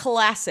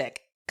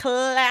classic,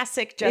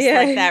 just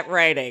like that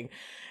writing.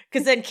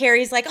 Because then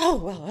Carrie's like, oh,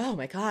 well, oh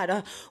my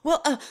God.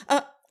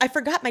 I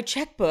forgot my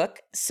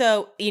checkbook.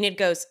 So Enid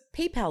goes,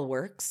 PayPal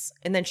works.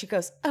 And then she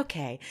goes,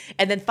 okay.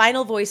 And then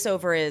final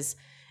voiceover is,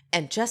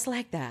 and just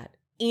like that,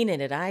 Enid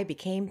and I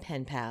became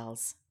pen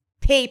pals.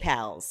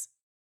 PayPals.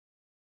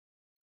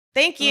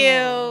 Thank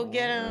you.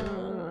 Get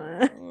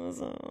 'em.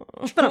 Oh.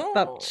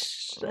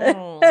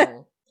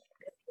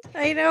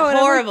 I know. and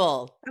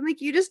Horrible. I'm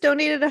like, you just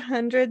donated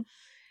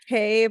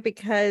 $100K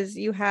because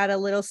you had a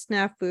little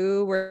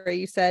snafu where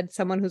you said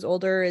someone who's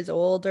older is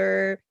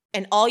older.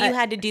 And all you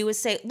had to do was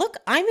say, look,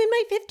 I'm in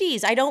my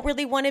 50s. I don't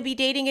really want to be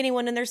dating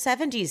anyone in their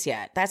 70s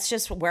yet. That's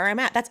just where I'm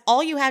at. That's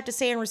all you have to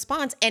say in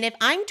response. And if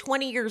I'm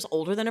 20 years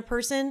older than a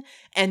person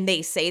and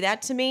they say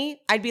that to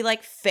me, I'd be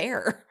like,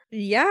 fair.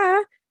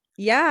 Yeah.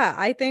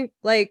 I think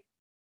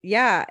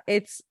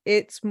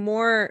it's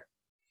more,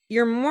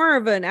 you're more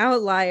of an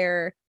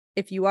outlier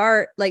if you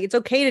are like, it's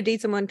okay to date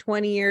someone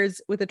 20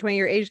 years with a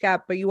 20-year age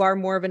gap, but you are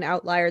more of an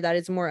outlier. That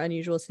is a more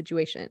unusual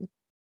situation.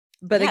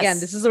 But again,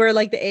 this is where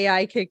like the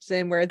AI kicks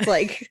in, where it's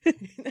like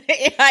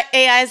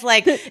AI is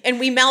like, and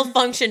we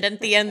malfunctioned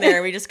at the end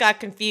there. We just got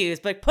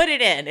confused, but put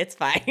it in. It's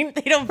fine.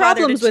 They don't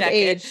bother problems to with check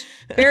age.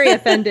 it. Very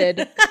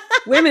offended.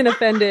 Women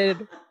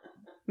offended.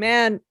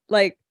 Man,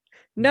 like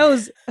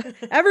knows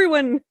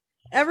everyone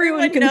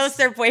knows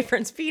their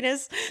boyfriend's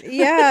penis.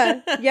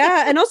 Yeah.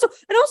 And also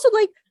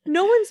like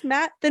no one's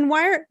mad. Then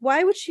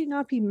why would she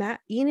not be mad?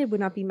 Enid would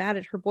not be mad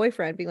at her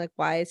boyfriend being like,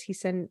 why is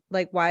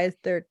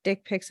there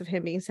dick pics of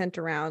him being sent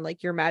around?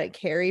 Like, you're mad at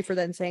Carrie for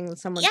then saying that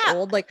someone's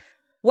old. Like,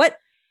 what?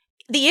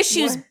 The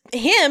issue is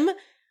him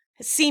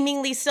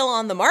seemingly still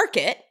on the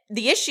market.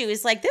 The issue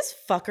is like, this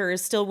fucker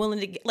is still willing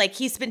to, like,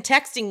 he's been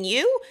texting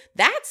you.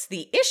 That's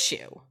the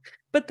issue.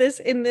 But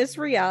in this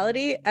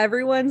reality,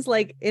 everyone's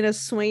like in a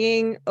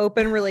swinging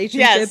open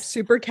relationship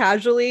super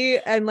casually,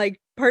 and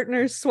like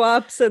partner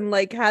swaps and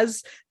like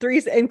has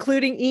threes,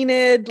 including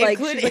Enid. Like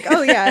she's like,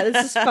 oh yeah,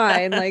 this is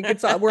fine. Like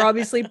we're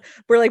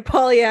like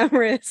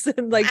polyamorous,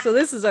 and like, so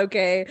this is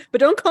okay.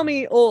 But don't call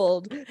me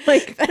old.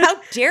 Like,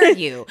 how dare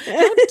you?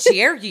 How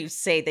dare you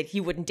say that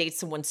you wouldn't date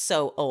someone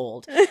so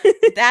old?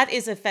 That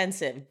is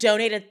offensive.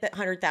 Donated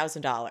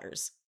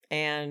 $100,000,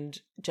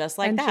 and just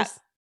like that.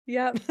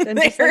 Yep. And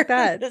just like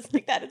that. Just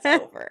like that, it's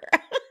over.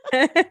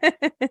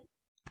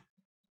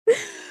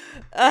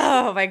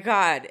 Oh my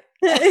God.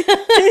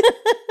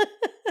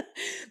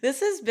 This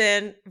has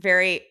been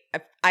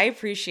I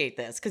appreciate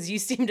this because you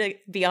seem to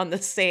be on the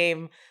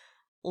same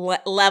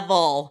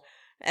level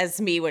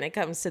as me when it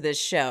comes to this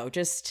show.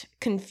 Just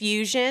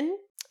confusion,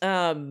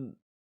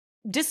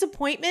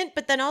 disappointment,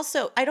 but then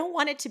also I don't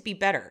want it to be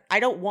better. I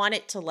don't want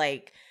it to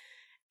like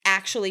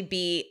actually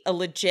be a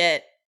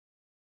legit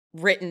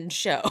written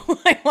show.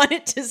 I want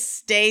it to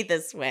stay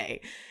this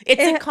way.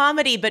 It's a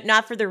comedy, but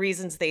not for the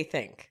reasons they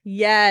think.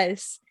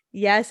 Yes,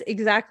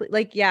 exactly.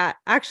 Like, yeah,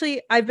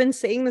 actually, I've been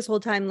saying this whole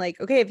time, like,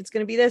 okay, if it's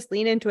going to be this,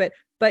 lean into it.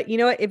 But you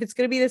know what? If it's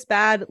going to be this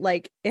bad,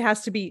 like, it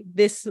has to be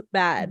this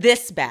bad.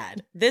 This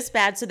bad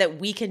so that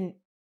we can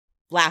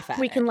laugh at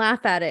it. We can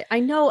laugh at it. I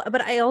know,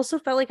 but I also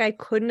felt like I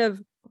couldn't have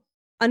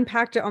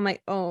unpacked it on my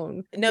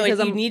own. No,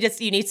 you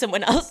need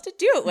someone else to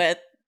do it with.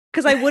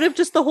 Because I would have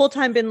just the whole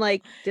time been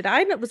like, did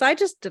I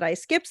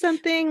skip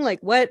something? Like,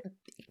 what?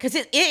 Because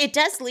it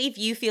does leave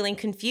you feeling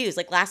confused.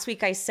 Like last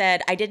week I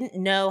said I didn't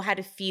know how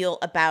to feel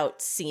about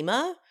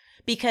Seema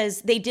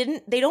because they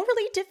don't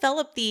really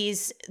develop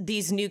these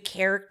new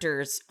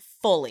characters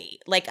fully.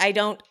 Like I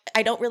don't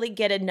really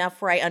get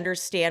enough where I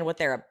understand what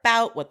they're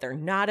about, what they're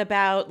not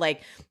about.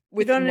 Like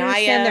with don't Naya,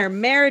 understand their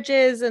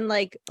marriages and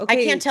like,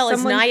 okay, I can't tell,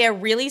 is Naya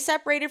really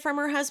separated from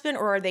her husband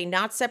or are they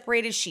not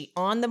separated? Is she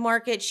on the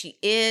market? She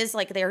is.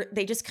 Like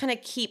they just kind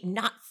of keep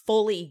not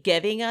fully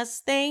giving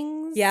us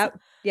things. Yep.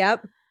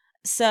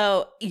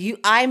 So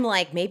I'm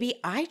like, maybe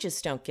I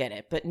just don't get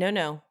it, but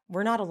no,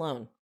 we're not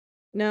alone.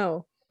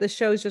 No, the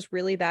show's just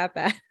really that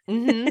bad.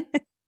 Mm-hmm.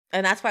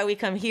 And that's why we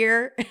come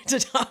here to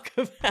talk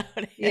about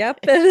it.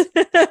 Yep.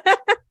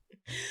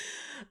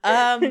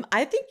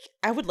 I think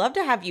I would love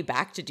to have you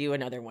back to do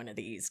another one of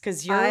these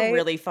because you're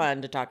really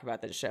fun to talk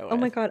about this show. Oh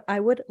my God, I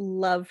would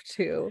love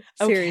to.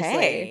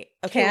 Seriously.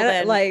 Okay. Well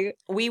then, like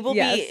we will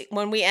be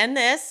when we end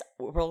this.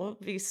 We'll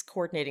be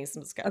coordinating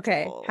some schedules.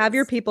 Okay, have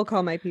your people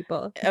call my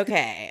people.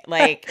 Okay,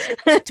 like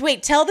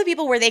wait, tell the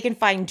people where they can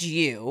find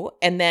you,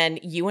 and then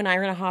you and I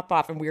are gonna hop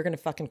off, and we're gonna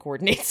fucking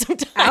coordinate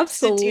sometime.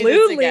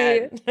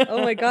 Absolutely.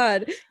 Oh my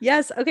God.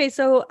 Yes. Okay.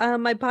 So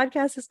my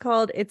podcast is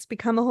called It's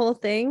Become a Whole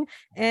Thing,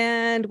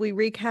 and we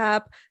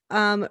recap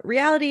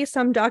reality,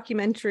 some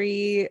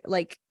documentary,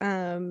 like the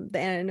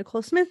Anna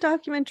Nicole Smith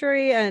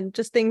documentary, and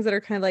just things that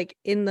are kind of like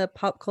in the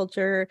pop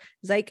culture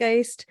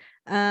zeitgeist.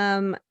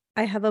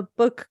 I have a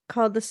book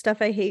called The Stuff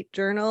I Hate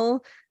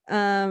Journal.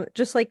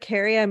 Just like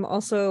Carrie, I'm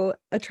also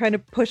trying to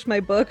push my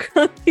book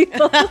on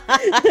people.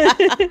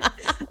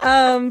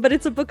 But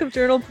it's a book of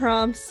journal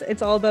prompts.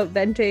 It's all about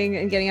venting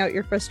and getting out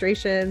your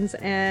frustrations.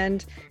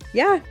 And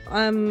yeah,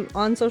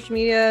 on social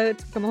media,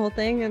 it's become a whole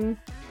thing, and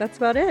that's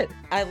about it.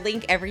 I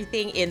link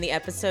everything in the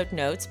episode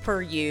notes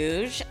per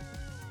usual.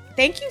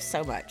 Thank you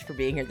so much for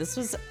being here. This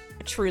was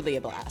truly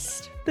a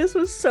blast. This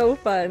was so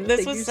fun.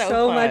 Thank you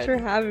so much for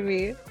having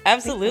me.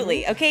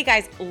 Absolutely. Okay,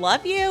 guys,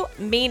 love you,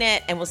 mean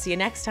it, and we'll see you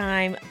next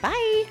time.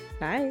 Bye.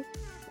 Bye.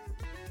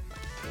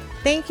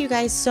 Thank you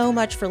guys so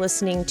much for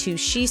listening to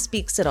She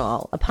Speaks It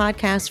All, a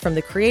podcast from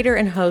the creator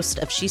and host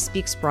of She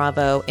Speaks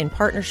Bravo in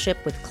partnership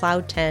with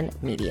Cloud 10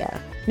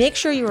 Media. Make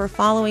sure you are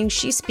following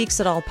She Speaks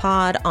It All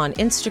Pod on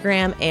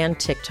Instagram and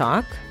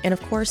TikTok. And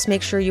of course,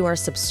 make sure you are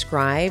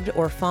subscribed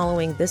or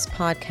following this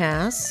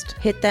podcast.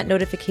 Hit that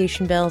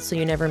notification bell so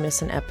you never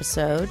miss an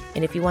episode.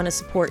 And if you want to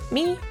support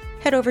me,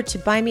 head over to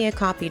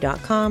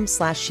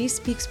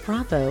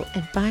buymeacoffee.com/SheSpeaksBravo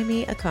and buy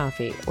me a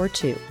coffee or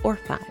 2 or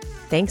 5.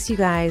 Thanks, you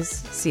guys.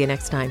 See you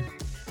next time.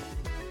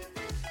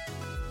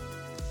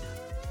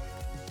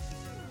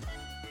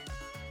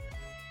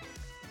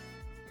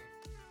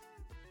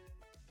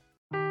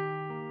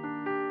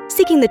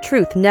 Seeking the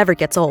truth never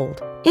gets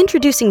old.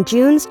 Introducing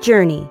June's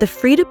Journey, the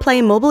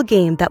free-to-play mobile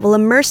game that will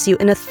immerse you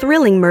in a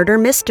thrilling murder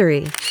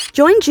mystery.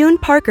 Join June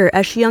Parker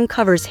as she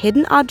uncovers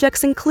hidden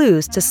objects and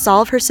clues to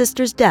solve her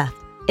sister's death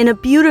in a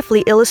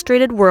beautifully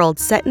illustrated world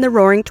set in the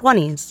Roaring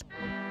 20s.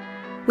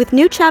 With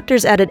new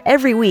chapters added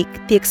every week,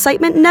 the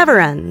excitement never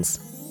ends.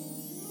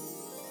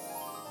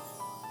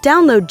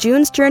 Download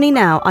June's Journey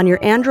now on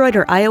your Android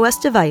or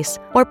iOS device,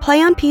 or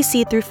play on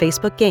PC through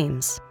Facebook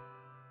Games.